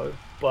album flow.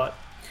 But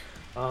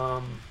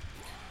I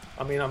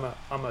mean,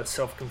 I'm a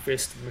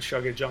self-confessed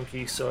Meshuggah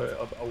junkie,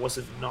 so I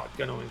wasn't not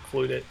going to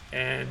include it,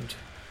 and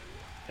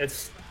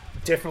it's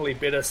definitely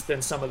better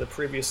than some of the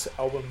previous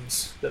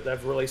albums that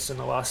they've released in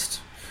the last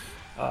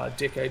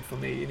decade for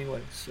me,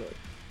 anyway. So,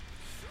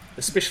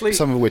 especially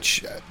Some of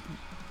which,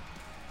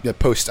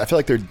 post. I feel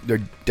like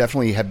they're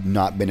definitely have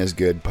not been as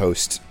good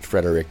post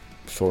Frederick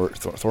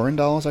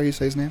Thorndal. Is that how you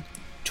say his name?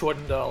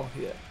 Tordendahl,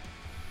 yeah.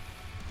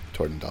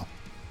 Tordendahl.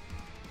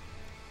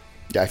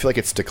 Yeah, I feel like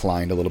it's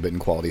declined a little bit in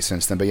quality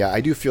since then. But yeah,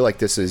 I do feel like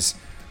this is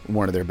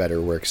one of their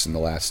better works in the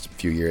last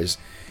few years.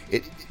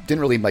 It didn't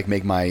really like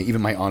make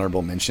my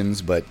honorable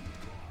mentions, but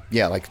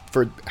yeah, like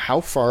for how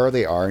far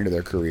they are into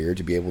their career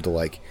to be able to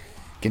like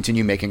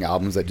continue making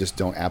albums that just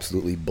don't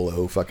absolutely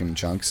blow fucking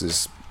chunks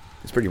is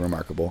pretty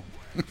remarkable.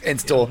 And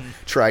still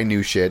try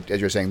new shit,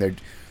 as you're saying.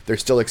 They're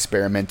still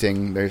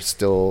experimenting. They're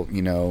still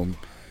they're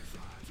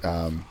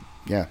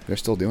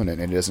still doing it,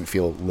 and it doesn't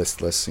feel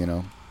listless.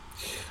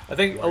 I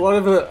think a lot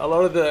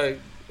of the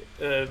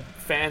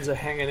fans are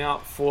hanging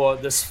out for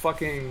this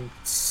fucking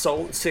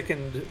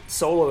second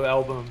solo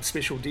album,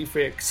 Special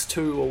Defects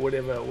 2 or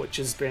whatever, which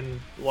has been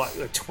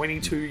like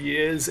 22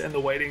 years in the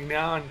waiting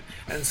now,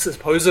 and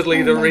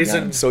supposedly the reason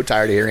God, I'm so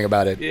tired of hearing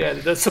about it. Yeah,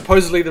 that's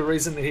supposedly the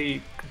reason that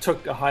he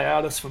took a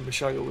hiatus from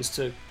Meshuggah was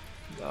to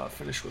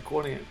finish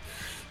recording it.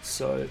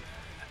 So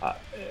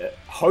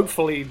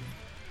hopefully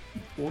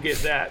we'll get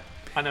that.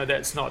 I know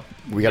that's not.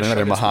 We got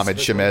another Meshuggah Mohammed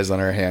specifically. Shamez on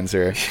our hands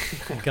here.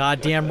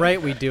 Goddamn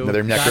right we do.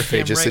 Another Goddamn necrophagus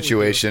right we do.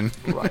 situation.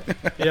 Right.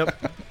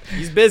 Yep.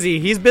 He's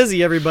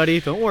busy, everybody.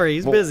 Don't worry,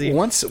 he's Well, busy.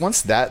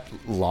 Once that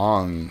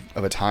long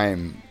of a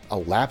time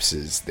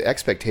elapses, the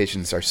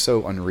expectations are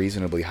so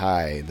unreasonably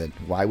high that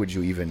why would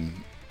you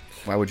even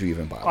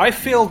bother? I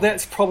feel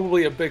that's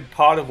probably a big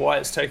part of why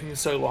it's taking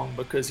so long,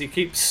 because he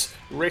keeps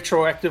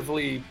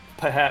retroactively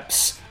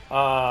perhaps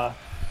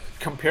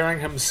comparing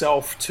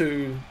himself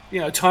to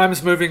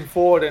times moving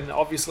forward, and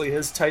obviously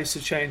his tastes are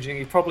changing.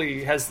 He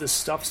probably has this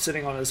stuff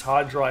sitting on his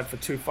hard drive for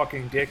 2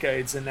 fucking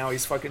decades, and now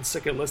he's fucking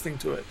sick of listening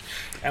to it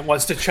and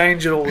wants to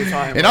change it all the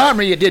time. An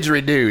army of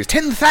didgeridoos,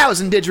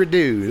 10,000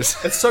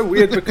 didgeridoos. It's so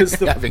weird because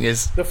Having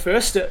his the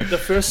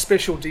first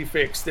Special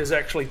Defects there's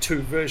actually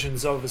 2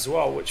 versions of as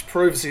well, which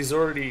proves he's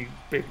already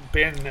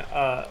been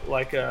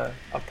like a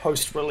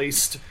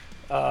post-released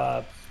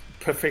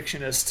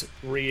perfectionist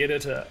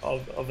re-editor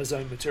of his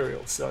own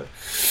material. So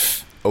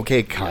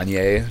okay,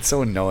 Kanye, it's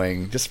so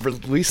annoying. Just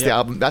release the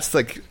album.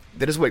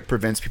 That is what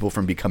prevents people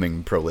from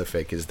becoming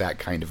prolific, is that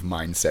kind of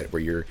mindset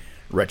where you're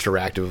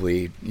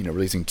retroactively,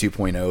 releasing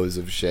 2.0s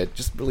of shit.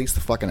 Just release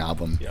the fucking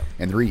album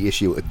and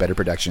reissue it with better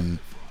production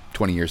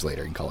 20 years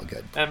later and call it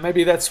good. And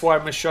maybe that's why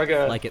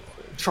Meshuggah Like it.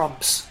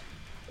 trumps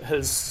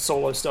his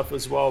solo stuff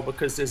as well,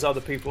 because there's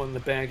other people in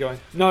the band going,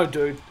 no,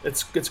 dude,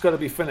 it's got to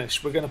be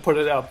finished. We're going to put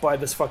it out by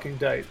this fucking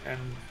date, and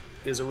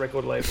there's a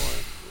record label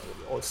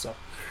and all this stuff.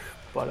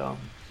 But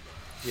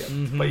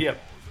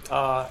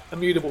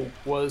Immutable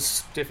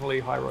was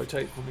definitely high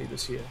rotate for me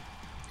this year.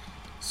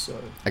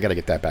 So I got to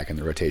get that back in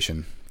the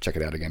rotation. Check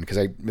it out again, because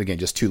again,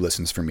 just 2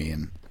 listens for me,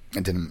 and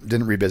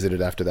didn't revisit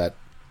it after that.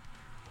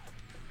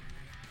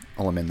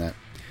 I'll amend that.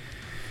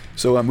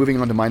 So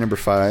moving on to my number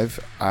 5,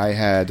 I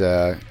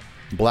had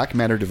Black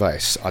Matter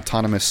Device,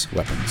 Autonomous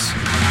Weapons.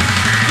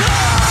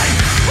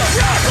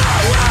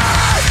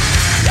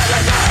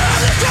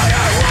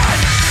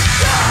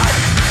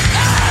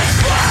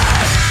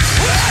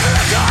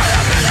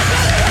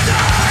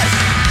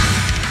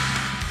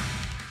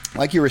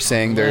 Like you were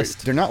saying, they're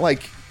not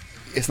like,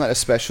 it's not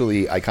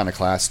especially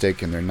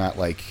iconoclastic, and they're not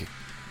like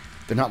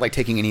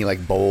taking any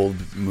like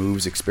bold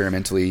moves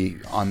experimentally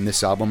on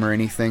this album or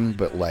anything,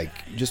 but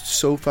like just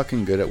so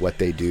fucking good at what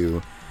they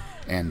do,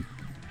 and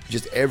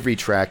just every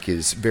track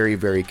is very,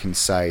 very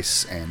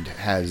concise and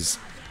has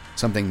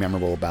something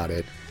memorable about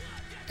it,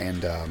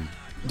 and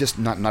just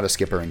not a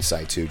skipper in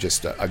sight too.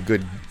 Just a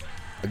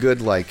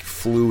good like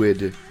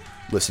fluid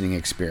listening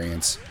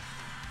experience.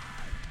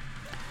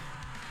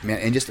 Man,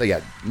 and just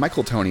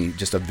Michael Toney,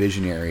 just a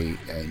visionary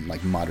in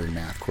like modern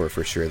mathcore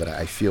for sure, that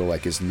I feel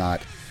like is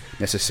not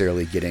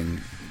necessarily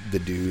getting the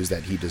dues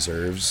that he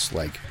deserves.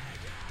 Like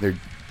they're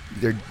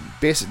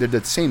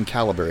the same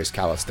caliber as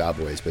Callous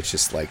Cowboys, but it's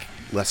just like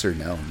lesser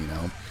known,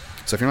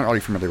 So if you're not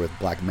already familiar with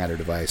Black Matter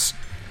Device,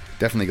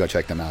 definitely go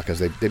check them out, because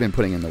they've been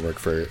putting in the work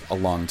for a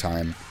long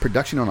time.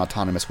 Production on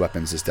Autonomous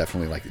Weapons is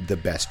definitely like the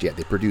best yet.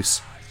 They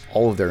produce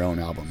all of their own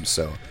albums,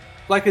 so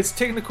like it's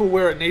technical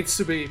where it needs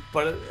to be,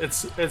 but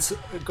it's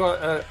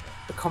got a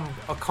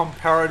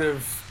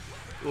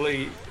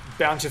comparatively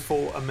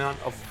bountiful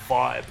amount of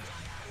vibe.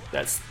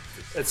 It's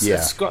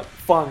got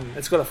fun.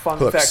 It's got a fun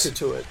Hooks. factor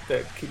to it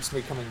that keeps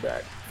me coming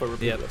back for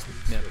repeat listening.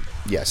 Yep.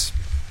 yes,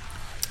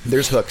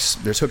 there's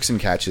hooks and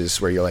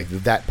catches where you're like,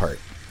 that part.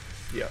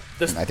 Yeah,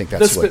 and I think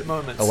that's what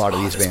moments. a lot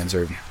of these bands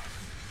are.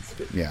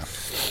 Yeah,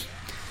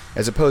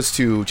 as opposed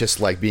to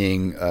just like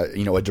being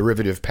a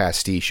derivative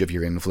pastiche of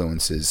your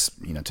influences,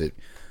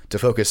 to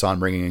focus on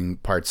bringing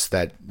parts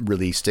that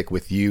really stick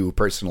with you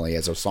personally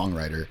as a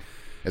songwriter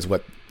is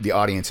what the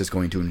audience is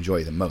going to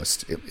enjoy the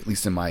most, at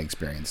least in my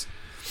experience.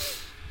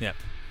 Yeah.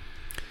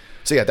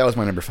 So yeah, that was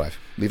my number 5.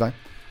 Levi?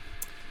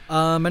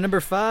 My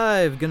number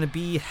 5 gonna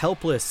be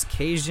Helpless,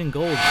 Cajun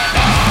Gold.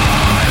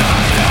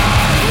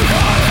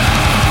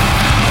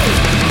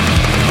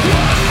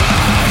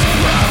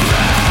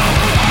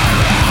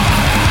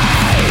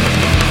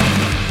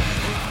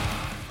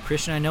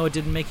 Christian, I know it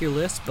didn't make your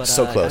list, but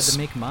so I close. had to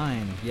make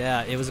mine.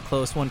 Yeah, it was a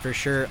close one for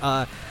sure.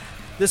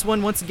 This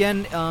one, once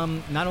again,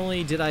 not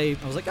only did I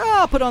was like,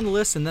 I'll put it on the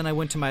list, and then I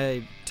went to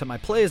my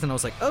plays, and I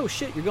was like, oh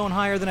shit, you're going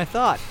higher than I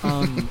thought.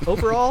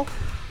 Overall,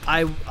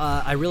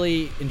 I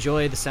really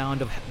enjoy the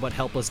sound of what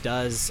Helpless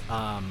does.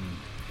 I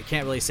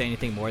can't really say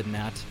anything more than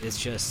that. It's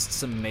just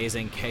some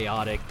amazing,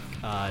 chaotic,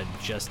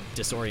 just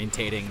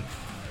disorientating,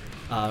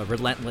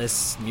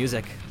 relentless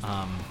music.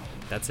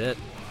 That's it.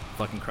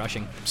 Fucking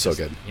crushing. So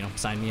good.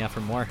 Sign me up for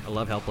more. I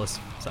love Helpless.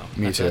 So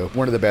Me too.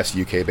 One of the best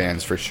UK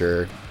bands for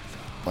sure.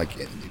 Like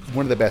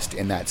one of the best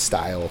in that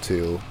style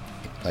too.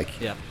 Like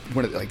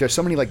there's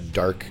so many like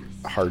dark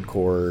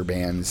hardcore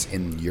bands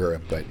in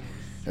Europe, but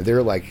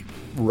they're like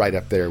right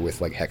up there with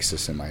like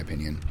Hexus in my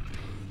opinion,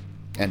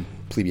 and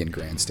Plebeian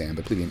Grandstand.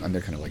 But Plebeian,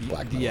 they're kind of like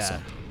black metal. Yeah. So.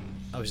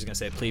 I was just gonna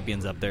say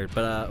Plebeian's up there,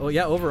 but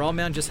overall,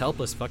 man, just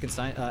Helpless. Fucking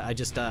I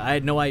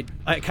had no idea.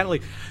 I kind of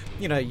like,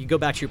 you go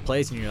back to your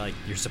place and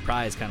you're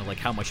surprised, kind of like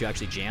how much you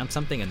actually jammed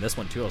something. And this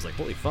one too, I was like,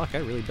 holy fuck, I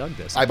really dug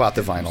this. I bought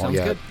the vinyl. Sounds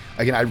yeah. good.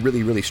 Again, I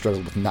really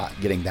struggled with not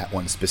getting that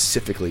one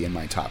specifically in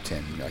my top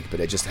 10. But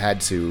I just had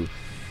to.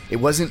 It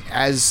wasn't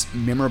as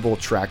memorable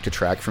track to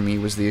track for me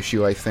was the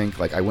issue. I think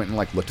like I went and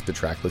like looked at the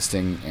track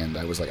listing, and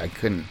I was like, I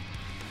couldn't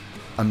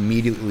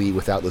immediately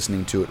without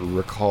listening to it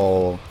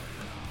recall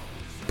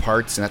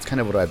parts, and that's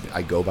kind of what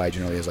I go by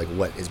generally, is like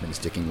what has been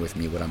sticking with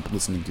me, what I'm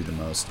listening to the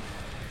most.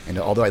 And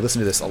although I listen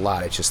to this a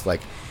lot, it's just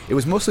like it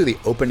was mostly the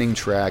opening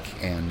track,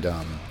 and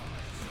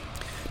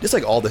just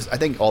like all this, I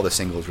think all the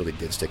singles really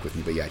did stick with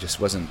me, but yeah, it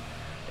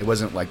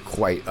wasn't like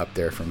quite up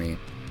there for me.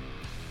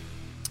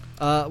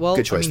 Well,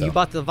 Good choice, I mean, though. you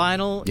bought the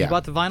vinyl. Yeah. You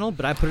bought the vinyl,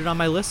 but I put it on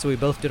my list, so we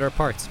both did our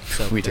parts.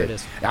 So We there did. it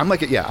is. I'm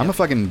like, I'm a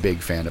fucking big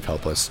fan of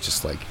Helpless.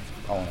 Just like,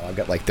 I don't know, I've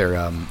got like their,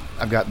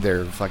 I've got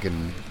their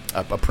fucking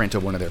a print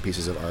of one of their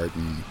pieces of art,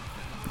 and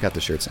got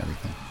the shirts and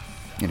everything.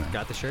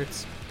 Got the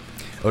shirts.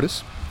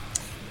 Otis?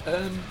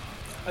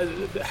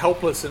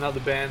 Helpless,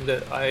 another band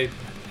that I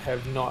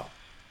have not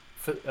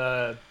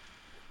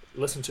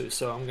listened to,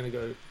 so I'm going to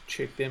go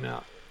check them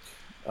out.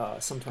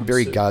 sometime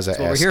Very soon.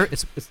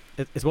 Gaza-esque.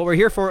 It's what we're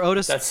here for,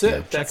 Otis. That's it.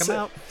 Check That's them it.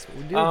 out. That's what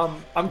we do.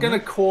 I'm going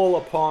to call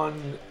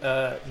upon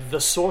the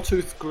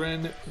Sawtooth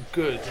Grin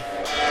Good.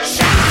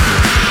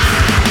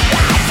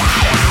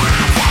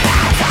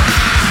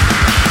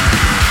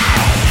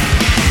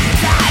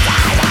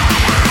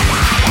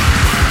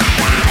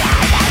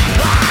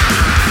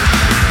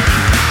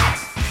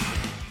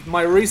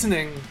 My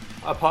reasoning,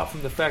 apart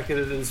from the fact that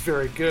it is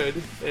very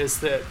good, is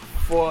that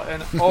for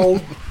an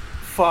old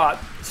fart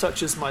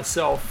such as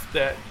myself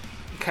that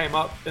came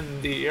up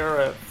in the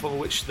era for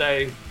which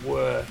they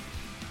were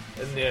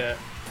in their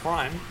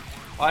prime,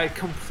 I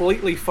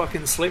completely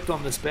fucking slept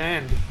on this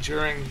band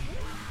during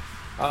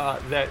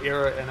that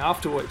era and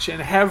afterwards,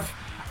 and have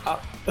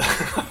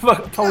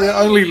probably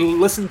only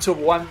listened to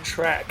one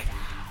track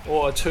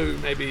or two,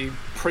 maybe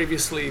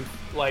previously,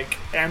 like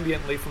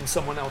ambiently from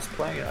someone else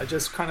playing it. I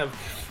just kind of,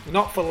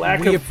 not for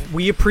lack of,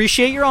 we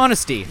appreciate your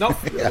honesty. not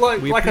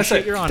like I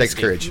said, your honesty. Takes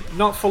courage.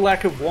 not for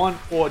lack of want,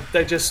 or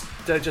they just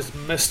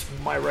missed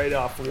my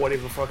radar for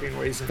whatever fucking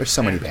reason. There's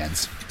so many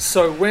bands.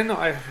 So when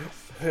I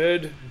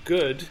heard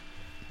Good,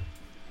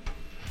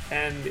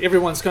 and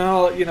everyone's going,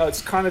 oh, you know,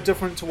 it's kind of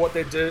different to what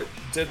they did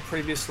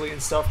previously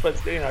and stuff,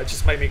 but you know, it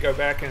just made me go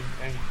back and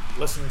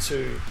listen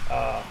to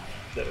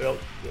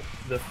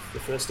the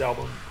first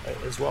album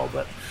as well.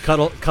 But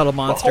Cuddle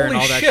Monster and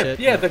all that shit.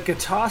 Yeah, the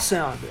guitar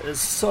sound is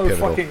so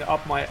Pivotal. fucking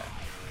up my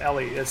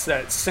alley. It's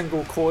that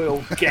single coil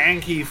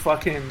ganky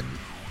fucking.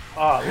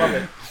 I love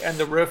it. And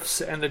the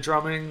riffs and the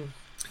drumming.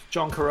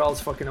 John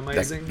Carell's fucking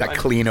amazing. That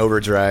clean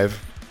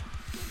overdrive.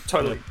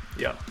 Totally.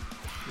 Yeah.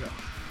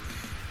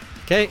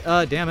 Okay,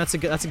 damn, that's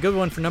a good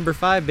one for number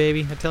 5,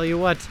 baby. I tell you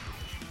what.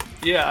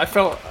 Yeah, I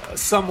felt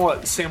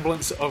somewhat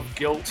semblance of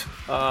guilt.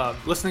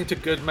 Listening to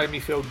Good made me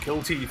feel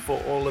guilty for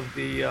all of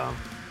the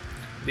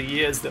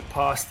years that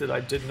passed that I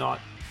did not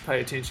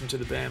pay attention to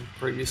the band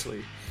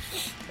previously.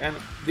 And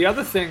the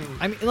other thing,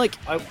 I mean, like,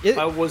 I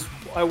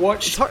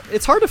watched.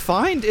 It's hard to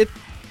find it.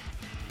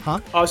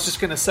 Huh? I was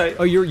just gonna say.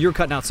 Oh, you're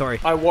cutting out. Sorry.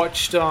 I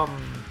watched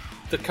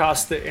the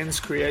Cast That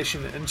Ends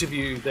Creation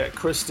interview that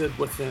Chris did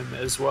with them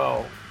as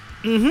well.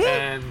 Mm-hmm.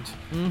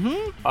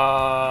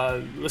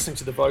 And listening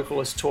to the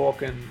vocalist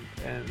talk and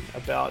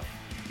about,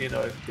 you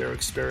know, their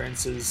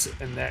experiences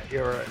in that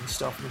era and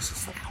stuff, and it's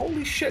just like,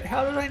 holy shit,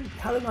 how did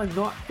I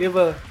not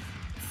ever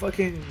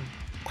fucking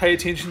pay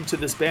attention to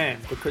this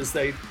band? Because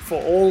they,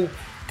 for all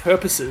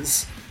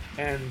purposes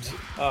and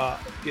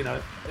you know,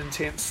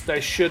 intents,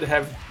 they should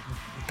have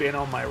been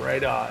on my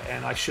radar,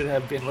 and I should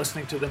have been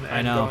listening to them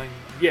and going,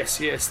 yes,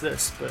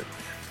 this, but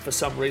for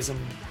some reason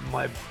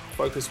my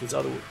focus was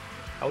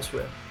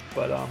elsewhere.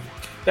 But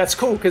that's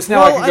cool, because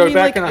now I can go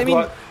back and I've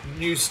got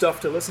new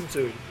stuff to listen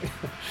to.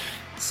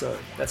 So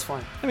that's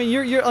fine. I mean,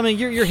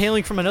 you're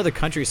hailing from another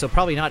country, so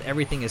probably not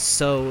everything is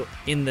so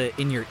in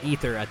your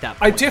ether at that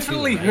point. I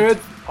definitely heard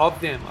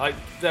of them.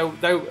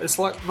 It's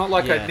like not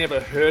like I'd never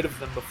heard of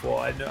them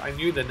before. I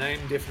knew the name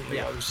definitely.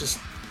 I was just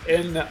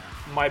in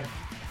my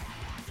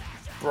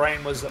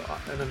brain was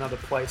in another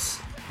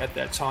place at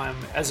that time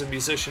as a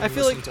musician,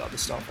 listening to other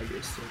stuff, I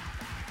guess. So.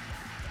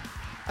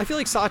 I feel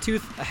like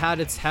Sawtooth had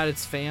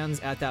its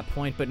fans at that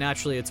point, but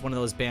naturally it's one of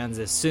those bands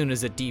as soon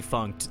as it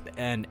defunct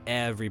and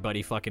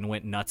everybody fucking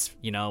went nuts,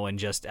 you know, and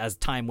just as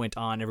time went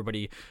on,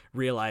 everybody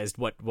realized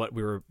what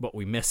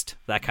we missed,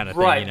 that kind of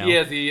thing. Right, you know?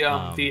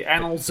 Yeah, the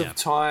annals of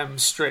time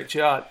stretch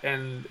out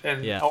and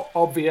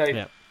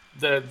obviate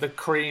the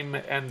cream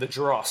and the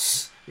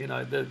dross. You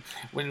know,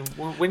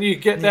 when you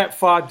get that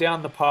far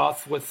down the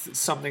path with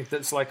something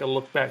that's like a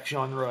look back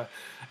genre,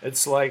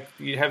 it's like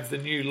you have the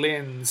new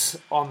lens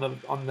on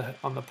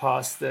the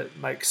past that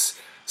makes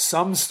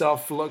some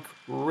stuff look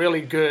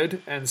really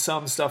good and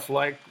some stuff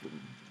like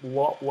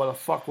what the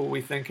fuck were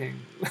we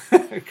thinking?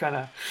 Kind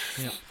of.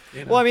 Yeah.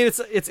 You know. Well, I mean,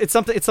 it's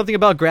something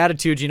about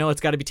gratitude. You know, it's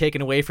got to be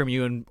taken away from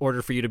you in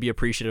order for you to be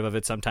appreciative of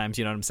it. Sometimes,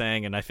 you know what I'm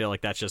saying. And I feel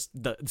like that's just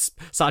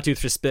Sawtooth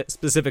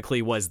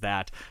specifically was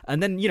that.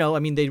 And then, you know, I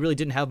mean, they really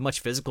didn't have much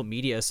physical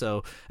media.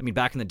 So, I mean,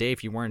 back in the day,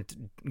 if you weren't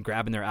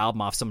grabbing their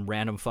album off some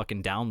random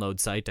fucking download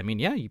site, I mean,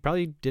 yeah, you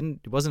probably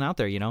it wasn't out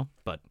there, you know.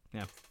 But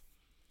yeah.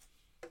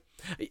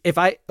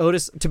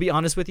 Otis, to be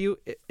honest with you,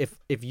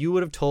 if you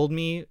would have told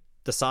me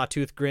the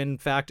Sawtooth Grin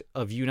fact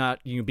of you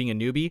being a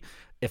newbie,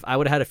 if I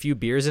would have had a few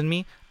beers in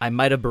me, I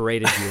might have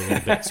berated you a little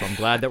bit. So I'm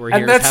glad that we're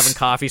here having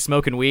coffee,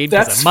 smoking weed.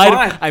 That's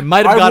I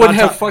might have got on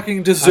top.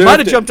 Fucking deserved it. I might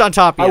have jumped on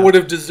top of you. I would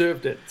have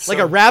deserved it. So. Like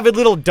a rabid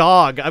little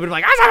dog. I would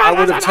have I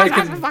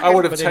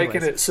would have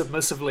taken it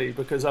submissively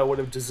because I would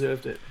have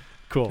deserved it.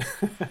 Cool.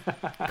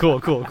 All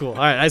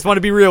right, I just want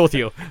to be real with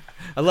you.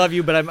 I love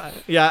you, but I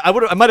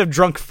might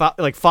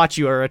have fought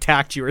you or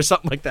attacked you or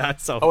something like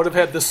that. So I would have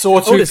had the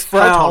sawtooth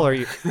frown. How tall are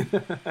you?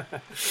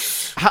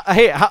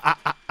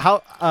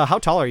 How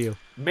tall are you?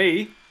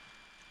 Me,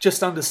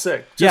 just under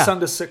 6.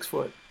 Under 6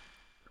 foot.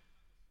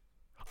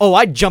 Oh,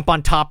 I'd jump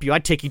on top of you.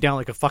 I'd take you down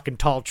like a fucking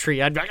tall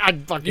tree. I'd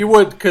fucking. You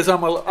would, because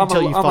I'm a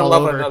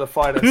lover, not a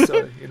fighter.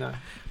 So you know,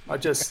 I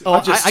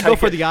go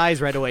for the eyes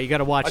right away. You got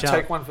to watch out.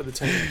 I take one for the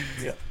team.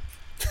 Yeah.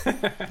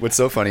 What's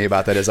so funny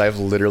about that is I've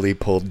literally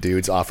pulled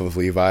dudes off of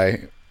Levi.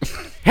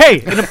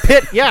 Hey, in a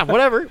pit, yeah,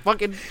 whatever.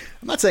 Fucking.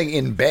 I'm not saying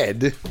in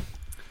bed.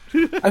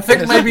 I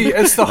think maybe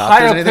it's the Not higher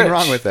there's anything pitch.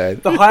 wrong with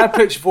that. The higher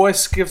pitch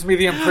voice gives me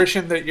the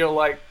impression that you're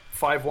like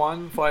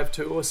 5'1",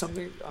 5'2", or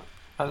something.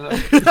 I don't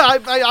know.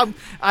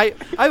 I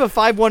have a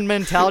 5'1"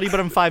 mentality, but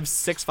I'm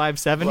 5'6",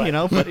 5'7", Right. you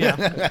know. But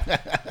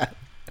yeah,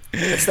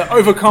 It's the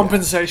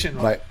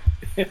overcompensation. Right?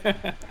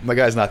 My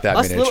guy's not that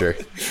Us miniature.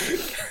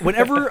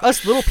 whenever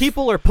us little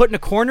people are put in a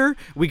corner,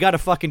 we gotta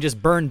fucking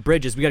just burn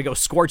bridges. We gotta go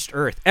scorched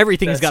earth.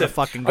 Everything's That's gotta it.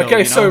 fucking go. Okay,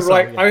 you know? so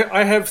like yeah.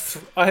 I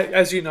have,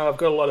 as you know, I've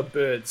got a lot of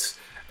birds,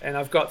 and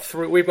I've got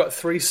three. We've got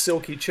 3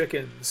 silky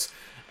chickens,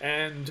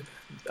 and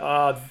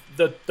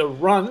the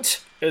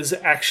runt is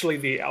actually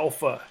the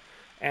alpha,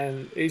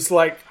 and he's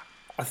like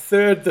a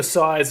third the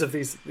size of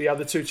the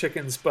other 2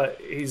 chickens, but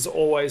he's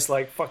always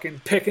like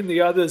fucking picking the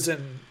others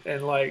and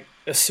like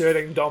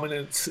asserting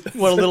dominance.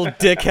 What a little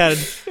dickhead.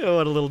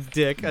 What a little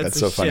dick. That's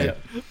some so funny. shit.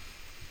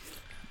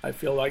 I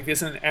feel like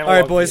there's an analog. All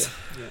right, boys. here.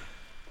 Yeah.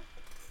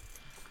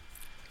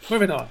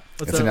 Moving on.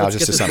 It's an analogy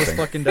let's to get this list something.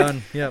 fucking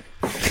done. Yep.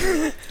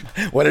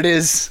 What it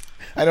is,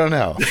 I don't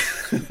know.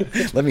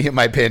 Let me hit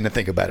my pin and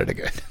think about it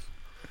again.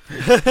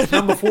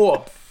 Number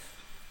 4.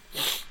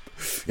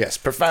 Yes,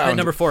 profound. All right,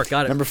 number 4.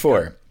 Got it. Number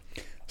 4.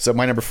 So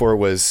my number 4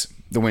 was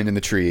The Wind in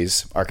the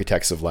Trees,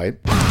 Architects of Light.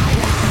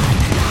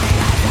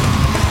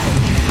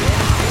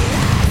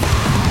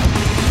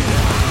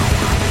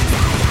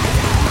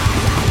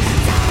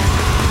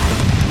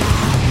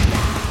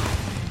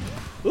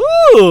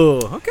 Ooh.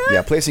 Okay.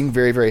 Yeah, placing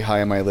very, very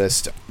high on my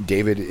list.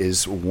 David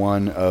is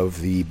one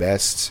of the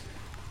best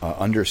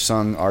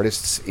undersung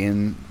artists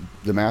in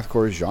the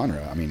mathcore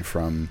genre. I mean,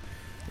 from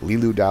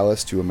Lilu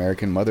Dallas to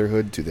American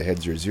Motherhood to the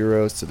Heads Are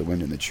Zeros to The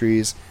Wind in the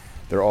Trees.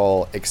 They're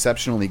all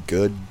exceptionally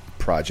good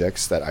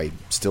projects that I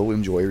still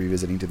enjoy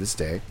revisiting to this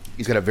day.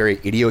 He's got a very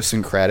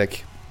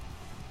idiosyncratic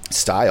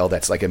style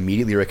that's like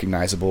immediately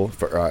recognizable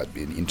for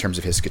in terms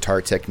of his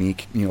guitar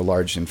technique, you know,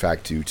 large in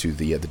fact due to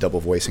the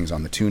double voicings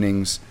on the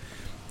tunings.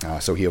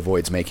 So he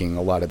avoids making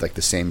a lot of like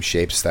the same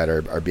shapes that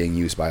are being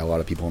used by a lot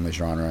of people in the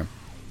genre,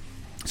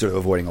 sort of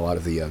avoiding a lot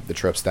of the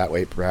tropes that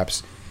way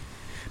perhaps.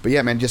 But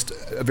yeah, man, just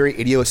a very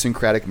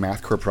idiosyncratic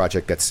mathcore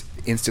project that's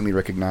instantly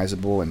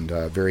recognizable and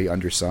very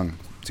undersung.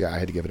 So yeah, I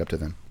had to give it up to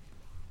them.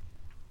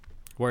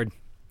 Word.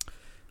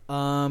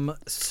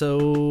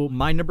 So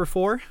my number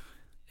 4,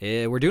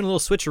 we're doing a little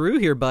switcheroo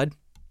here, bud.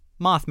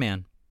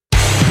 Mothman.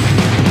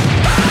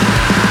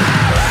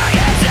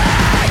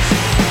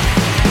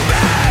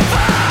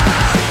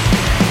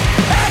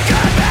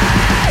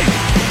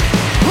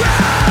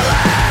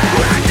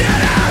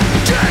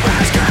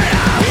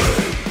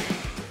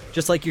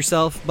 Just like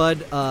yourself,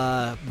 Bud,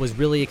 was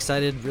really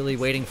excited, really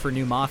waiting for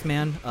new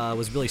Mothman.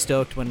 Was really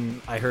stoked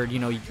when I heard, you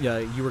know,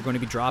 you were going to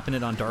be dropping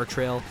it on Dark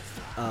Trail.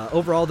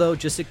 Overall, though,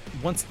 it's just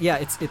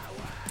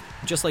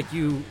like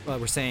you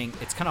were saying,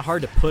 it's kind of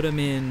hard to put them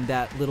in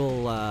that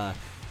little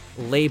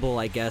label,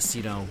 I guess,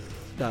 you know,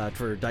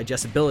 for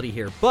digestibility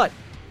here. But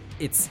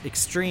it's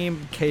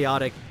extreme,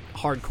 chaotic,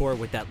 hardcore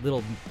with that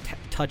little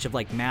touch of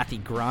like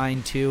mathy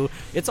grind too.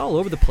 It's all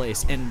over the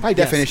place. And By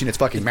definition, it's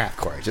fucking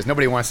mathcore. It's just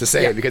nobody wants to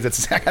say it because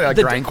it's kind of a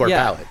The- grindcore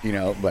yeah. palette, you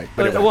know. But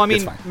it, well, I mean,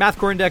 it's fine.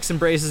 Mathcore Index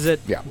embraces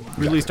it. Yeah,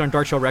 Released on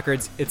Dark Trail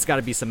Records. It's got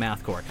to be some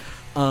mathcore.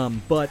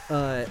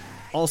 But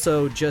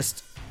also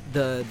just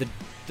the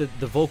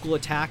vocal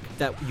attack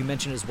that you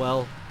mentioned as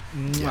well.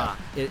 Yeah.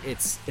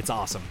 It's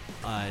awesome.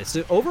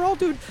 So overall,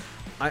 dude,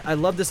 I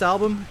love this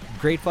album.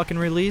 Great fucking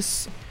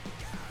release.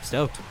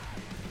 Stoked.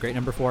 Great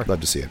number 4.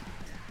 Love to see it.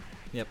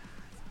 Yep.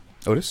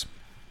 Otis?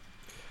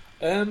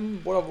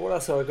 What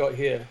else have I got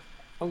here?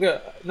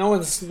 No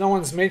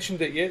one's mentioned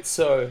it yet,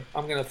 so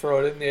I'm gonna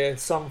throw it in there.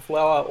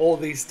 Sunflower, All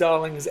These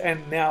Darlings,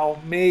 and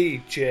now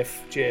me,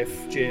 Jeff.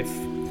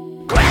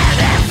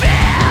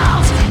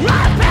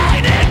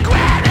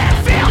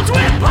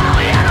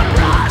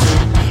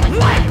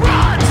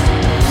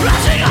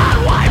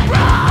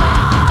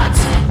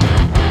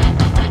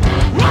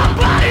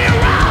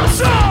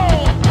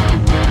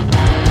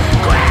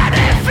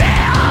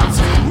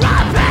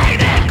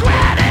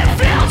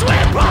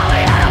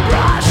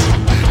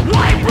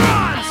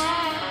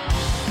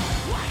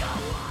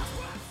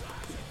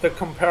 The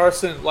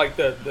comparison, like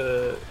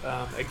the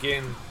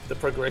again, the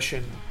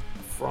progression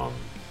from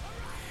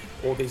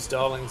All These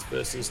Darlings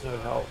versus No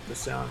Help, the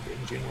sound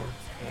in general,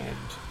 and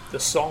the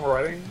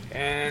songwriting,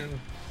 and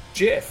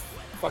Jeff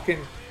fucking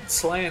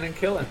slaying and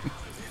killing.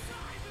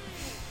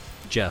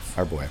 Jeff.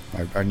 Our boy.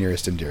 Our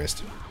nearest and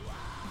dearest.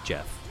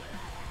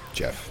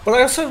 Jeff. But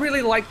I also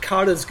really like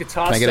Carter's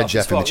guitar Can I stuff. get a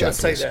Jeff as well. in the chat, Let's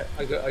say please?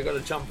 that. I got to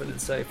jump in and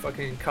say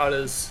fucking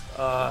Carter's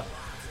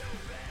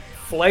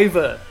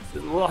flavor.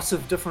 Lots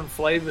of different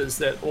flavors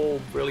that all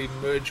really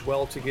merge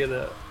well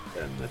together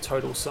in the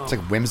total song. It's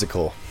like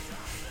whimsical.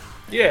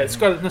 Yeah, it's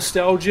got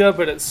nostalgia,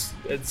 but it's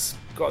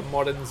got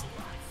modern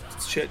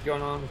shit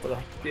going on. But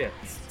yeah,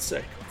 it's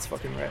sick. It's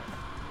fucking rad.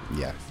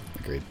 Yeah,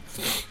 agreed.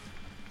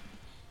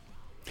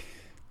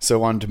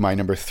 So on to my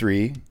number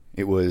 3.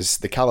 It was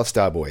the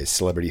Callista Boys,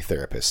 Celebrity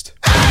Therapist.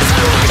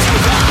 As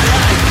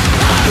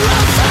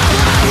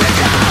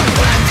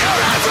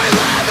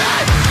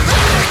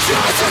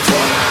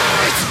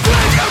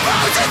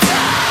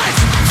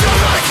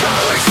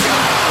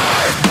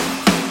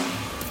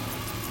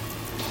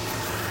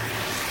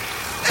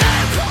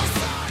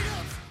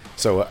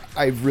So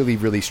I've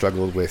really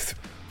struggled with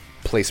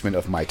placement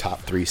of my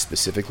top 3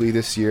 specifically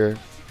this year,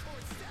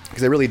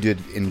 because I really did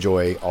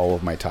enjoy all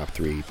of my top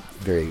 3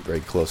 very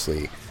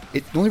closely.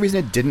 The only reason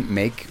it didn't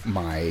make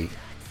my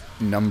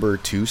number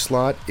 2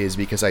 slot is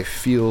because I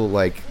feel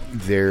like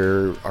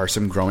there are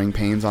some growing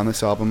pains on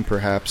this album,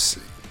 perhaps,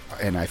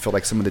 and I felt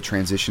like some of the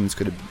transitions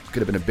could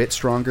have been a bit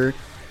stronger.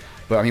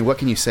 But I mean, what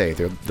can you say?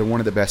 They're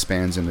one of the best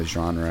bands in the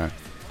genre.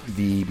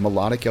 The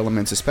melodic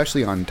elements,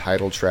 especially on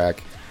title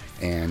track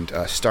and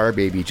Star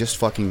Baby, just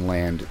fucking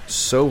land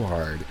so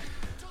hard.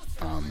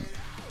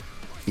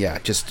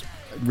 Just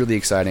really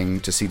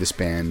exciting to see this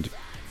band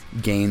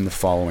gain the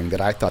following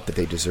that I thought that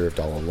they deserved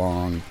all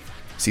along.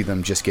 See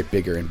them just get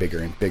bigger and bigger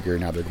and bigger.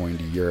 Now they're going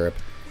to Europe,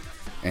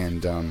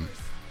 and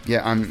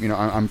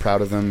I'm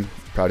proud of them.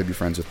 Proud to be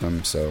friends with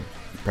them. So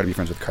proud to be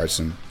friends with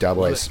Carson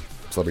Dalbois,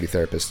 Celebrity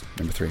Therapist,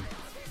 number 3.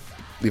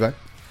 Levi.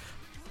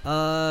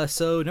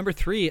 So number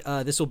 3,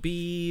 this will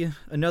be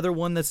another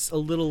one that's a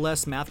little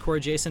less mathcore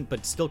adjacent,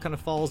 but still kind of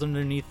falls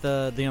underneath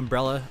the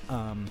umbrella.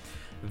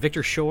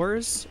 Victor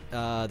Shores,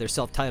 their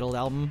self-titled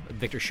album,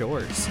 Victor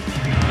Shores.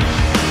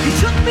 He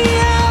took me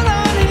out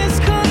on his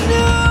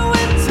canoe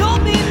and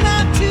told me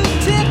not to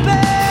tip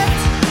it.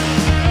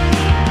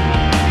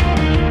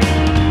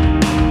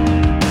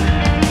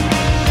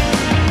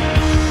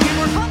 We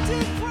were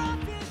hunting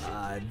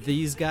crawfish.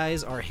 These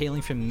guys are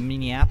hailing from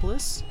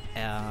Minneapolis.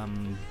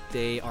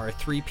 They are a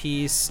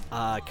 3-piece,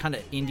 kind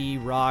of indie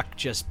rock,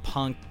 just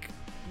punk,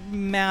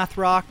 math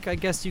rock, I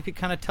guess you could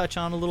kind of touch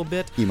on a little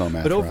bit. Emo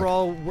math but rock.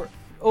 overall,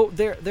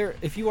 they're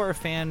if you are a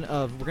fan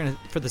of, we're gonna,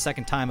 for the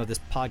second time of this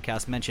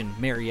podcast, mention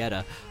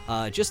Marietta.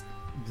 Just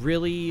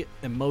really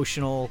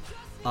emotional,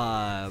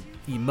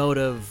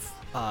 emotive,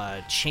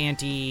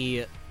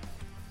 chanty.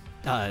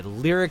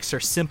 Lyrics are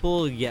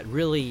simple yet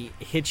really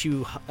hit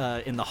you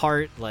in the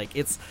heart. Like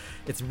it's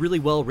really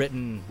well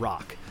written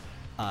rock.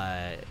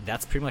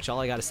 That's pretty much all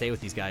I got to say with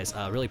these guys.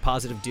 Really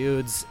positive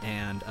dudes,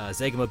 and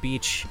Zagama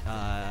Beach,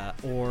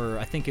 or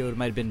I think it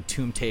might have been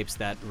Tomb Tapes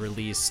that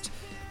released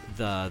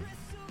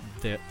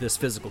this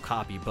physical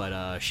copy.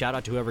 But shout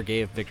out to whoever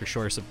gave Victor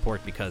Shore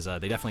support, because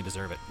they definitely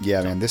deserve it.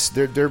 Yeah, man,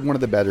 they're one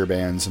of the better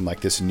bands in like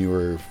this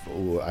newer,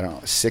 I don't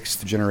know,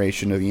 6th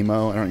generation of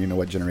emo. I don't even know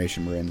what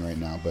generation we're in right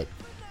now, but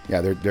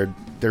yeah, they're good.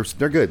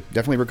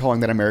 Definitely recalling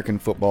that American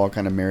football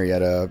kind of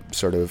Marietta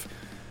sort of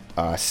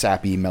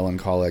sappy,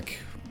 melancholic,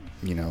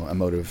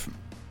 emotive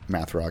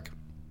math rock.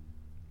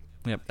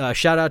 Yep.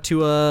 Shout out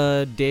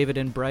to David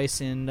and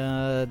Bryce in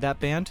that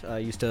band. I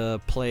used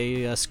to play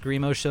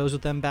Screamo shows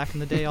with them back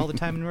in the day all the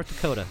time in North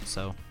Dakota.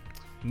 So,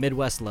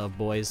 Midwest love,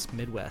 boys.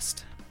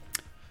 Midwest.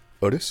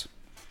 Otis?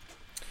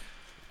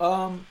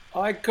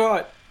 I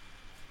got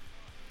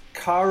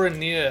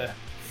Caraneer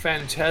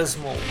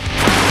Phantasmal.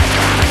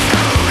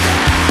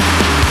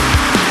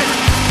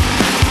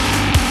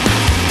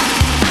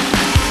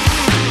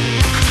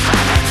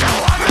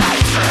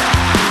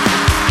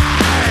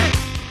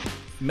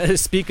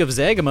 Speak of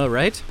Zagama,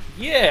 right?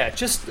 Yeah,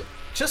 just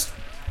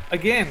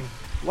again,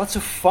 lots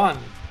of fun.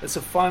 It's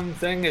a fun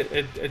thing.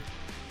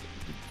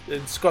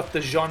 It's got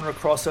the genre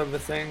crossover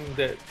thing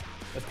that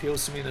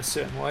appeals to me in a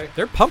certain way.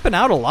 They're pumping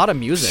out a lot of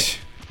music.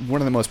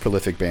 One of the most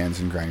prolific bands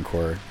in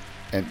grindcore,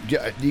 and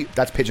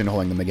that's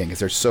pigeonholing them again because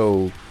they're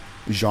so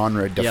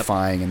genre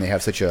defying, and they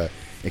have such a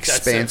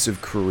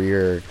expansive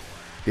career.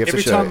 They have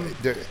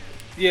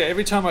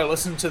every time I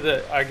listen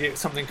to I get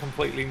something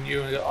completely new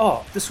and I go,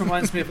 oh, this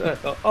reminds me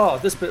of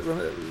this bit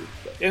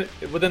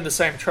within the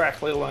same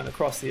track, let alone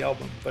across the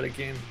album. But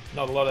again,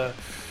 not a lot of.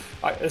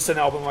 It's an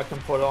album I can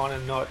put on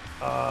and not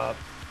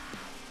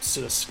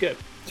sort of skip.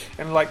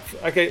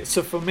 And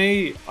so for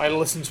me, I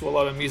listen to a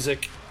lot of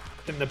music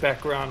in the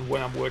background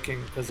when I'm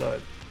working because I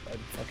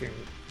fucking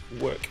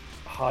work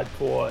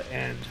hardcore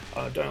and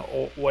I don't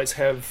always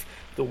have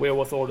the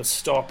wherewithal to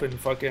stop and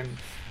fucking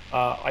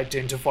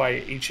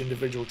identify each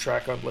individual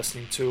track I'm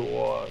listening to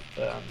or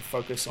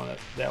focus on it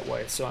that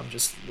way. So I'm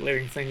just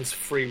letting things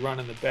free run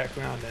in the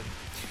background, and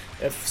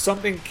if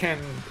something can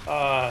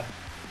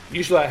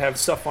usually I have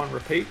stuff on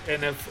repeat,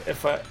 and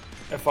if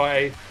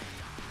I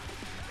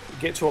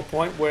get to a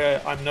point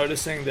where I'm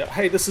noticing that,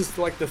 hey, this is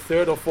like the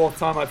 3rd or 4th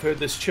time I've heard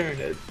this tune,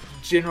 it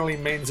generally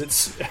means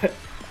it's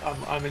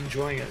I'm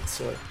enjoying it.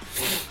 So,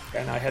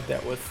 and I had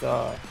that with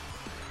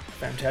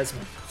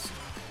Phantasma. It's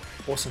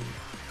awesome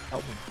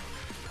album.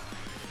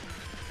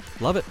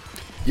 Love it.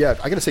 Yeah,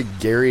 I gotta say,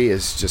 Gary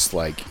is just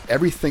like,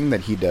 everything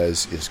that he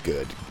does is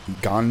good.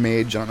 Gone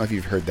Mage, I don't know if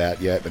you've heard that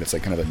yet, but it's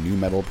like kind of a new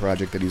metal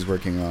project that he's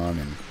working on,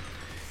 and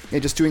yeah,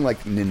 just doing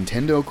like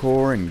Nintendo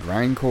core and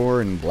grindcore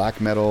and black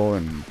metal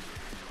and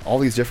all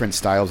these different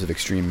styles of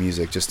extreme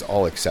music, just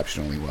all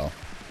exceptionally well.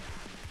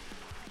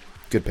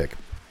 Good pick.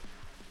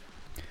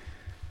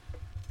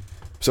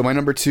 So my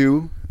number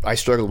 2, I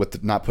struggled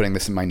with not putting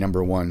this in my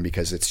number 1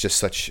 because it's just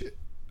such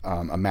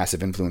a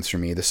massive influence for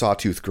me. The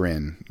Sawtooth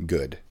Grin,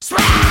 good.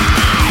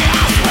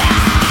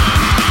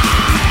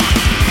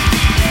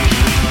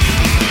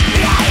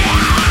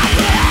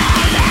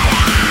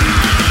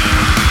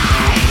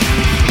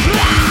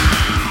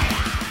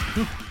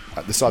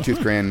 The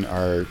Sawtooth Grin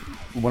are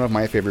one of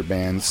my favorite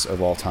bands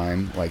of all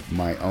time. Like,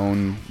 my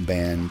own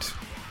band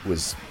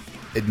was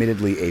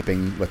admittedly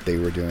aping what they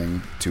were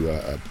doing to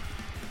a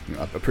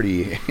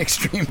pretty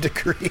extreme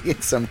degree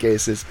in some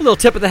cases. A little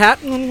tip of the hat.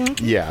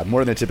 Yeah,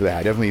 more than a tip of the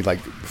hat. Definitely like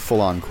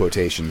full-on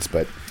quotations,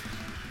 but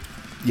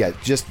yeah,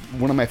 just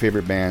one of my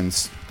favorite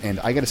bands. And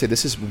I gotta say,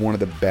 this is one of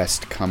the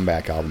best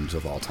comeback albums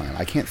of all time.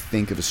 I can't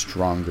think of a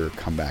stronger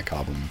comeback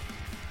album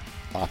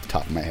off the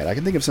top of my head. I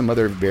can think of some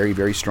other very,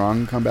 very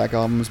strong comeback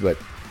albums, but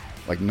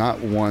like not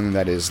one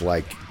that is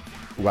like,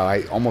 wow,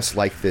 I almost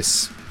like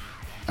this.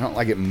 I don't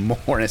like it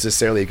more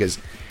necessarily because,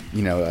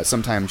 you know,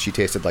 sometimes She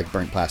Tasted Like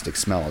Burnt Plastic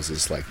Smells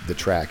is like the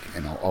track,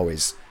 and I'll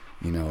always,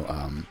 you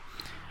know,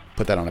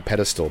 put that on a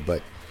pedestal.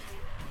 But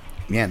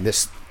man,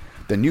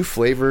 the new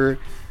flavor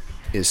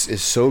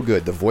is so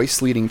good. The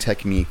voice leading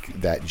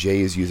technique that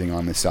Jay is using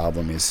on this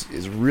album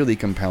is really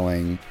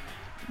compelling.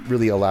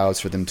 Really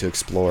allows for them to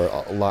explore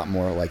a lot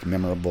more like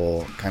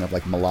memorable kind of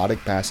like melodic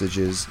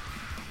passages.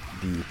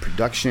 The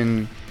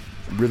production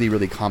really,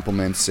 really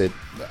complements it.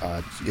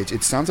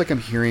 It sounds like I'm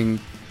hearing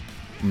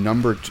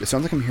it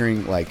sounds like I'm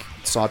hearing like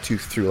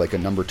Sawtooth through like a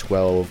number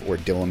 12 or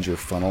Dillinger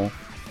funnel.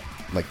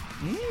 Like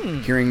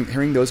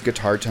hearing those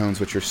guitar tones,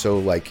 which are so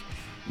like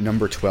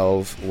number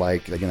 12,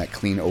 like in that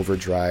clean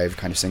overdrive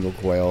kind of single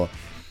coil,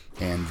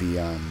 and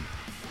the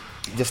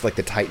just like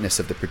the tightness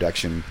of the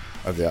production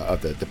of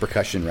the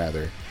percussion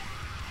rather.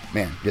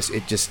 Man,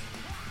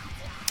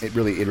 it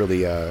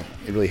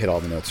really hit all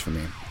the notes for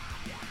me.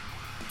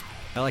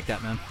 I like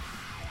that, man.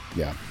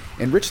 Yeah.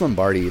 And Rich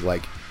Lombardi,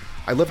 like,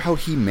 I love how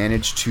he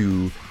managed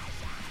to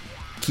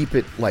keep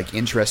it like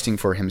interesting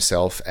for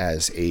himself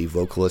as a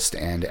vocalist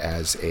and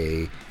as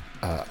a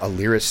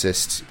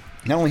lyricist.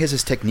 Not only has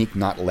his technique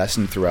not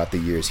lessened throughout the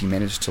years, he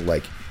managed to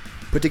like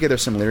put together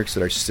some lyrics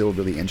that are still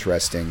really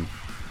interesting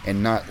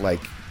and not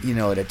like, you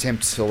know, an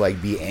attempt to like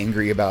be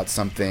angry about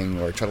something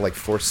or try to like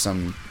force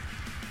some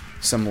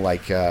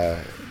like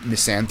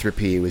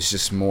misanthropy. It was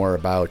just more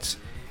about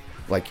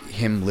like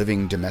him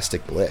living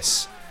domestic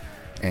bliss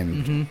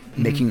and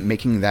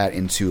making that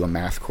into a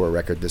mathcore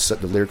record.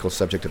 The lyrical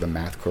subject of a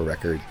mathcore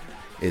record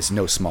is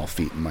no small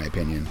feat in my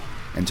opinion,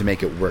 and to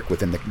make it work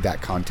within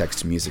that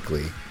context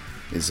musically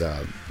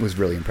was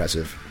really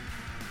impressive.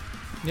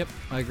 Yep,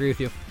 I agree with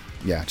you.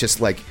 Yeah,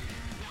 just like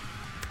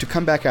to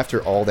come back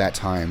after all that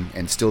time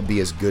and still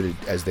be as good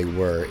as they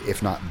were,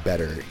 if not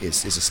better,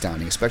 is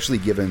astounding, especially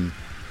given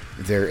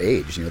their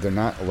age. You know, they're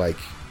not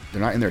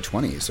in their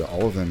 20s, so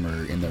all of them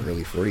are in their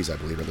early 40s, I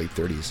believe, or late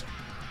 30s.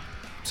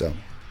 So,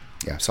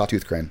 yeah,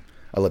 Sawtooth Grin.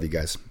 I love you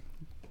guys.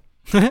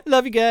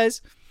 Love you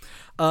guys.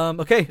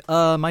 Okay,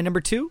 my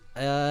number 2,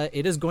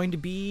 it is going to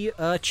be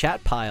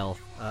Chat Pile,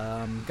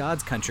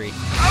 God's Country. Okay,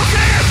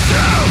 it's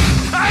true.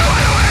 I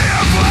wanna wear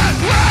your blood.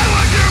 When I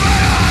look through my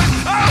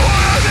eyes, I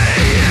wanna be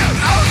you.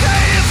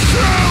 Okay, it's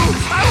true.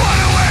 I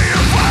wanna wear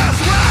your blood.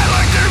 When I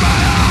look through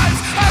my eyes,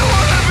 I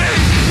wanna be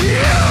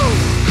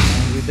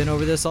you. We've been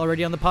over this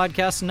already on the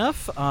podcast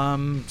enough.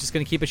 Just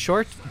going to keep it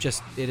short.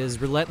 It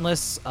is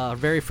relentless,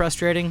 very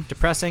frustrating,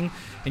 depressing.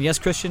 And yes,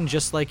 Christian,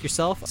 just like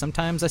yourself,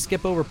 sometimes I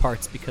skip over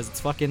parts because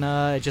it's fucking,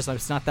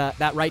 it's not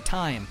that right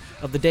time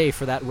of the day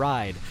for that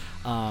ride.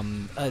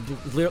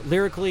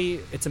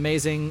 Lyrically, it's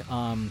amazing.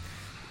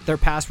 Their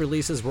past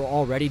releases were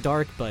already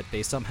dark, but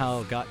they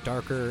somehow got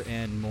darker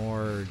and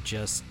more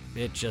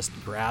it just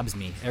grabs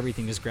me.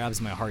 Everything just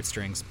grabs my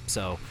heartstrings.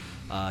 So,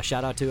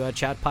 shout out to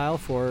Chat Pile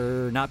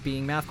for not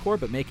being mathcore,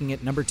 but making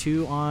it number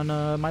 2 on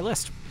my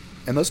list.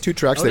 And those 2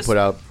 tracks they put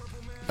out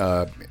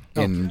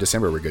in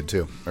December were good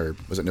too. Or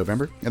was it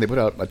November? And they put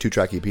out a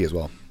 2-track EP as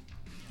well.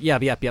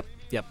 Yep.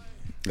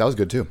 That was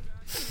good too.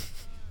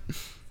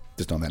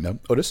 Just on that note.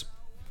 Otis?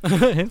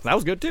 That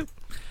was good too.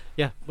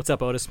 Yeah, what's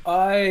up, Otis?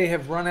 I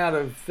have run out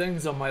of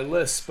things on my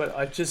list, but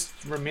I just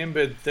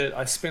remembered that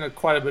I spent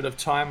quite a bit of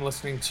time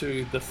listening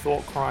to the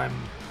Thought Crime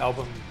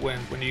album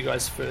when you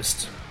guys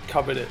first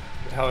covered it,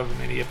 however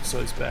many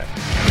episodes back.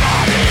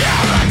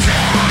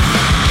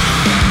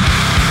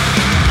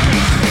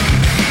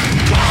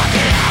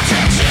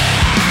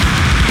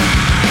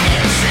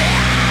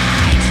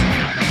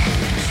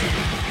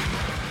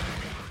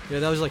 Yeah,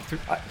 that was like 3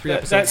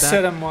 episodes that back.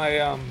 set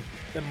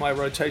in my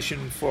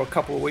rotation for a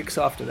couple of weeks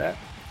after that.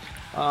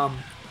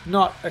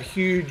 Not a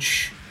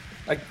huge,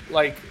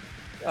 like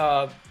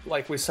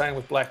we're saying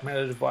with Black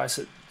Matter Device,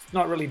 it's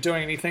not really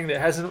doing anything that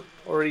hasn't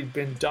already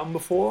been done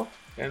before,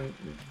 and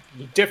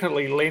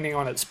definitely leaning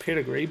on its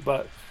pedigree,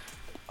 but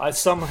I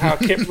somehow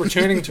kept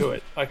returning to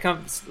it. I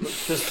can't,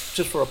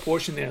 just for a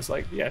portion there, it's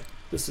like, yeah,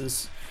 this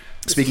is...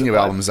 Speaking of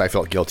albums, I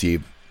felt guilty.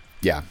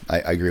 Yeah, I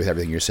agree with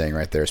everything you're saying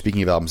right there.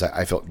 Speaking of albums,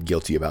 I felt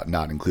guilty about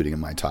not including in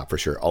my top for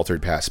sure.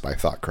 Altered Past by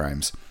Thought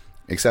Crimes.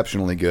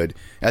 Exceptionally good.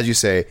 As you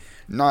say,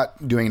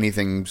 not doing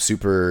anything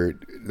super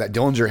that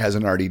Dillinger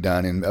hasn't already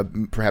done,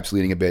 and perhaps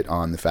leading a bit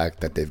on the fact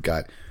that they've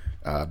got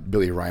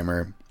Billy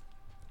Reimer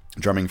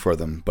drumming for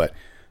them. But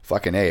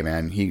fucking A,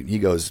 man. He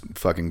goes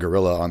fucking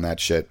gorilla on that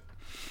shit.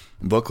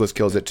 Vocalist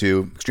kills it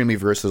too. Extremely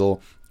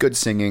versatile. Good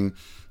singing.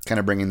 kind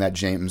of bringing that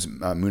James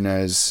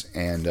Munez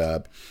and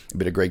a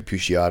bit of Greg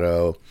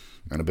Puciato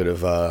and a bit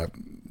of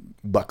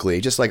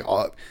Buckley, just like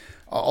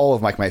all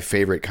of my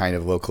favorite kind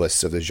of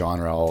vocalists of the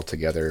genre all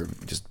together.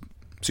 Just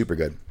super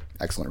good.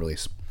 Excellent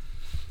release.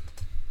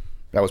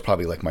 That was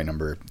probably like my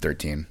number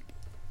 13.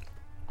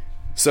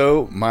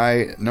 So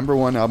my number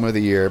 1 album of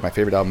the year, my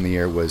favorite album of the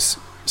year, was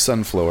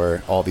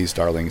Sunflower, All These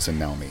Darlings and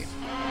Now Me.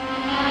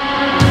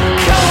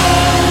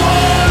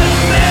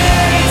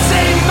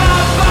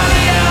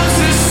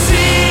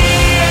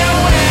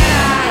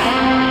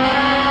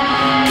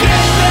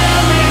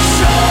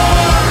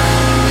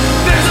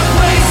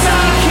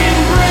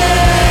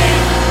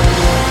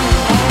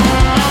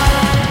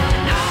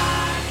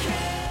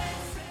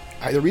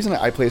 The reason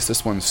I placed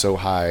this one so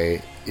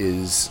high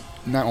is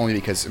not only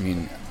because, I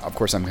mean, of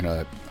course I'm going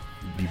to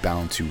be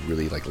bound to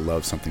really like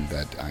love something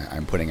that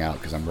I'm putting out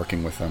because I'm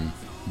working with them,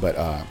 but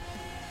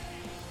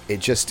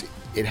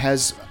it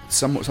has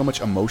so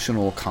much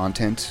emotional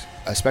content,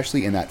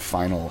 especially in that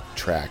final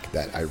track,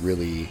 that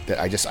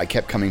I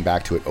kept coming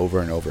back to it over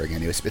and over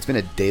again. It's been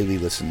a daily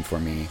listen for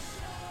me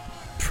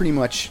pretty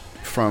much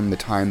from the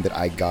time that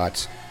I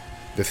got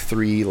the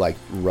 3 like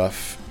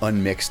rough,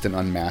 unmixed and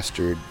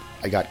unmastered.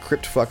 I got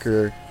Crypt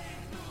Fucker,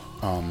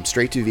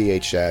 straight to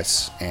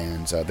VHS,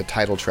 and the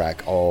title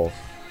track all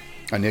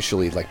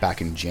initially like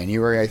back in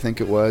January, I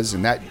think it was,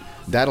 and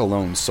that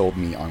alone sold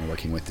me on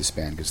working with this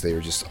band because they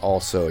were just all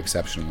so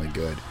exceptionally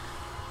good.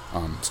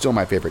 Still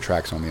my favorite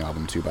tracks on the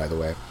album too, by the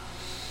way.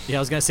 Yeah, I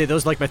was gonna say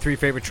those are like my 3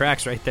 favorite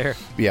tracks right there.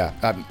 Yeah,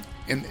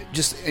 and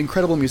just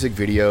incredible music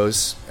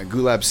videos.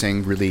 Gulab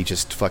Singh really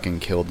just fucking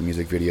killed the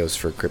music videos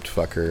for Crypt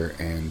Fucker,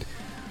 and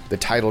the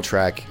title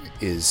track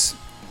is.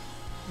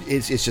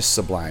 It's just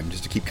sublime,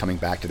 just to keep coming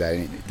back to that.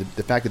 And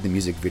the fact that the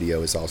music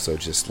video is also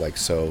just like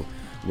so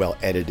well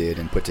edited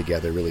and put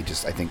together really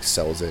just, I think,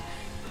 sells it.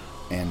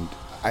 And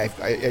I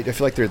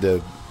feel like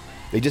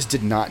they just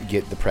did not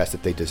get the press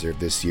that they deserved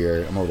this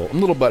year. I'm a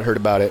little butthurt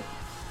about it.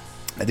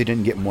 They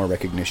didn't get more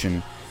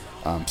recognition.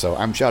 So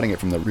I'm shouting it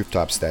from the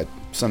rooftops that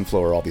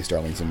Sunflower, All These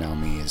Darlings and Now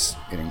Me is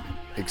an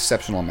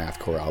exceptional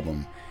mathcore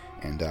album.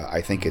 And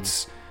I think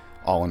it's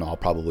all in all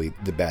probably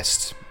the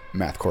best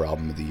mathcore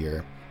album of the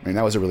year. I mean,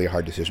 that was a really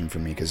hard decision for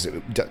me because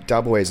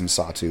Daboys and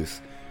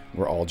Sawtooth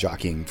were all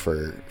jockeying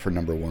for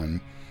number 1.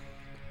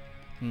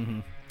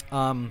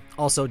 Mm-hmm.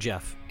 Also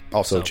Jeff.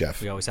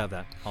 Jeff. We always have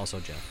that.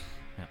 Also Jeff.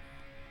 Yeah.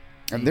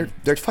 And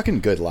they're fucking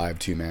good live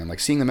too, man. Like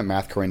seeing them at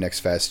Mathcore Index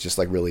Fest just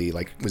like really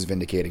like was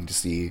vindicating to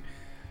see.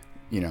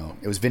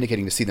 It was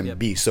vindicating to see them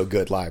be so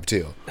good live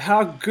too.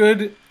 How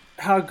good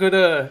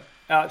a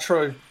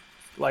outro,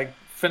 like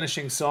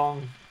finishing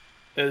song,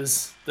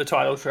 is the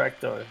title track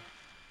though?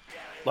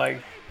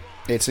 Like.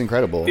 It's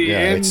incredible. The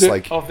end it's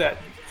like of that,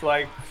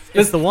 like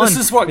it's the one. This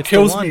is what it's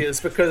kills me, is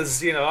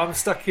because I'm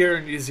stuck here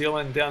in New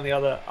Zealand, down the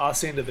other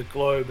arse end of the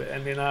globe,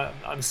 and then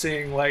I'm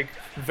seeing like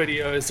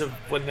videos of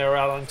when they're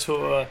out on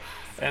tour,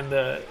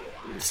 and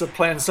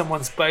playing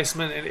someone's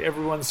basement, and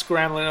everyone's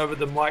scrambling over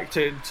the mic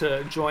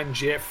to join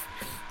Jeff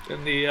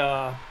in the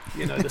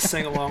the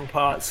sing along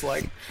parts.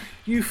 Like,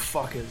 you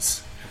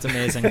fuckers. It's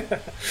amazing.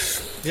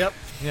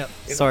 Yep.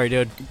 Sorry,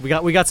 dude. We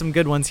got some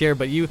good ones here,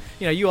 but you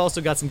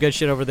also got some good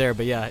shit over there.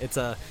 But yeah, it's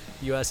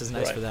US is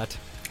nice Right. for that.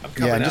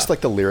 Yeah, and just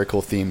like the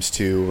lyrical themes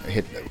too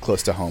hit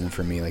close to home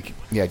for me. Like,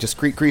 yeah, just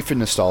grief and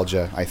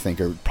nostalgia, I think,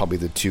 are probably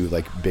the 2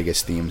 like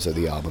biggest themes of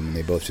the album, and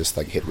they both just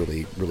like hit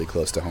really, really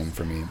close to home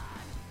for me.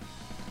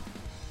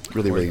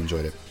 Really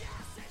enjoyed it.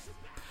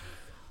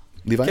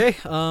 Levi? Okay.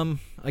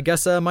 I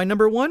guess my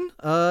number 1.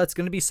 It's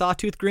gonna be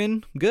Sawtooth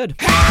Grin. Good.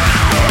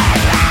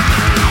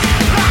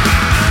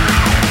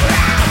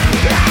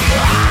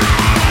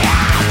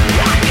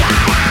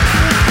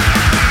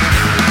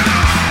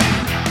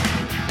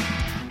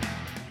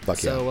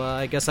 Fuck yeah. So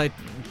I guess I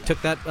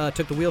took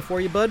the wheel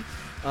for you, bud.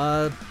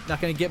 Not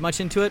going to get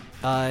much into it.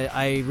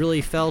 I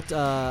really felt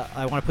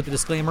I want to put the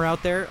disclaimer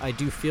out there. I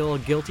do feel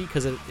guilty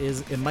because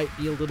it might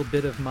be a little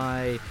bit of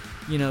my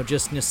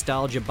just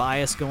nostalgia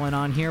bias going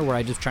on here, where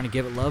I just trying to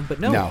give it love. But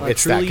no,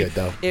 it's truly, that good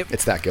though.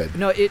 It's that good.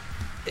 No,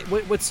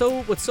 what's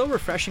so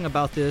refreshing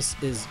about this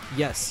is,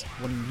 yes,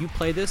 when you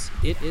play this,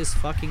 it is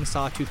fucking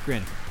Sawtooth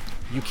Grin.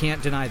 You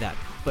can't deny that.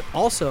 But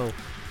also,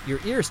 your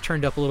ears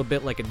turned up a little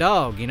bit like a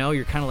dog.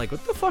 You're kind of like,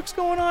 what the fuck's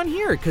going on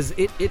here? Because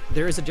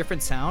there is a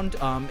different sound,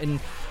 and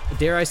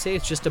dare I say,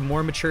 it's just a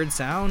more matured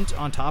sound.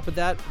 On top of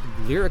that,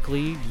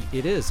 lyrically,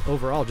 it is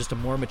overall just a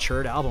more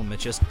matured album.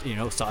 It's just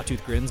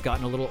Sawtooth Grin's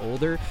gotten a little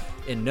older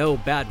in no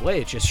bad way.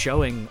 It's just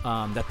showing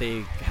that they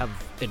have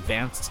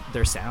advanced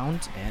their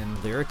sound,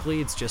 and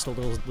lyrically, it's just a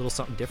little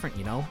something different.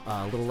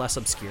 A little less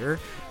obscure.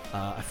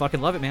 I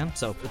fucking love it, man.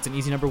 So it's an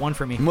easy number 1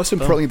 for me. Most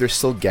importantly, there's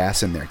still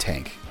gas in their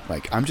tank.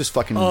 Like, I'm just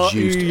fucking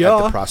juiced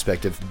at the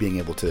prospect of being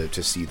able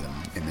to see them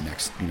in the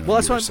next year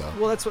or so.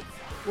 Well, that's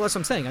what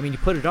I'm saying. I mean, you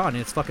put it on, and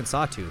it's fucking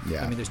Sawtooth.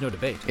 Yeah. I mean, there's no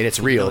debate. And it's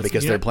real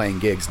because they're playing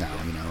gigs now.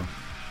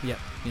 Yep.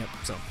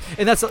 So,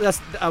 and that's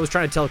I was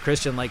trying to tell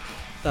Christian, like,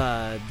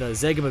 the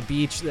Zegama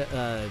Beach,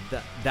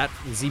 that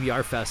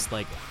ZBR Fest,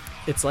 like,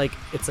 it's like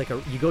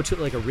you go to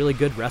like a really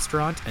good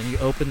restaurant and you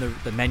open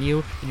the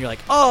menu and you're like,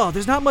 oh,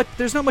 there's not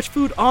much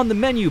food on the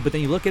menu, but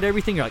then you look at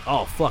everything, you're like,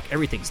 oh fuck,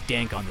 everything's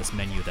dank on this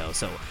menu though.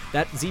 So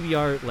that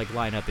ZBR like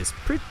lineup is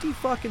pretty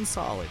fucking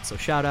solid. So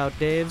shout out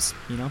Dave's,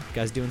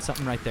 guys doing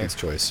something right there. Nice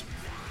choice.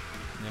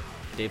 Yep.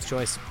 Dave's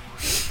choice.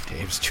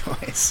 Dave's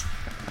choice.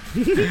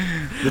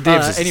 The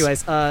Dave's.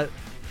 Anyways, The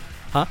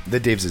Dave's. the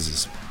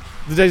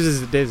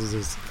Dave's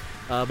is.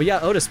 But yeah,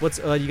 Otis, what's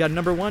you got a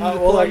number one? You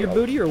pull out your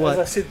booty or what? As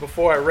I said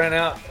before, I ran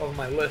out of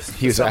my list.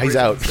 He's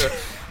out. So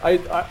I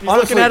He's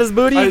looking at his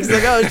booty. He's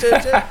like, oh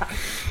shit.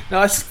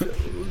 No,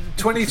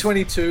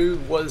 2022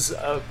 was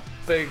a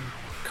big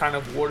kind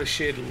of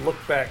watershed look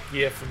back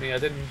year for me. I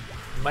didn't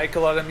make a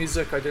lot of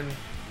music. I didn't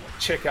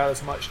check out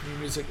as much new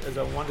music as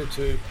I wanted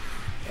to,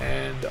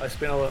 and I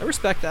I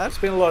respect that.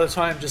 spent a lot of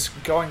time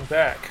just going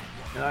back.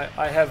 And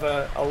I have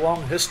a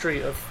long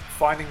history of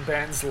finding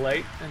bands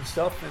late and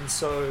stuff, and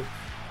so.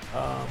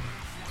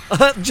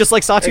 Just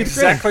like Sawtooth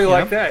Exactly Grin,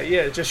 like that,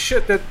 yeah. Just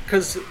shit that,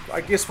 because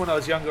I guess when I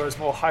was younger I was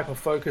more hyper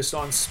focused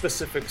on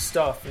specific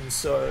stuff, and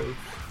so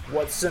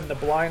what's in the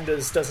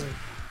blinders doesn't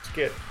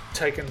get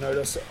taken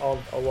notice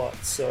of a lot.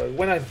 So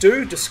when I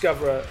do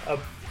discover a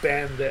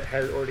band that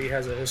already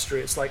has a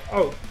history, it's like,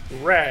 oh,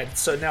 rad.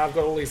 So now I've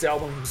got all these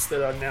albums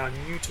that are now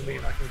new to me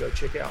and I can go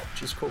check out,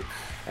 which is cool.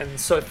 And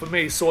so for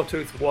me,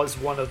 Sawtooth was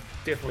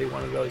definitely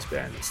one of those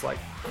bands. It's like,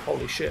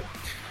 holy shit.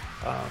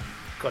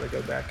 Got to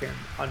go back and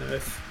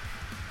unearth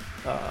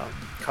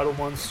Cuddle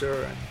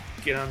Monster and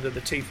get under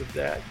the teeth of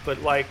that.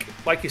 But like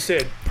you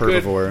said,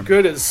 Herbivore.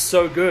 Good is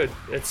so good.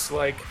 It's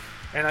like,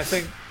 and I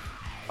think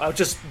I'll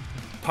just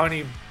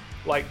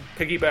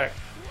piggyback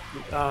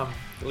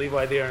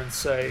Levi there and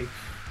say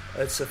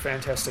it's a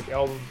fantastic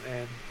album,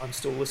 and I'm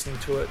still listening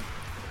to it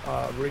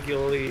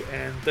regularly.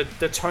 And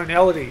the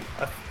tonality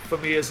for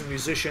me as a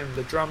musician,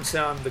 the drum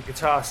sound, the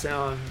guitar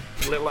sound,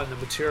 let alone the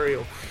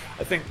material.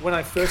 I think when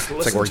I first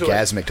listened to it... It's like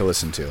orgasmic to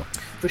listen to.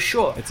 For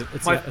sure. It's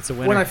a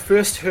winner. When I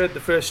first heard the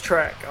first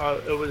track,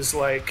 it was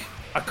like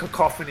a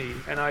cacophony.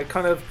 And I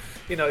kind of,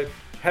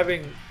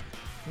 having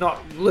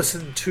not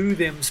listened to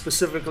them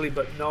specifically,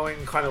 but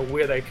knowing kind of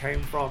where they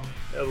came from,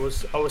 I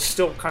was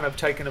still kind of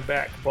taken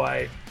aback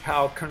by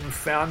how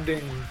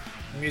confounding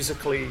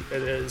musically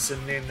it is.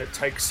 And then it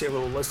takes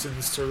several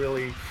listens to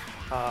really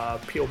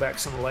peel back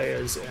some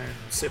layers and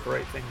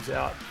separate things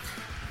out.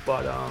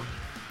 But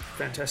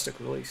fantastic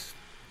release.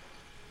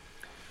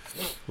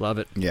 Love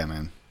it. Yeah,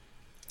 man.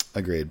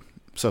 Agreed.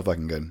 So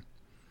fucking good.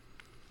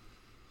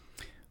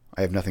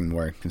 I have nothing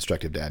more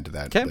constructive to add to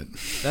that. Okay, but...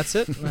 that's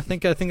it. I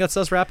think that's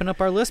us wrapping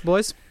up our list,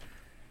 boys.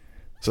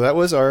 So that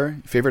was our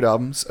favorite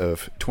albums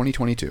of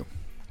 2022.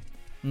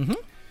 Mm-hmm.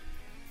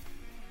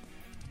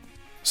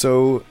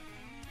 So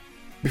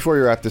before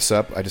we wrap this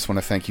up, I just want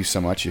to thank you so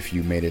much if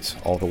you made it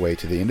all the way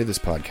to the end of this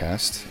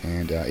podcast.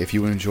 And if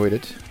you enjoyed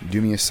it,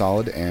 do me a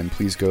solid and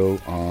please go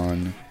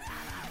on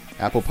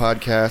Apple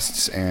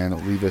Podcasts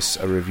and leave us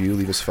a review.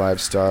 Leave us 5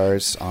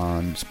 stars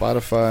on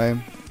Spotify.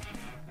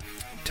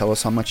 Tell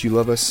us how much you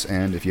love us,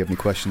 and if you have any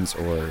questions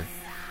or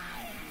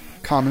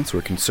comments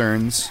or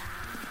concerns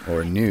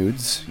or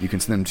nudes, you can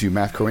send them to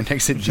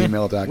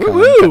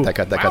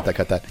mathcoreindex@gmail.com.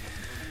 Cut that.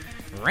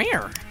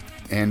 Rare.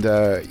 And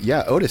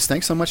yeah, Otis,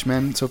 thanks so much,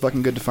 man. So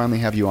fucking good to finally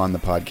have you on the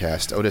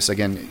podcast. Otis,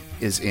 again,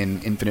 is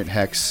in Infinite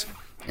Hex.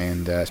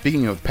 And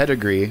speaking of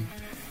pedigree,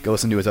 go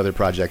listen to his other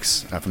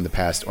projects from the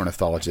past,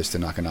 Ornithologist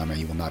and Nakaname.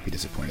 You will not be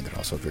disappointed. They're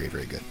also very,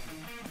 very good.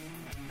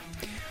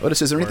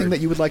 Otis, is there anything that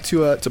you would like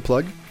to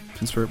plug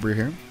since we're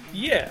here?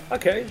 Yeah,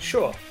 okay,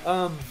 sure.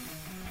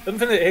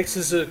 Infinite X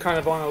is kind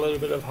of on a little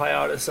bit of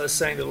hiatus. I was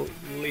saying to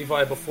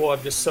Levi before,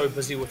 I'm just so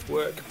busy with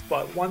work.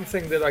 But one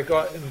thing that I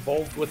got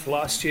involved with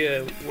last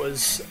year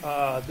was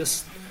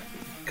this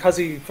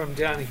Cuzzy from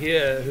down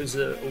here, who's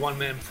a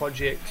one-man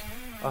project,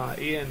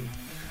 Ian.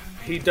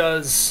 He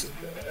does,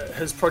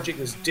 his project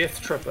is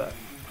Death Tripper,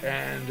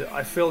 and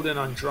I filled in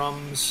on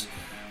drums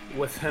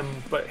with him,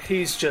 but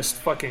he's just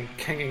fucking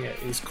kinging it.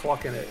 He's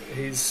clocking it.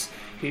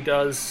 He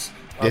does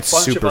a It's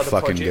bunch super of other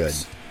fucking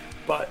projects.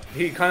 But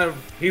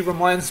he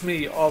reminds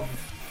me of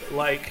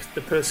like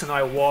the person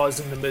I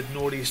was in the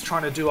mid-noughties,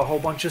 trying to do a whole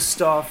bunch of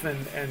stuff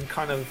and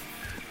kind of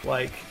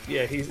like,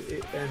 yeah,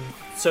 and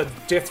so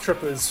Death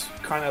Tripper's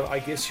kind of, I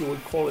guess you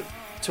would call it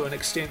to an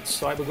extent,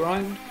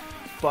 cybergrind,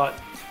 but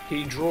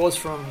he draws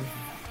from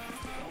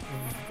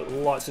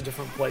lots of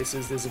different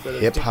places. There's a bit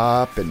of hip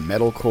hop and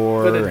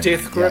metalcore, bit of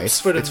death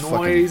grips, bit of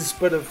noise,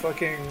 bit of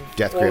fucking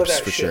death all grips of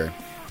that for shit. sure.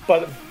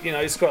 But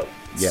he's got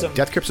some,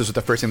 Death Grips was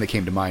the first thing that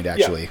came to mind,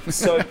 actually. Yeah.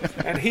 So,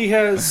 and he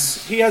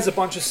has a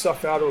bunch of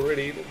stuff out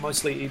already,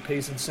 mostly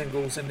EPs and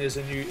singles, and there's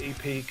a new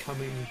EP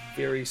coming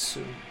very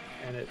soon,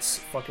 and it's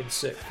fucking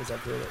sick because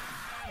I've heard it.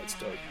 It's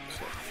dope.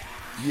 So.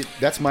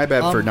 That's my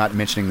bad for not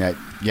mentioning that.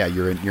 Yeah,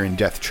 you're in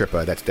Death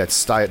Tripper. That's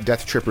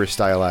Death Tripper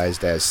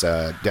stylized as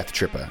Death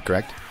Tripper,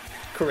 correct?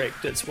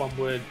 Correct. It's one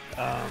word.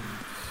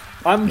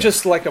 I'm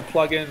just like a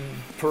plug-in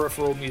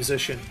peripheral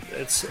musician.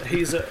 It's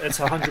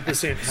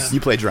 100% him. You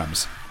play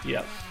drums.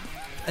 Yeah.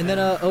 And then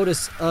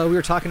Otis, we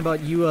were talking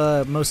about you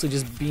mostly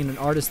just being an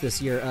artist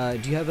this year.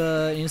 Do you have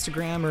an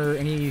Instagram or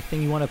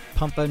anything you want to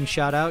pump and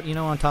shout out?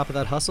 On top of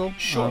that hustle.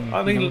 Sure.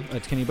 I mean,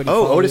 can anybody?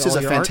 Oh, follow Otis all is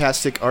a your art?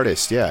 fantastic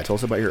artist. Yeah, tell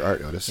us about your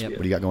art, Otis. Yep.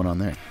 What do you got going on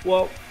there?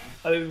 well,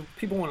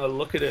 people want to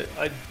look at it.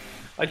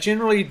 I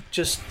generally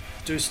just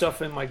do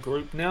stuff in my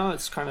group now.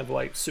 It's kind of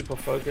like super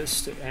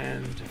focused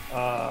and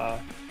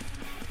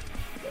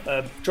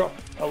drop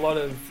a lot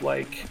of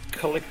like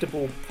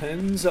collectible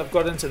pins. I've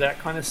got into that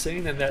kind of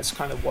scene, and that's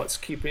kind of what's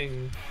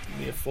keeping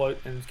me afloat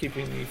and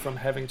keeping me from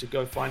having to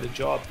go find a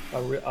job,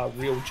 a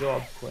real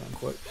job, quote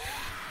unquote.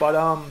 But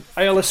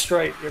I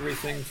illustrate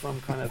everything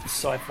from kind of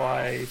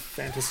sci-fi,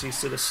 fantasy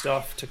sort of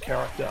stuff to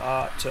character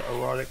art to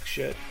erotic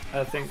shit.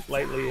 I think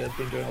lately I've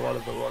been doing a lot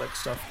of erotic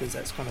stuff because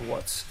that's kind of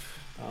what's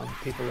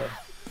people are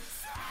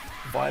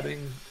vibing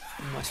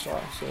in my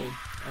style. So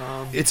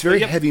It's very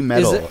yep. heavy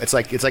metal. Is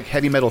it- It's like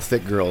heavy metal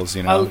thick girls,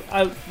 you know.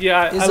 I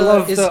Is,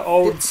 love is- the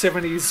old is-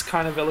 70s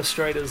kind of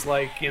illustrators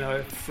like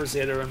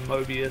Frazetta and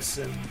Mobius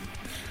and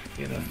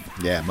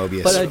Yeah,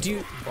 Mobius. But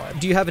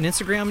do you have an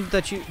Instagram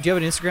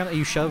that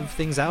you shove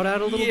things out at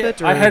a little Yeah,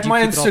 bit? Or I had do you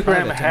my keep it all Instagram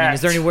private? I mean,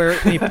 is there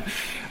hacked. anywhere?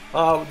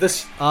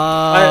 this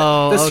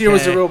This year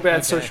was a real bad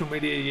okay. social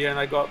media year, and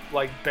I got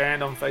like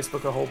banned on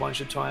Facebook a whole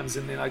bunch of times,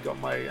 and then I got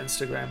my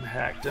Instagram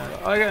hacked. And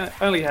I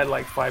only had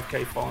like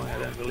 5K following. I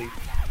don't really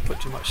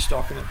put too much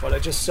stock in it, but I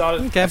just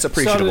started. Okay. That's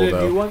appreciable, started a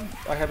though. new one.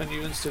 I have a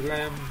new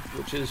Instagram,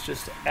 which is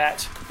just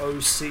at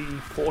OC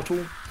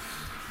Portal.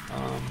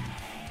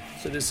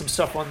 So there's some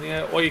stuff on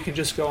there, or you can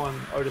just go on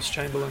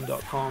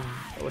otischamberlain.com,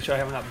 which I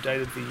haven't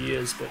updated for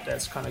years, but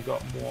that's kind of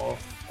got more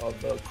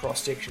of a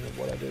cross section of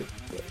what I do.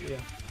 But yeah,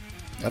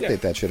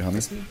 Update that shit,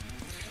 homie.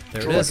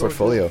 There Draw it that is.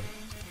 portfolio.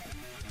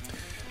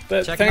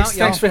 But Check 'em thanks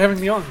out, y'all. for having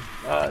me on.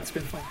 It's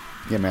been fun.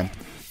 Yeah, man.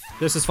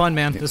 This is fun,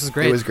 man. This is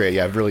great. It was great.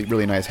 Yeah, really,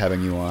 really nice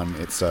having you on.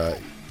 It's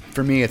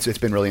for me, it's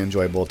been really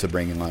enjoyable to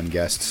bring on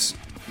guests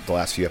the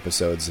last few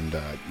episodes, and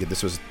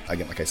this was,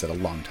 again, like I said, a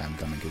long time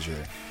coming because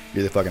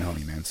you're the fucking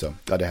homie, man. So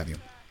glad to have you.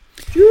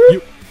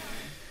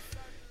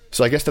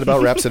 So I guess that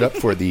about wraps it up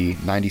for the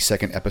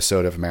 92nd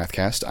episode of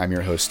Mathcast. I'm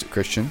your host,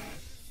 Christian.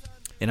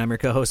 And I'm your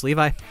co-host,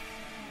 Levi.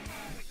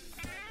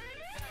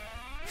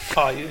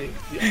 Oh,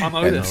 I'm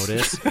Otis.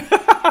 Otis. I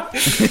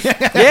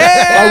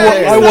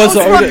was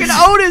Otis. fucking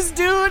Otis,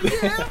 dude.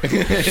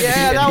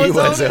 Yeah, that He was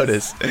was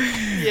Otis.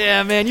 Otis.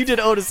 Yeah, man, you did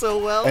Otis so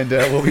well. And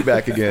we'll be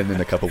back again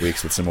in a couple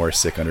weeks with some more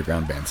sick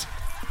underground bands.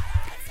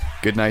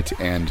 Good night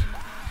and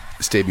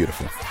stay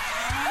beautiful.